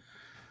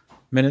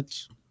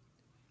minutes?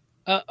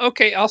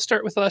 Okay, I'll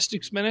start with last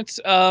week's minutes.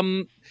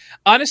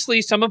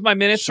 Honestly, some of my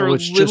minutes are a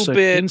little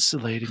bit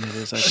insulating. It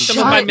is. Some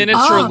of my minutes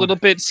are a little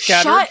bit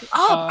scattered. Shut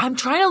up! I'm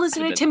trying to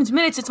listen to Tim's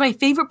minutes. It's my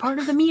favorite part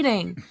of the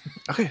meeting.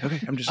 Okay.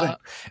 I'm just saying.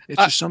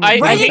 It's just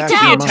something. Write it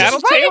down.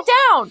 Just write it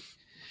down.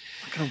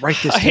 I'm gonna write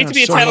this I hate down. to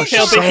be a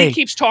tattletale, but he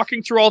keeps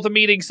talking through all the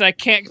meetings, and I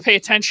can't pay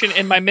attention.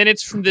 And my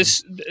minutes from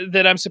this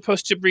that I'm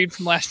supposed to read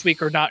from last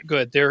week are not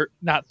good. They're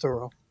not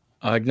thorough.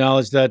 I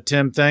acknowledge that,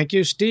 Tim. Thank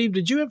you. Steve,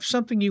 did you have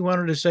something you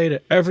wanted to say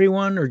to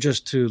everyone or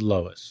just to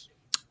Lois?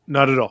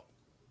 Not at all.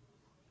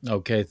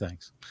 Okay,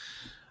 thanks.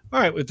 All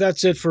right, well,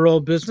 that's it for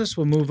old business.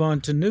 We'll move on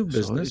to new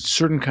business. It's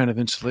certain kind of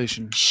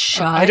insulation.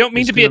 I don't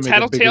mean to be a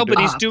tattletale, but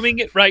he's doing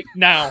it right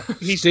now.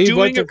 He's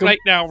doing it right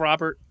now,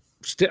 Robert.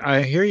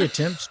 I hear you,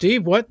 Tim.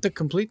 Steve, what the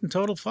complete and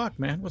total fuck,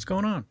 man? What's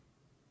going on?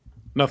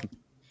 Nothing.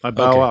 I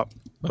bow out.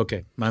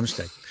 Okay, my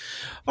mistake.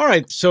 All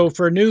right, so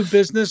for new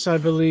business, I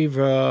believe,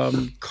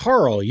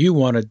 Carl, you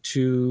wanted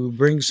to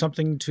bring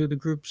something to the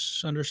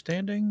group's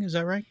understanding. Is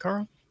that right,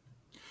 Carl?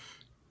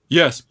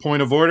 Yes,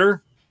 point of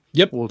order.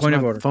 Yep, well, it's point not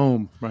of order.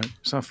 Foam, right?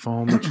 It's not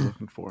foam that you're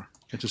looking for.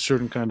 It's a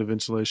certain kind of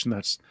insulation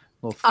that's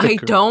a little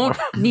thicker. I don't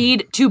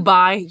need to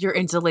buy your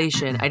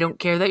insulation. I don't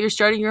care that you're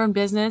starting your own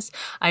business.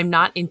 I'm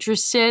not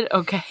interested,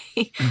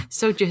 okay?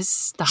 So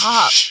just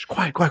stop. Shh,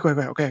 quiet.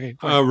 Okay.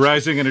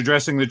 Rising and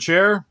addressing the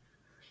chair.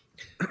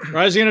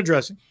 Rising and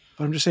addressing.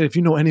 But I'm just saying, if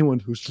you know anyone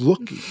who's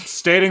looking,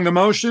 stating the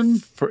motion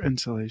for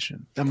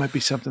insulation, that might be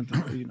something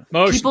that,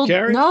 Motion people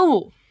carried?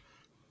 No.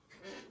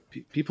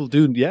 People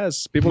do,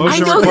 yes. People. I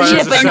know the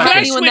shit, but not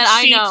anyone that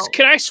I know.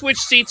 Can I switch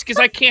seats? Because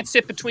I can't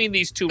sit between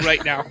these two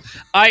right now.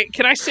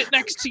 Can I sit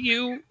next to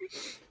you?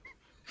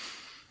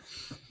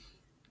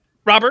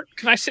 Robert,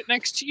 can I sit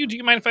next to you? Do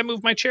you mind if I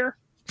move my chair?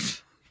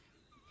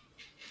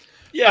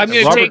 I'm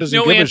going to take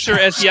no answer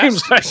as yes.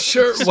 Seems like,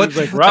 sure. Seems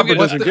like Robert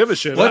doesn't give a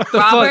shit. What the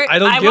Robert, fuck? I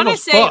don't give a fuck. I want to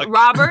say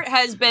Robert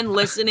has been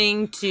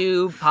listening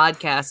to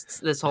podcasts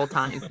this whole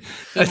time.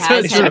 He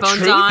has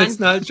headphones on. It's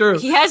not true.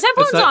 He has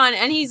headphones on,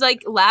 and he's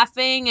like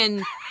laughing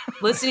and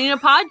listening to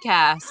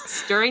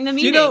podcasts during the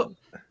meeting.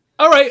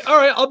 All right.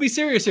 I'll be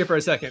serious here for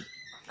a second.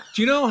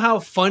 Do you know how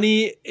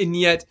funny and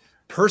yet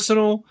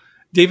personal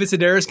David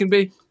Sedaris can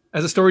be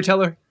as a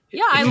storyteller?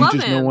 Yeah, I love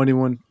him. You just know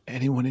anyone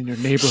in your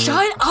neighborhood.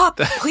 Shut up!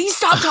 Please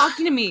stop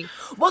talking to me.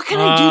 What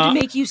can I do to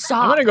make you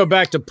stop? I'm going to go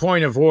back to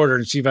point of order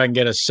and see if I can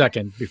get a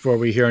second before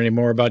we hear any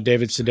more about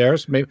David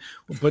Sedaris. Maybe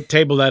we'll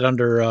table that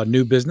under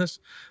new business.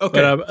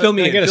 Okay, fill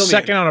me in. Get a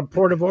second on a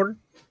point of order.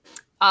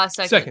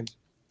 Second.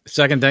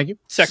 Second, thank you.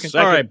 Second.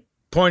 All right,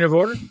 point of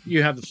order.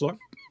 You have the floor.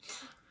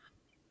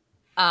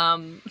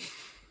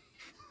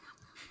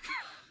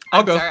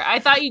 I'll go. Sorry. I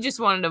thought you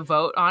just wanted to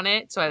vote on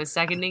it, so I was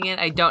seconding it.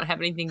 I don't have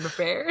anything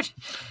prepared.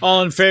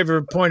 All in favor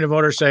of point of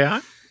order, say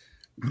aye.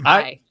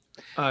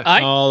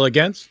 Aye. All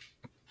against?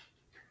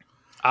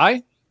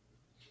 Aye.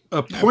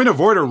 A point of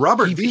order,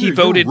 Robert. He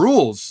voted your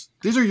rules.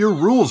 These are your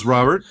rules,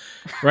 Robert.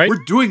 Right.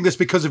 We're doing this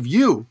because of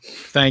you.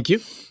 Thank you.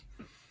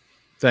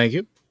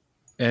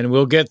 And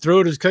we'll get through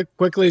it as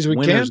quickly as we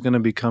can. Winter's going to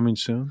be coming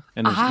soon,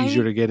 and it's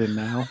easier to get in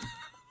now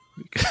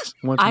because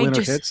once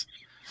winter hits,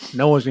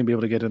 no one's going to be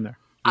able to get in there.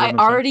 I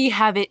already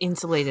have it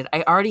insulated.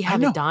 I already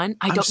have it done.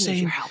 I don't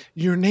need your help.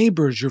 Your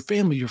neighbors, your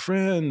family, your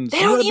friends. They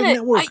don't need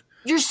it.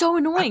 You're so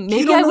annoying.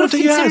 Maybe I would have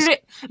considered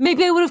it.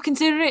 Maybe I would have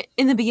considered it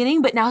in the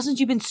beginning, but now since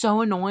you've been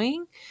so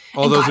annoying,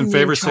 all those in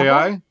favor say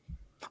aye.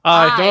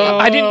 Aye.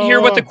 I didn't hear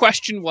what the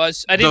question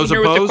was. Those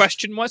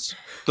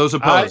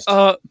opposed.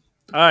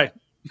 Aye.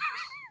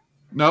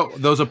 No,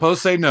 those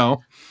opposed say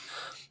no.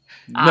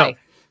 Aye.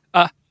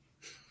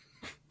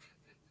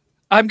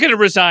 I'm going to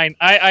resign.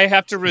 I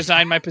have to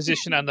resign my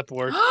position on the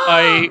board.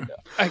 I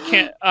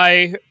can't.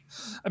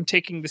 I'm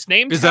taking this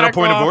name. Is that a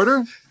point of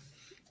order?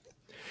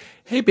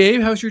 Hey,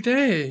 babe, how's your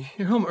day?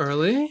 You're home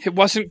early. It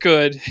wasn't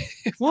good.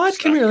 What?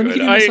 Come here. Let me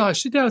give you a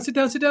massage. Sit down.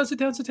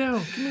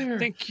 Come here.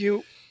 Thank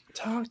you.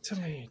 Talk to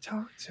me.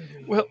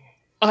 Well,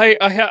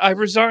 I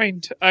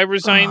resigned. I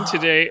resigned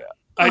today.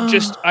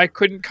 I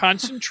couldn't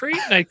concentrate,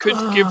 and I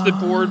couldn't give the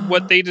board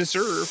what they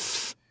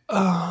deserved.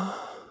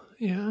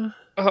 Yeah.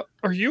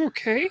 Are you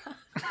okay?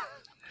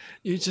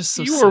 You're just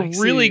so You sexy.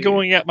 are really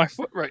going at my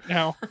foot right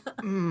now.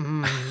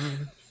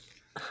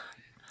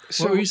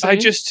 So what were you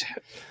saying?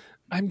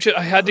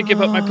 I had to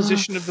give up my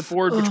position of the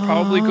board, which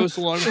probably goes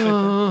along with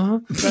my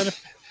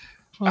benefit.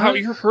 Ow,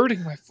 you're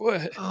hurting my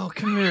foot. Oh,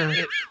 come here.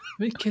 Let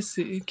me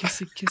kissy.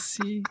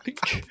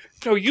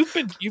 No, you've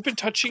been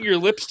touching your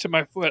lips to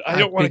my foot. I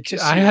don't want to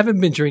kiss you. I haven't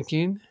been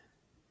drinking.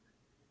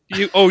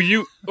 I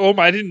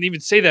didn't even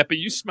say that, but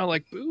you smell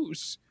like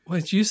booze. What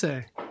did you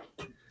say?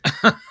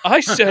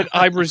 I said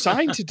I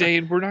resigned today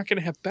and we're not going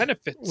to have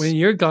benefits. When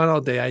you're gone all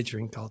day, I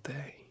drink all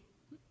day.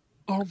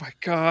 Oh my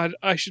God.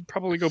 I should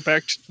probably go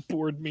back to the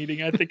board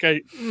meeting. I think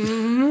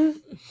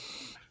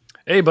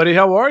Hey, buddy,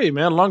 how are you,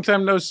 man? Long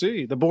time no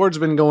see. The board's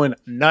been going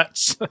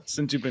nuts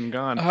since you've been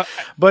gone.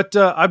 But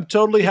I'm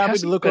totally happy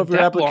to look over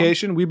your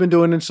application. Long. We've been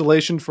doing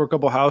installation for a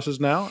couple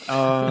houses now.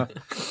 A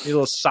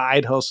little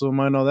side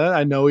hustle, I know that.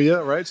 I know you,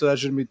 right? So that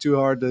shouldn't be too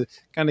hard to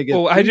kind of get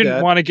I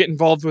didn't want to get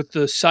involved with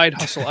the side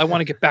hustle. I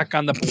want to get back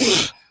on the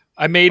board.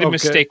 I made a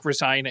mistake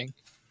resigning.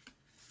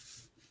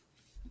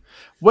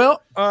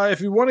 Well,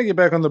 if you want to get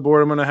back on the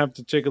board, I'm going to have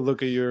to take a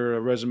look at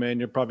your resume, and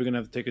you're probably going to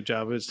have to take a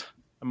job as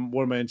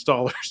one of my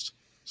installers.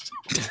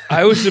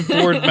 I was a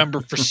board member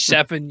for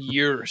 7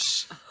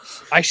 years.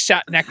 I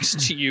sat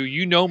next to you.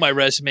 You know my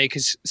resume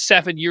because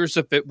 7 years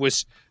of it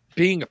was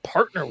being a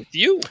partner with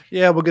you.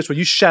 Yeah, well, guess what?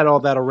 You shat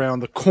all that around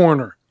the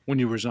corner when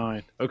you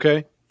resigned,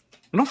 okay?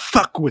 Don't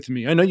fuck with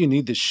me. I know you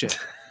need this shit.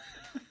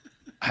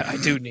 I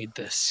do need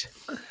this.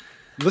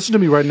 Listen to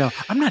me right now.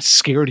 I'm not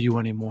scared of you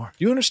anymore.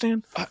 You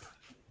understand?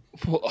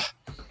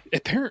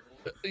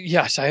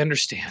 Yes, I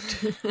understand.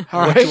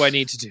 What do I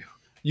need to do?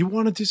 You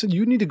want to do something?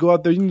 You need to go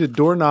out there. You need to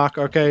door knock,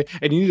 okay?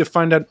 And you need to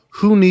find out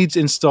who needs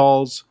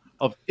installs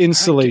of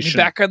insulation. Get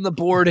me back on the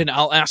board, and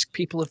I'll ask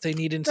people if they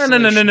need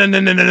insulation.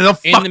 No.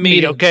 Fuck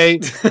me, okay?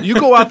 You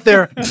go out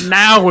there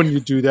now when you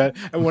do that,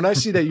 and when I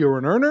see that you're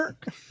an earner.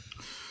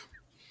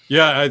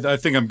 Yeah, I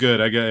think I'm good.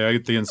 I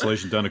get the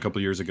insulation done a couple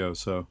of years ago,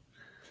 so.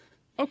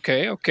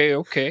 Okay. You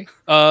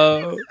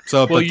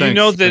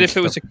know that if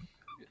it was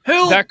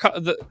help,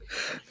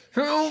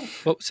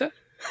 what was that?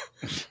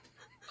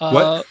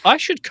 What? I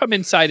should come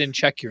inside and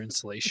check your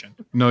insulation.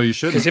 No, you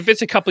shouldn't. Because if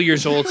it's a couple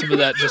years old, some of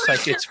that just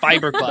like it's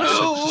fiberglass,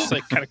 so it just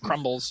like kind of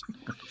crumbles.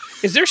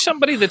 Is there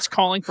somebody that's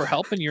calling for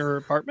help in your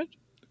apartment?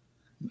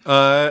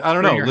 I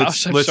don't know.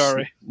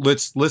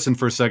 Let's listen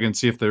for a second and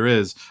see if there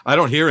is. I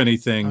don't hear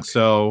anything, okay.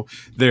 So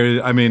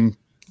there. I mean,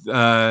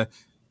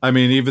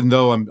 even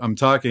though I'm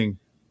talking,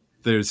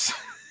 there's.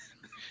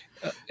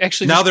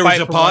 Actually, now there was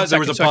a pause. There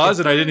was a pause,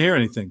 and I didn't hear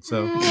anything.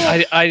 So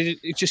I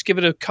just give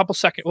it a couple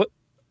seconds. What?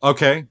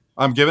 Okay,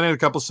 I'm giving it a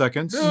couple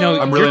seconds. No,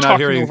 I'm really not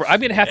hearing.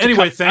 I'm gonna have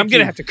to. I'm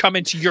gonna have to come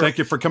into your. Thank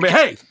you for coming.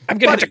 Hey, I'm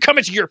gonna have to come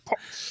into your.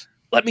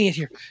 Let me in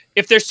here.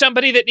 If there's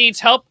somebody that needs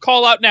help,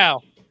 call out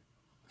now.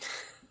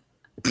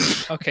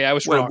 Okay, I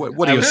was wrong.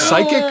 What are you,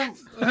 psychic?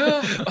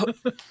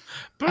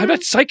 I'm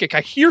not psychic.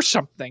 I hear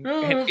something.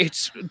 And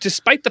it's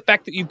despite the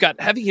fact that you've got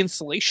heavy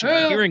insulation,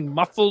 I'm hearing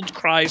muffled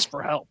cries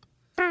for help.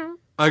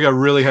 I got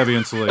really heavy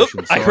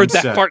insulation. So I heard I'm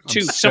that set. part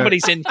too. I'm set.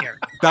 Somebody's in here.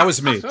 That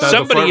was me.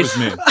 Somebody was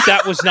me.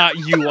 That was not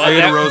you. I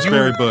ate a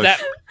rosemary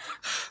bush.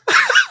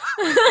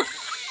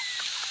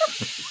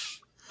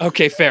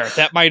 Okay, fair.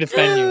 That might have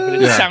been you,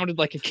 but it sounded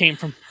like it came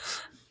from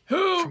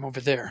over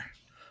there.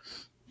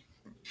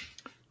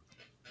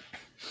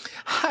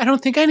 I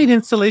don't think I need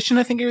installation.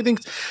 I think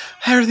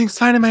everything's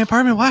fine in my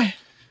apartment. Why?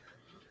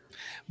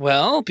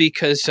 Well,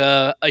 because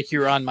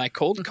you're on my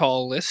cold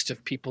call list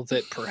of people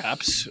that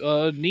perhaps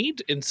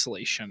need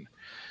insulation.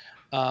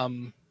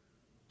 Why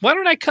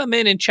don't I come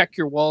in and check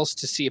your walls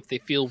to see if they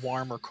feel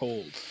warm or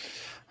cold?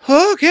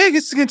 Okay, I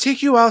guess it's going to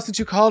take you a while since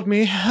you called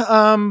me.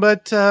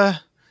 But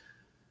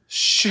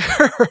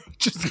sure,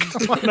 just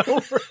come on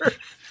over.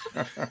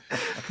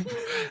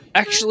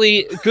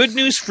 Actually, good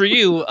news for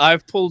you.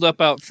 I've pulled up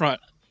out front.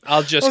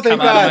 I'll just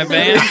come out of my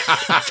van.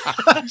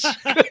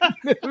 Such good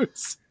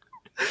news.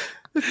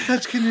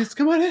 Such good news.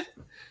 Come on in.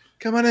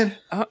 Come on in.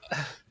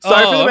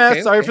 Sorry for the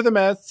mess. Sorry for the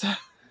mess.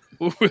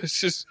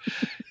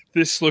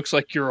 This looks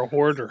like you're a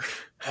hoarder.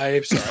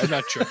 I'm sorry. I'm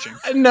not judging.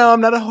 No,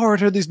 I'm not a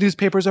hoarder. These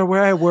newspapers are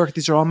where I work.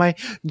 These are all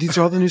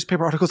the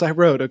newspaper articles I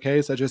wrote.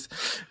 Okay, so just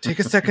take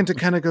a second to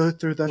kind of go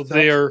through that. Well,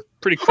 they are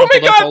pretty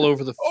crumpled up all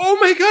over the. Oh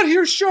my God!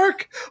 Here's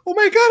Shark. Oh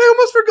my God! I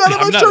almost forgot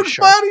about Shark's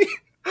body.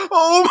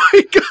 Oh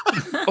my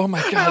God! Oh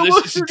my God!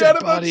 This is a dead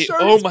body.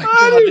 Oh my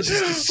God! This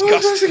is disgusting.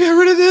 I'm supposed to get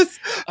rid of this.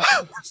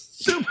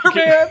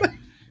 Superman.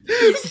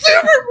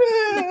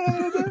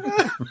 Superman!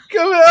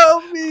 Come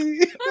help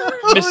me,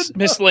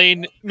 Miss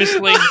Lane. There's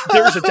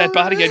a dead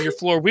body on your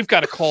floor. We've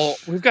got to call.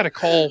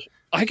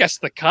 I guess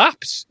the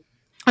cops.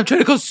 I'm trying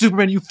to call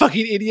Superman. You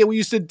fucking idiot! We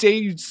used to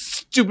date. You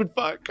stupid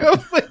fuck!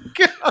 Oh my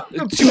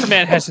God!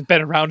 Superman hasn't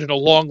been around in a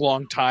long,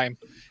 long time.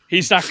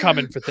 He's not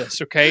coming for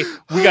this. Okay,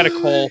 we got to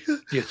call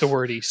the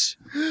authorities.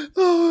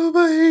 Oh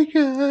my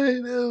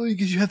God! Oh,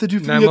 because you have to do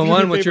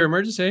 911. What's your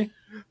emergency?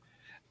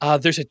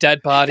 There's a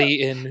dead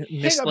body in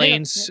Miss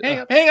Lane's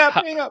hang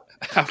up.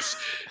 house.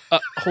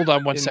 Hold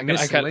on one second.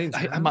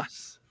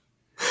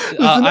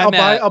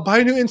 I'll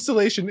buy new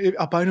insulation.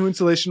 I'll buy new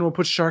insulation. We'll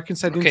put Shark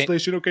inside the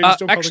insulation. Okay. Just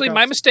don't actually,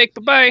 my mistake.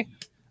 Bye.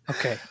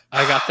 Okay,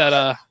 I got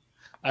that.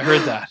 I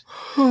heard that.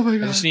 Oh my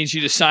God! I just need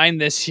you to sign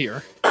this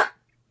here.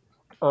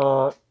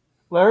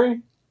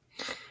 Larry.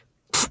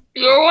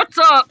 Yo, what's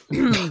up?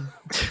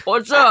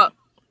 What's up?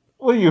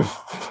 What are you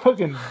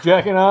fucking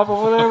jacking off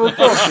over there? What's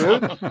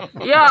up,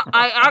 dude? Yeah,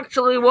 I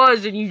actually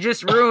was, and you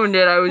just ruined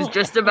it. I was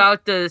just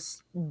about to,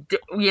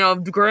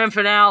 the grand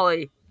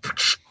finale.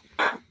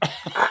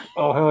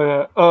 Oh, hell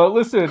yeah.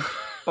 Listen,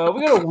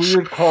 we got a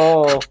weird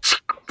call.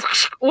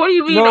 What do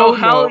you mean,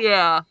 hell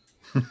yeah?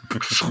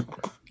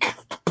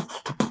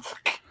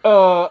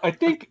 I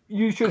think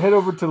you should head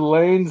over to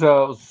Lane's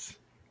house.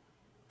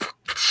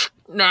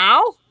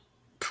 Now?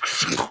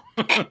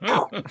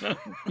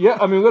 Yeah,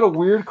 I mean, we got a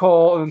weird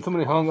call, and then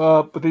somebody hung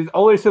up, but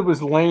all they said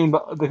was Lane,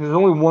 but there's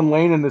only one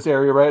Lane in this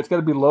area, right? It's got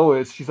to be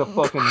Lois. She's a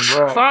fucking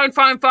rat. Fine.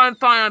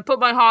 I put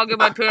my hog in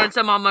my pants.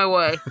 I'm on my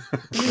way.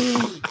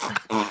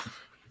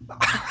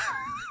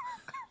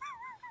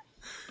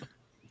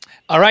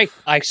 All right,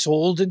 I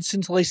sold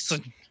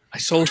insulation. I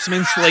sold some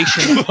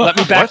insulation. Let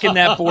me back in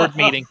that board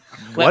meeting.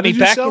 Let me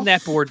back in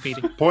that board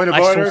meeting. Point of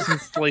order. I sold some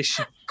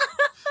insulation.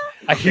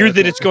 I hear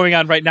that it's going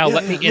on right now.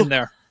 Let me in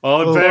there.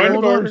 All in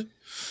favor?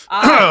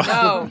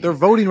 No. They're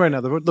voting right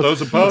now.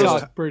 Those opposed?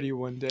 Talk pretty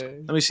one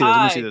day. Let me see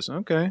this.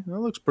 Okay, that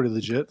looks pretty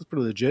legit. That's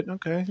pretty legit.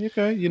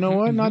 Okay. You know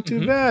what? Not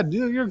too bad.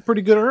 You're a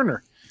pretty good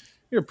earner.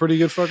 You're a pretty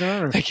good fucking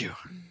earner. Thank you.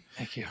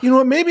 You know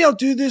what? Maybe I'll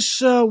do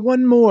this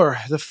one more.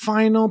 The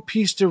final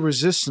piece de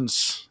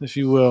resistance, if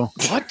you will.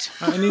 What?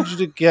 I need you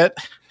to get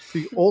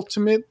the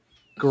ultimate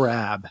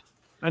grab.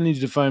 I need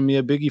you to find me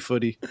a Biggie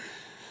footy.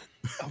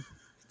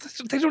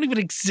 They don't even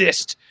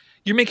exist.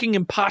 You're making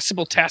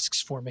impossible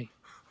tasks for me.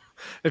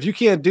 If you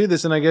can't do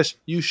this, then I guess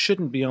you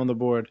shouldn't be on the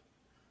board.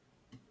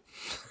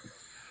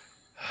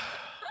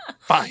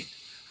 Fine.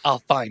 I'll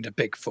find a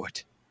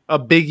Bigfoot. A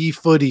Biggie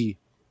footy.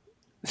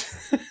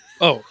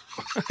 Oh,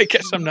 I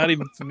guess I'm not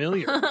even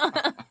familiar.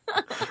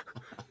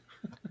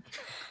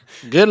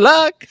 Good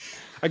luck.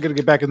 I got to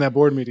get back in that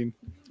board meeting.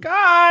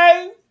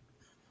 Guys!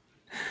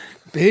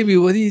 Baby,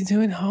 what are you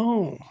doing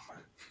home?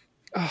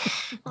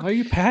 Why are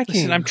you packing?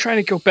 Listen, I'm trying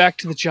to go back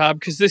to the job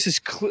because this is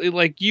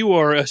you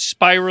are a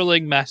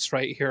spiraling mess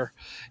right here.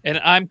 And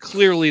I'm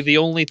clearly the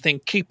only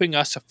thing keeping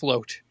us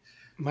afloat.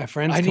 My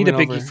friend's I need a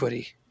Biggie over.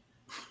 footy.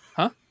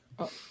 Huh?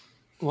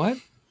 What?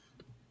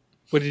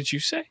 What did you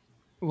say?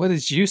 What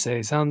did you say?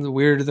 It sounds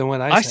weirder than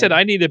what I said. I said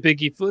I need a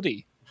Biggie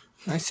footy.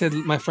 I said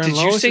my friend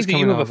Lois. Lois Did you say is that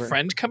coming you have over. a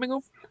friend coming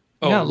over?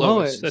 Oh, Yeah,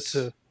 Lois. Lois. That's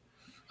a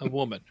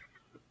woman.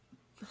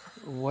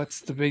 What's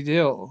the big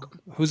deal?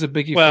 Who's a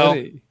Biggie Well,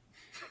 footy?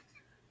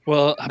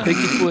 Well, a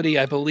Bigfooty,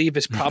 I believe,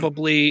 is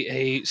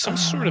probably some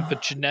sort of a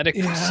genetic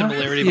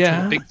similarity between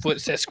a Bigfoot,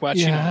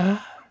 Sasquatch, and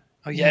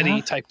a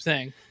Yeti type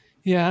thing.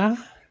 Yeah.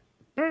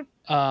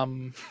 Are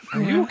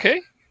you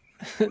okay?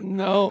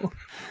 No,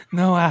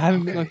 I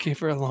haven't been okay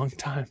for a long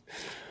time.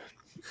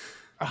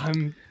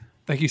 I'm,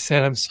 like you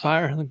said, I'm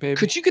spiraling, baby.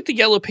 Could you get the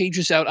Yellow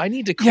Pages out? I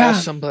need to call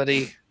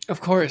somebody.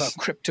 Of course. About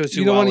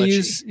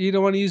cryptozoology. You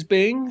don't want to use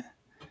Bing?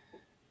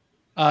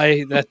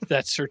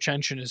 That search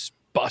engine is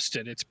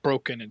busted. It's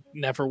broken. It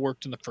never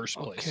worked in the first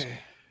place.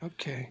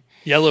 Okay.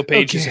 Yellow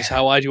Pages is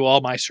how I do all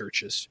my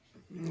searches.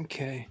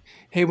 Okay.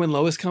 Hey, when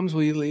Lois comes,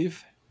 will you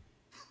leave?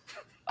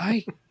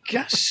 I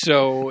guess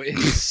so.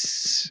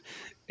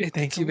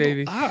 Thank you,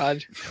 baby.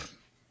 Odd.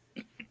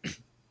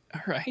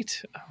 All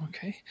right.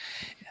 Okay.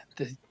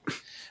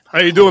 How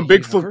you doing,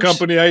 Bigfoot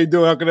Company? How you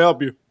doing? How can I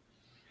help you?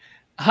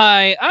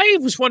 Hi. I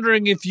was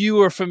wondering if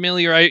you are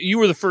familiar. You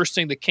were the first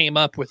thing that came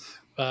up with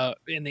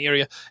in the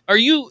area.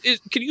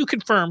 Can you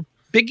confirm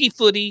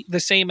Bigfooty the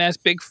same as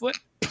Bigfoot?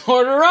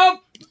 Order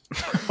up.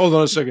 Hold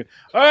on a second.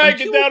 All right,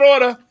 get that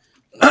order.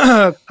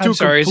 I'm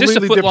sorry. Is this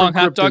a foot-long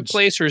hot dog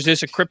place or is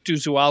this a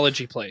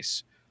cryptozoology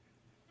place?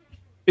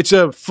 It's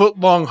a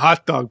foot-long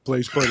hot dog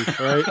place, buddy.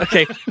 All right.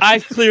 Okay,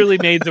 I've clearly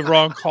made the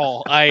wrong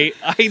call. I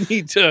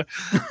need to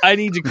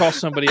call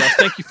somebody else.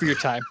 Thank you for your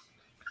time.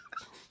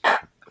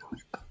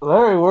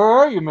 Larry, where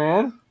are you,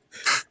 man?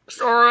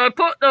 Sorry, I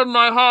put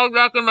my hog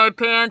back in my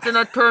pants and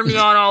that turned me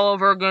on all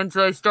over again,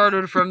 so I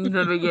started from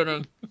the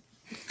beginning.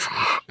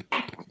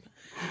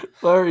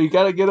 Larry, you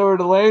gotta get over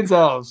to Lane's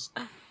house.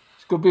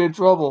 She's gonna be in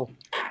trouble.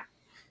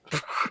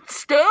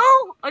 Still?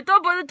 I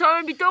thought by the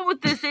time I'd be done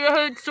with this, they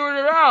had it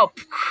sorted out.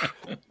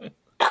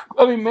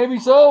 I mean, maybe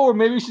so, or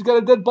maybe she's got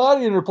a dead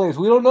body in her place.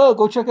 We don't know.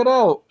 Go check it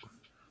out.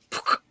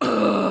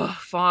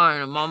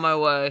 Fine, I'm on my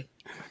way.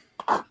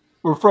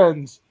 We're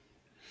friends.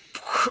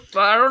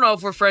 But I don't know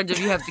if we're friends if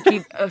you have to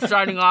keep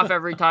signing off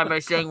every time by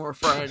saying we're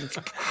friends.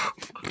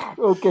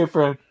 Okay,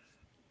 friend.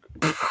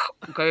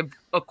 Okay,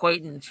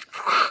 acquaintance.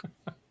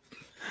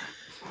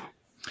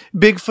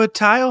 Bigfoot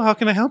Tile, how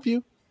can I help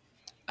you?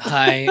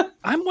 Hi.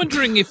 I'm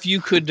wondering if you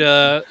could,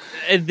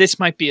 this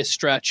might be a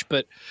stretch,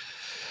 but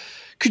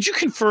could you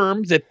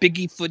confirm that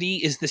Bigfooty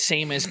is the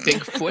same as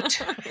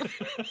Bigfoot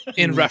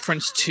in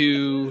reference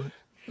to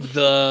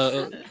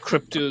the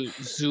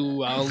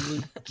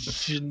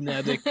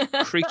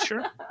cryptozoologic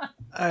creature?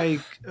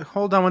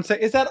 Hold on one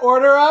sec. Is that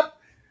order up?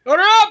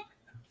 Order up!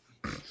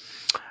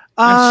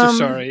 I'm so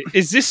sorry.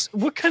 Is this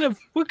what kind of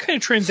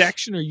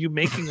transaction are you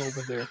making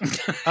over there?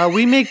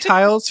 We make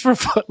tiles for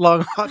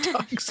foot-long hot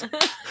dogs.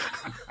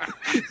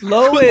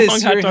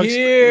 Lois, you're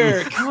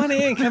here.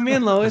 Come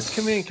in, Lois.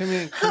 Come in.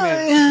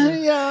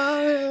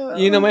 Yeah.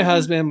 You know my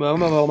husband.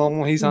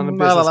 He's on the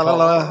business call.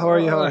 How are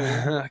you?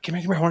 Come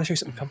here. I want to show you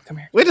something. Come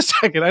here. Wait a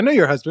second. I know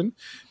your husband.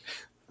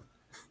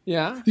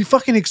 Yeah? You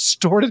fucking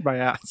extorted my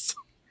ass.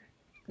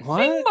 What?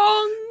 Bing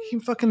bong. He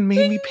fucking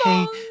made me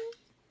pay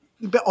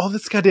all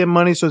this goddamn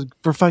money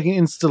for fucking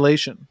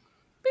installation.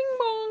 Bing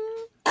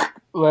bong.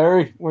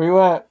 Larry, where you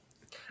at?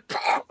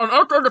 I'm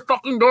outside the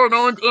fucking door.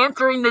 No one's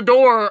answering the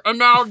door. And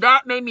now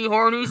that made me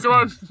horny, so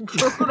I'm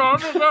looking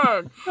off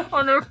again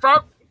on their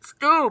front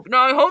stoop.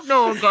 Now I hope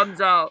no one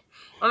comes out.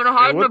 I'm going to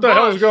hide in the bush. What the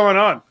hell is going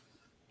on?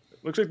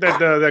 Looks like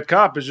that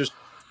cop is just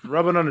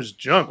rubbing on his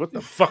junk. What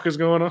the fuck is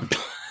going on?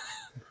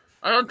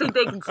 I don't think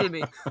they can see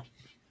me.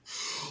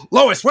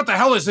 Lois, what the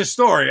hell is this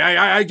story?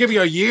 I give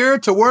you a year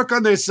to work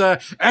on this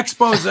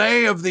expose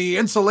of the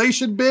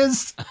insulation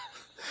biz?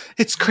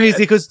 It's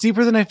crazy. It goes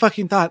deeper than I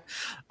fucking thought.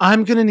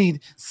 I'm going to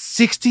need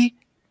 $60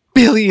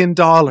 billion.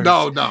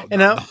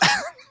 No.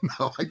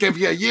 I gave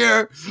you a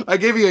year.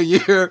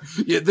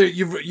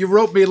 You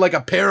wrote me like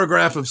a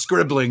paragraph of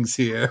scribblings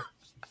here.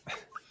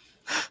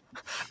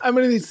 I'm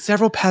going to need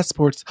several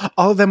passports,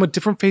 all of them with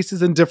different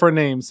faces and different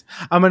names.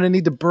 I'm going to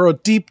need to burrow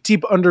deep,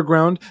 deep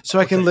underground so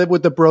I can live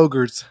with the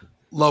Brogers.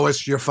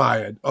 Lois, you're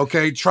fired.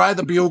 Okay, try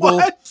the Bugle.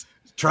 What?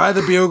 Try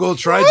the Bugle.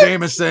 Try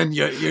Jameson.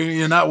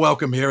 You're not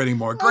welcome here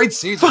anymore. Great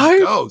season,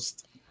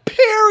 Ghost.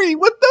 Perry,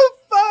 what the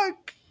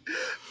fuck?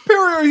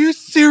 Perry, are you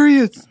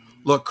serious?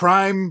 Look,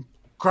 crime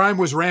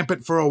was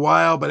rampant for a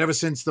while, but ever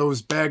since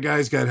those bad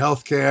guys got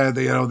health care,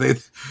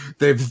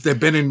 they've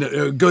been in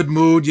a good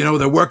mood. You know,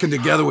 they're working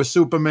together with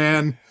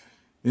Superman.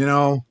 You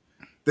know,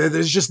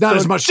 there's just not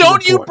as much.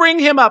 Don't you bring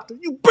him up?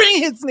 You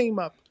bring his name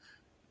up.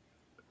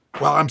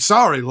 Well, I'm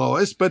sorry,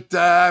 Lois, but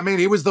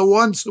he was the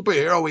one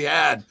superhero we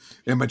had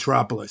in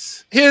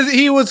Metropolis.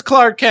 He was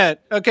Clark Kent.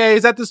 Okay,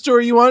 is that the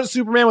story you want?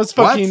 Superman was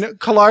fucking what?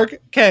 Clark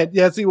Kent.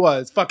 Yes, he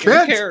was. Fucking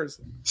Kent? Who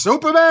cares?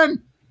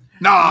 Superman?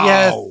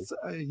 No.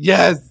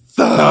 Yes.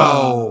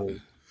 No.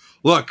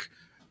 Look,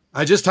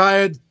 I just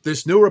hired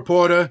this new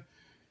reporter.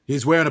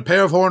 He's wearing a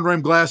pair of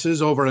horn-rimmed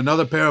glasses over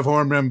another pair of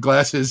horn-rimmed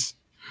glasses.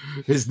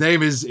 His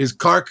name is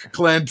Clark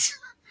Kent.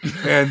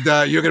 And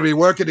you're going to be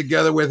working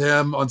together with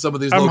him on some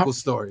of these local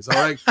stories,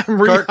 all right? I'm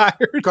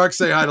rehired. Clark,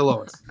 say hi to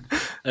Lois.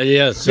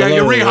 Yes. Yeah, hello,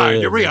 you're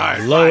rehired. You're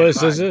rehired. Lois,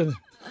 fine. Is it?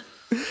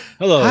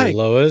 Hello, hi.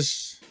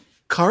 Lois.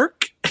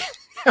 Clark?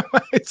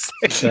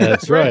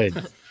 That's right.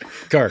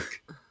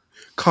 Kirk.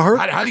 Kirk?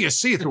 How do you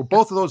see through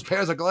both of those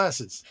pairs of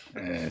glasses?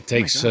 It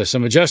takes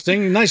some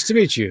adjusting. Nice to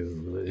meet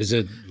you. Is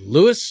it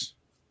Lewis?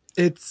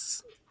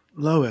 It's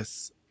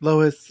Lois.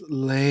 Lois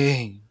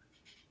Lane.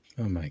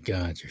 Oh my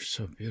God, you're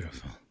so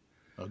beautiful.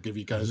 I'll give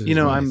you guys.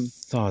 I'm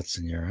thoughts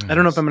in your eyes. I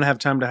don't know if I'm going to have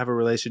time to have a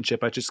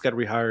relationship. I just got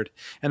rehired,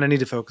 and I need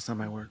to focus on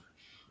my work.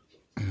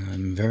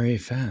 I'm very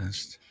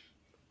fast.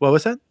 What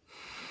was that?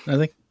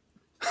 Nothing.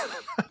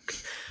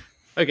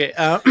 Okay,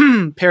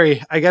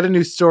 Perry, I got a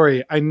new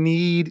story. I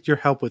need your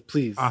help with,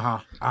 please.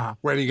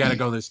 Where do you got to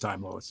go this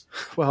time, Lois?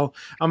 Well,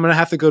 I'm going to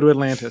have to go to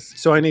Atlantis,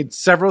 so I need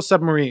several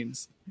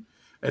submarines.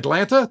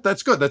 Atlanta?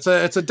 That's good. It's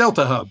a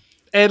Delta hub.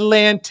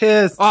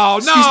 Atlantis.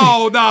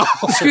 Oh, no.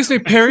 Excuse me,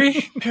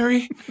 Perry.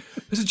 Perry,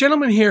 there's a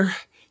gentleman here.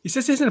 He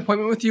says he has an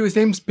appointment with you. His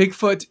name's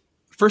Bigfoot.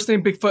 First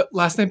name Bigfoot,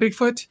 last name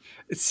Bigfoot.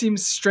 It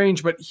seems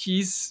strange, but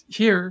he's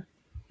here.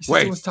 He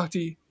says he wants to talk to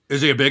you.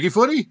 Is he a Biggie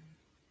footy?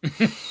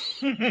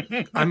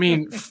 I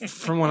mean,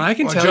 from what I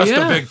can or tell, just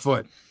yeah. a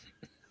Bigfoot?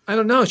 I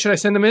don't know. Should I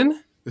send him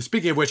in?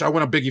 Speaking of which, I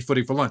want a Biggie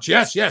footy for lunch.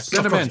 Yes.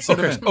 Send him in.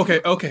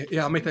 Okay.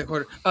 Yeah, I'll make that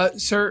order.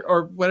 Sir,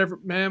 or whatever,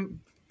 ma'am,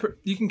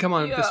 you can come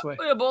on this way.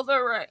 Yeah, both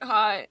are right.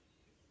 Hi.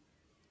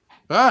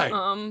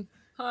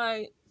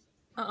 Hi.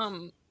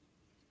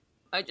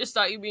 I just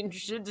thought you'd be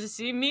interested to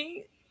see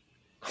me.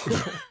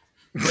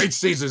 Great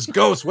Caesar's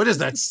ghost. What is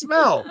that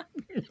smell?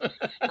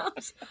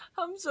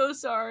 I'm so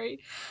sorry.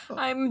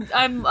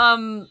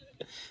 I'm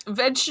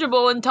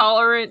vegetable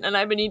intolerant, and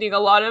I've been eating a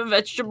lot of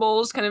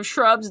vegetables, kind of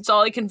shrubs. It's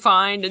all I can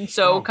find, and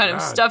so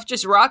of stuff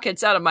just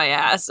rockets out of my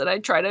ass, and I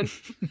try to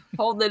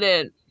hold it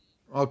in.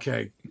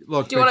 Okay,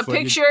 look. Do you want a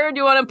picture? Do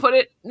you want to put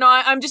it? No,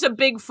 I'm just a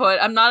Bigfoot.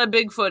 I'm not a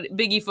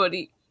Biggie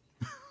footy.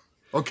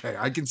 Okay,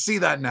 I can see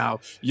that now.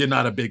 You're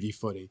not a Biggie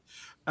footy.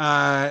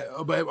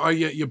 But are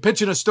you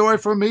pitching a story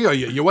for me, or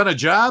you want a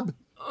job?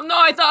 No,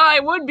 I thought I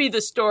would be the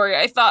story.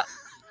 I thought.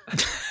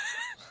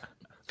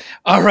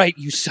 All right,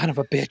 you son of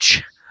a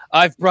bitch.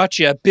 I've brought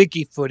you a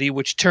Biggie footy,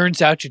 which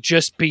turns out to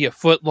just be a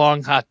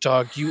foot-long hot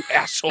dog, you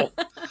asshole.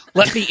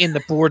 Let me in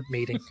the board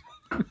meeting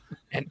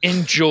and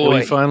enjoy. Well,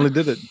 you finally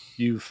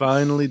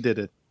did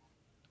it.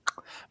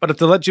 But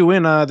to let you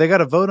in, they got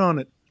to vote on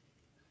it.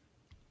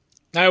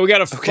 All right, we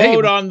got a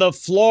vote on the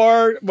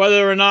floor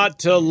whether or not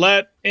to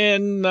let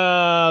in,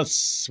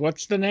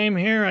 what's the name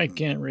here? I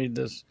can't read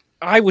this.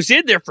 I was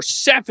in there for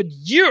 7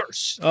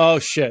 years. Oh,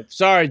 shit.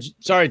 Sorry,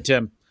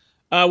 Tim.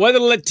 Whether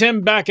to let Tim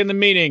back in the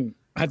meeting.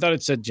 I thought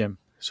it said Jim.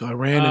 So I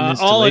ran an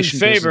installation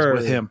business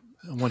with him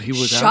when he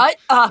was out. Shut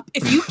up.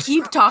 If you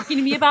keep talking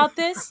to me about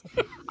this,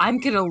 I'm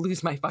going to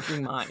lose my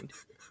fucking mind.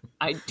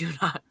 I do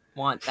not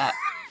want that.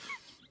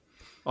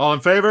 All in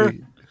favor?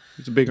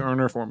 It's a big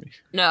earner for me.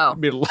 No.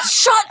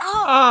 Shut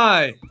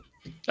up.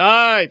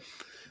 Aye.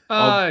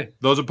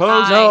 Those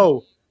opposed? Aye.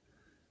 No.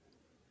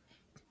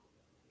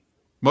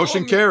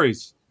 Motion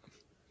carries.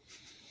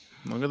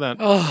 Look at that.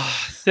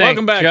 Oh,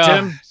 Welcome back, God.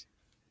 Tim.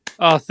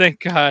 Oh, thank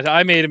God.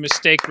 I made a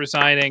mistake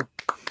resigning.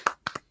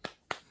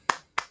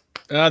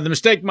 The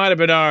mistake might have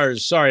been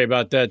ours. Sorry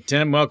about that,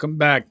 Tim. Welcome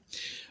back.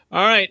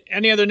 All right.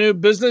 Any other new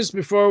business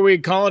before we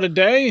call it a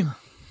day?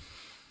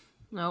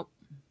 Nope.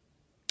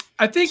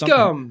 I think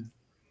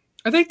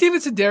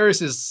David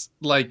Sedaris is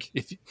like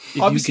if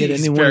obviously you get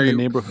anyone in the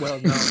neighborhood.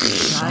 Well,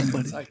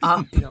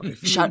 no,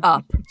 Shut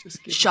up.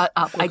 Shut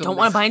up. I don't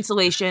want to buy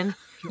insulation.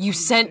 You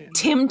sent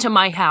Tim to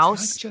my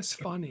house. It's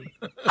just funny.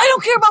 I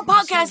don't care about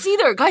podcasts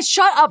either. Guys,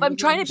 shut up. I'm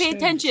trying to pay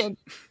attention.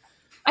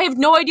 I have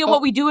no idea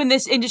what we do in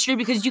this industry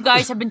because you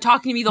guys have been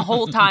talking to me the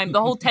whole time.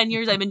 The whole 10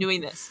 years I've been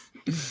doing this.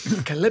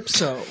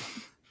 Calypso.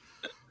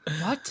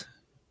 What?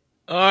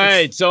 All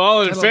right. So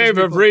all in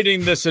favor of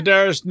reading the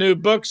Sedaris new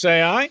book,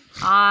 say aye.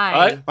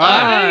 Aye.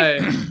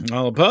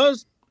 All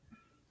opposed?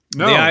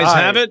 No. The ayes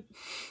have it.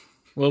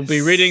 We'll be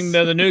reading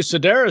the new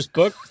Sedaris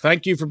book.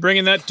 Thank you for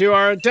bringing that to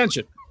our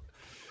attention.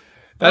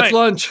 That's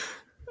lunch.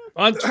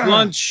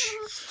 Lunch.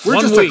 We're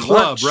 1 just week. a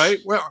club, right?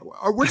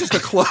 We're just a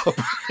club.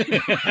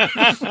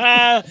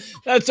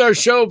 That's our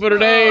show for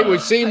today. We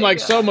seem like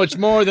so much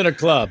more than a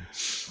club.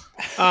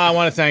 I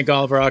want to thank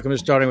all of our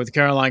alchemists, starting with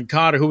Caroline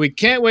Cotter, who we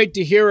can't wait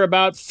to hear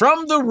about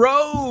from the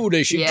road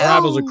as she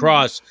travels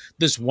across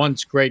this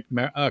once great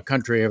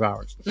country of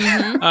ours.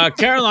 Mm-hmm.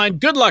 Caroline,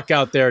 good luck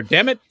out there,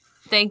 damn it.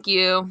 Thank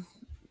you.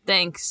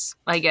 Thanks,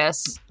 I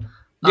guess.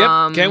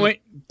 Yep, can't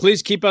wait.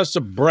 Please keep us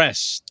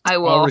abreast. I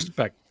will. All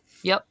respect.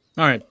 Yep.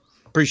 All right,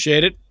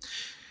 appreciate it.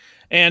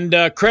 And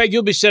Craig,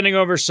 you'll be sending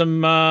over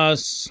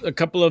a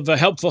couple of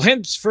helpful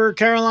hints for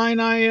Caroline,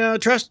 I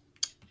trust.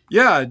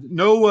 Yeah,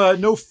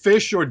 no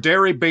fish or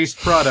dairy-based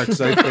products,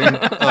 I think.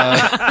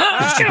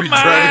 Should be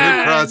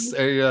driving across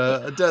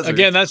a desert.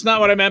 Again, that's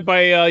not what I meant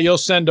by you'll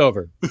send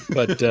over.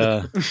 But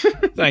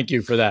thank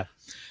you for that.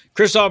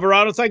 Chris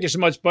Alvarado, thank you so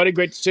much, buddy.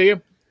 Great to see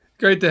you.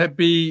 Great to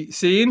be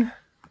seen.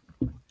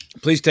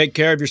 Please take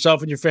care of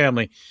yourself and your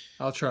family.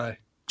 I'll try.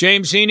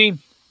 James Heaney.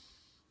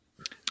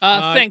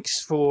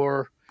 Thanks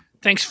for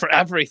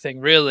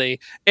everything, really.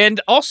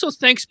 And also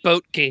thanks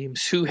Boat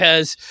Games, who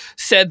has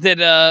said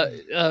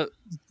that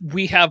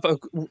we have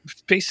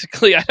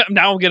basically,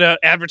 now I'm going to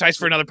advertise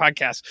for another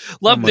podcast.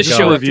 Love this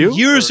show. After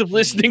years of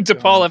listening to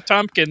Paul F.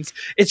 Tompkins,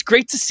 it's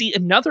great to see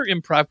another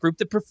improv group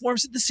that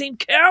performs at the same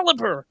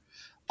caliber.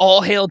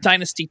 All hail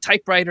Dynasty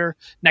Typewriter.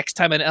 Next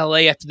time in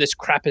LA after this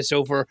crap is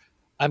over,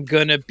 I'm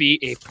going to be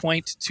a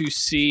point to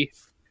see.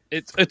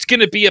 It's going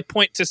to be a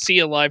point to see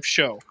a live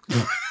show.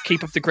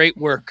 Keep up the great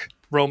work,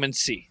 Roman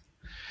C.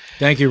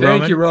 Thank you, Roman.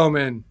 Thank you,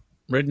 Roman.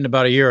 Written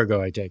about a year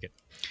ago, I take it.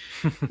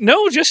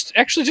 No, just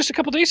a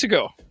couple days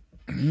ago.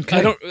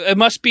 Okay. It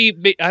must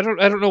be. I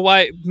don't know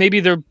why. Maybe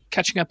they're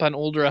catching up on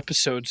older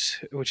episodes,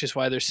 which is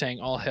why they're saying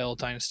 "All hail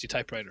Dynasty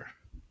Typewriter."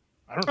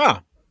 I don't know.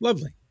 Ah,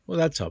 lovely. Well,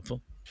 that's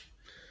helpful.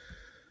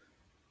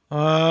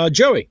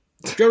 Joey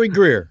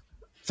Greer,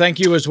 thank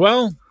you as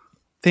well.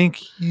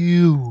 Thank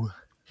you.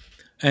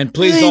 And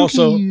please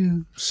also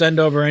send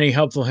over any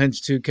helpful hints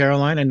to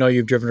Caroline. I know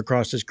you've driven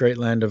across this great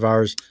land of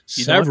ours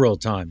several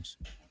times.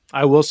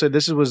 I will say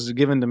this was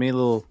given to me a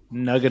little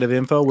nugget of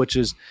info, which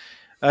is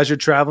as you're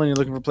traveling, you're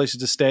looking for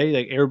places to stay.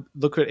 Like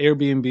look at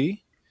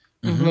Airbnb,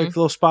 like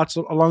little spots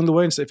along the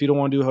way. And if you don't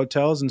want to do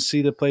hotels, and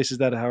see the places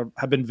that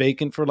have been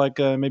vacant for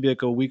maybe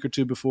a week or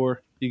two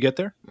before you get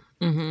there,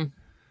 and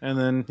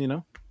then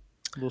again,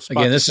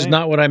 this is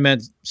not what I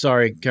meant.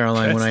 Sorry,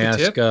 Caroline, when I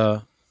ask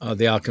the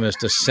Alchemist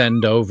to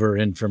send over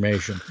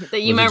information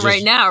that you meant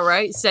right now,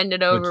 right? Send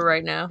it over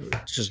right now.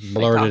 Just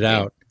blurt it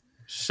out.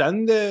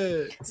 Send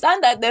it.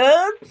 Send it,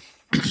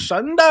 dude.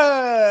 Send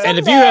it. And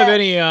if you have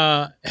any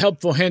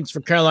helpful hints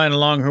for Caroline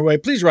along her way,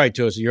 please write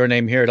to us at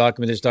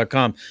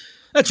yournamehere@alchemist.com.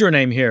 That's your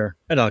name here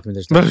at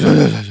alchemist.com.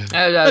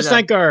 Let's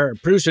thank our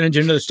producer and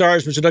engineer of the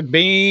stars, Mr. Doug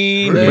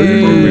Bean. The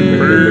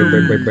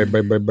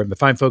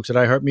fine folks at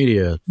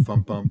iHeartMedia.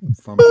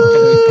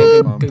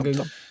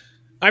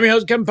 I'm your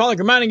host, Kevin Pollak,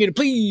 reminding you to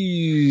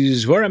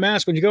please wear a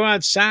mask when you go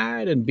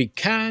outside and be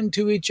kind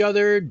to each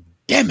other.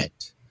 Damn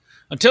it.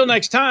 Until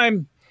next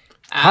time.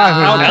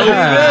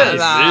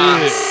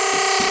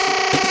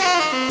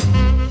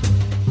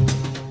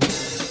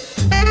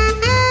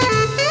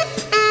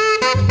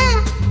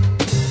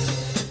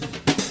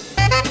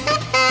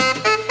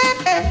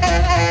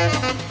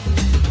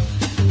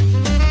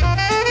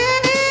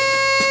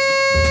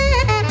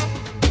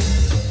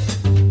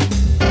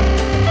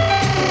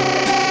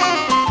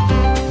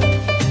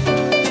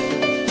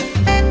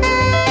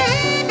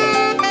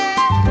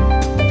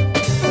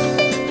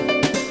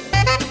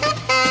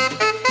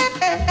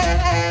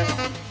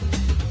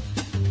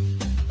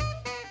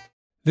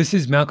 This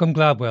is Malcolm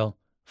Gladwell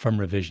from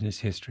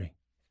Revisionist History.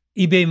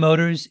 eBay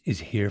Motors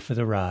is here for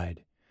the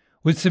ride.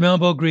 With some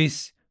elbow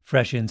grease,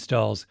 fresh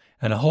installs,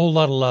 and a whole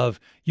lot of love,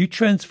 you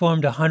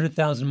transformed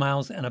 100,000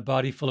 miles and a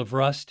body full of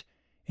rust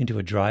into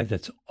a drive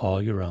that's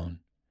all your own.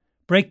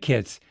 Brake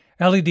kits,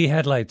 LED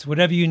headlights,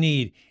 whatever you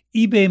need,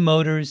 eBay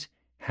Motors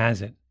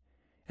has it.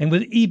 And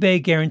with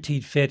eBay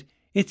Guaranteed Fit,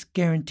 it's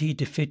guaranteed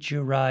to fit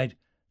your ride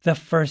the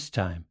first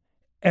time,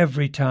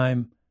 every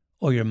time,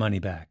 or your money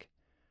back.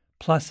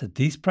 Plus, at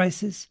these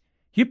prices,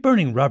 you're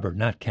burning rubber,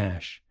 not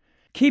cash.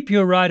 Keep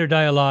your ride or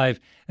die alive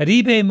at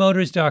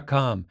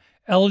ebaymotors.com.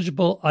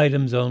 Eligible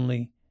items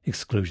only.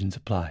 Exclusions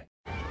apply.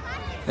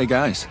 Hey,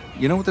 guys,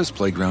 you know what this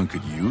playground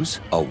could use?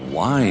 A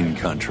wine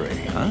country,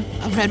 huh?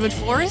 A redwood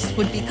forest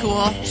would be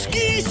cool.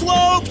 Ski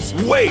slopes!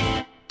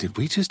 Wait! Did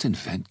we just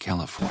invent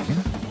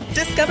California?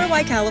 Discover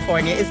why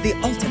California is the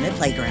ultimate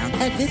playground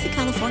at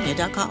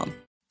visitcalifornia.com.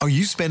 Are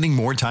you spending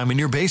more time in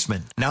your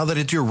basement now that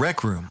it's your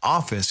rec room,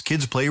 office,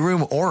 kids'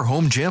 playroom, or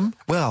home gym?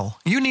 Well,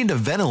 you need to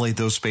ventilate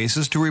those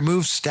spaces to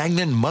remove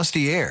stagnant,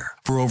 musty air.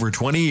 For over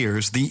 20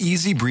 years, the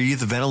Easy Breathe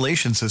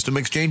ventilation system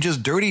exchanges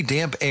dirty,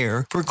 damp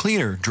air for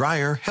cleaner,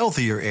 drier,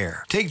 healthier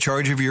air. Take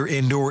charge of your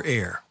indoor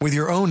air with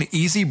your own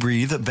Easy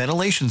Breathe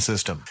ventilation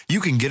system. You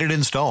can get it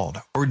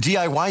installed, or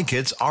DIY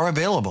kits are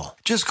available.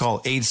 Just call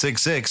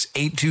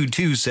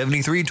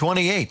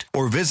 866-822-7328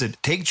 or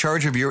visit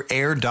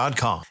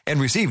takechargeofyourair.com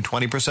and receive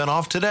 20%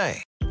 off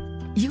today.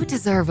 You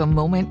deserve a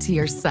moment to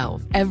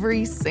yourself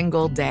every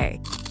single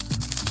day.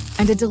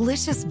 And a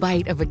delicious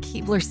bite of a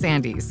Keebler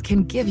Sandies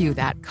can give you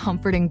that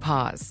comforting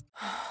pause.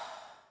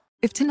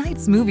 If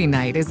tonight's movie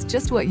night is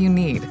just what you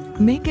need,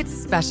 make it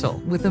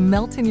special with the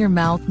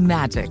melt-in-your-mouth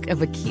magic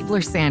of a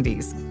Keebler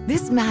Sandies.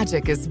 This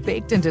magic is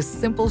baked into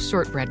simple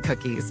shortbread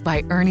cookies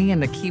by Ernie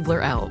and the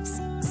Keebler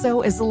Elves.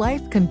 So as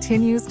life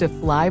continues to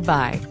fly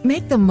by,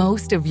 make the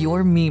most of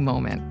your me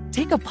moment.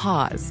 Take a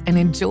pause and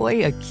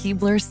enjoy a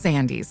Keebler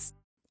Sandies.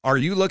 Are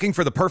you looking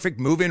for the perfect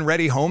move-in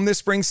ready home this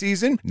spring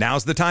season?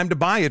 Now's the time to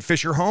buy at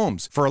Fisher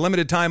Homes. For a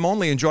limited time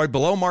only, enjoy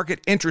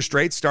below-market interest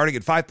rates starting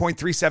at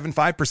 5.375%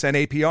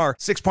 APR,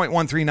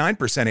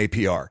 6.139%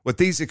 APR. With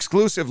these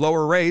exclusive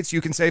lower rates,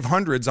 you can save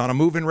hundreds on a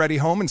move-in ready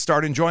home and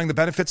start enjoying the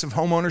benefits of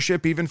home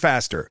ownership even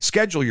faster.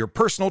 Schedule your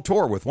personal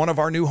tour with one of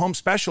our new home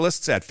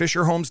specialists at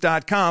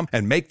FisherHomes.com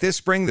and make this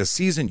spring the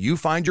season you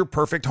find your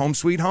perfect home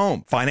sweet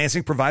home.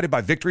 Financing provided by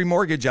Victory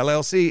Mortgage,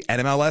 LLC,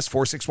 NMLS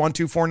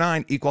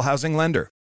 461249, Equal Housing Lender.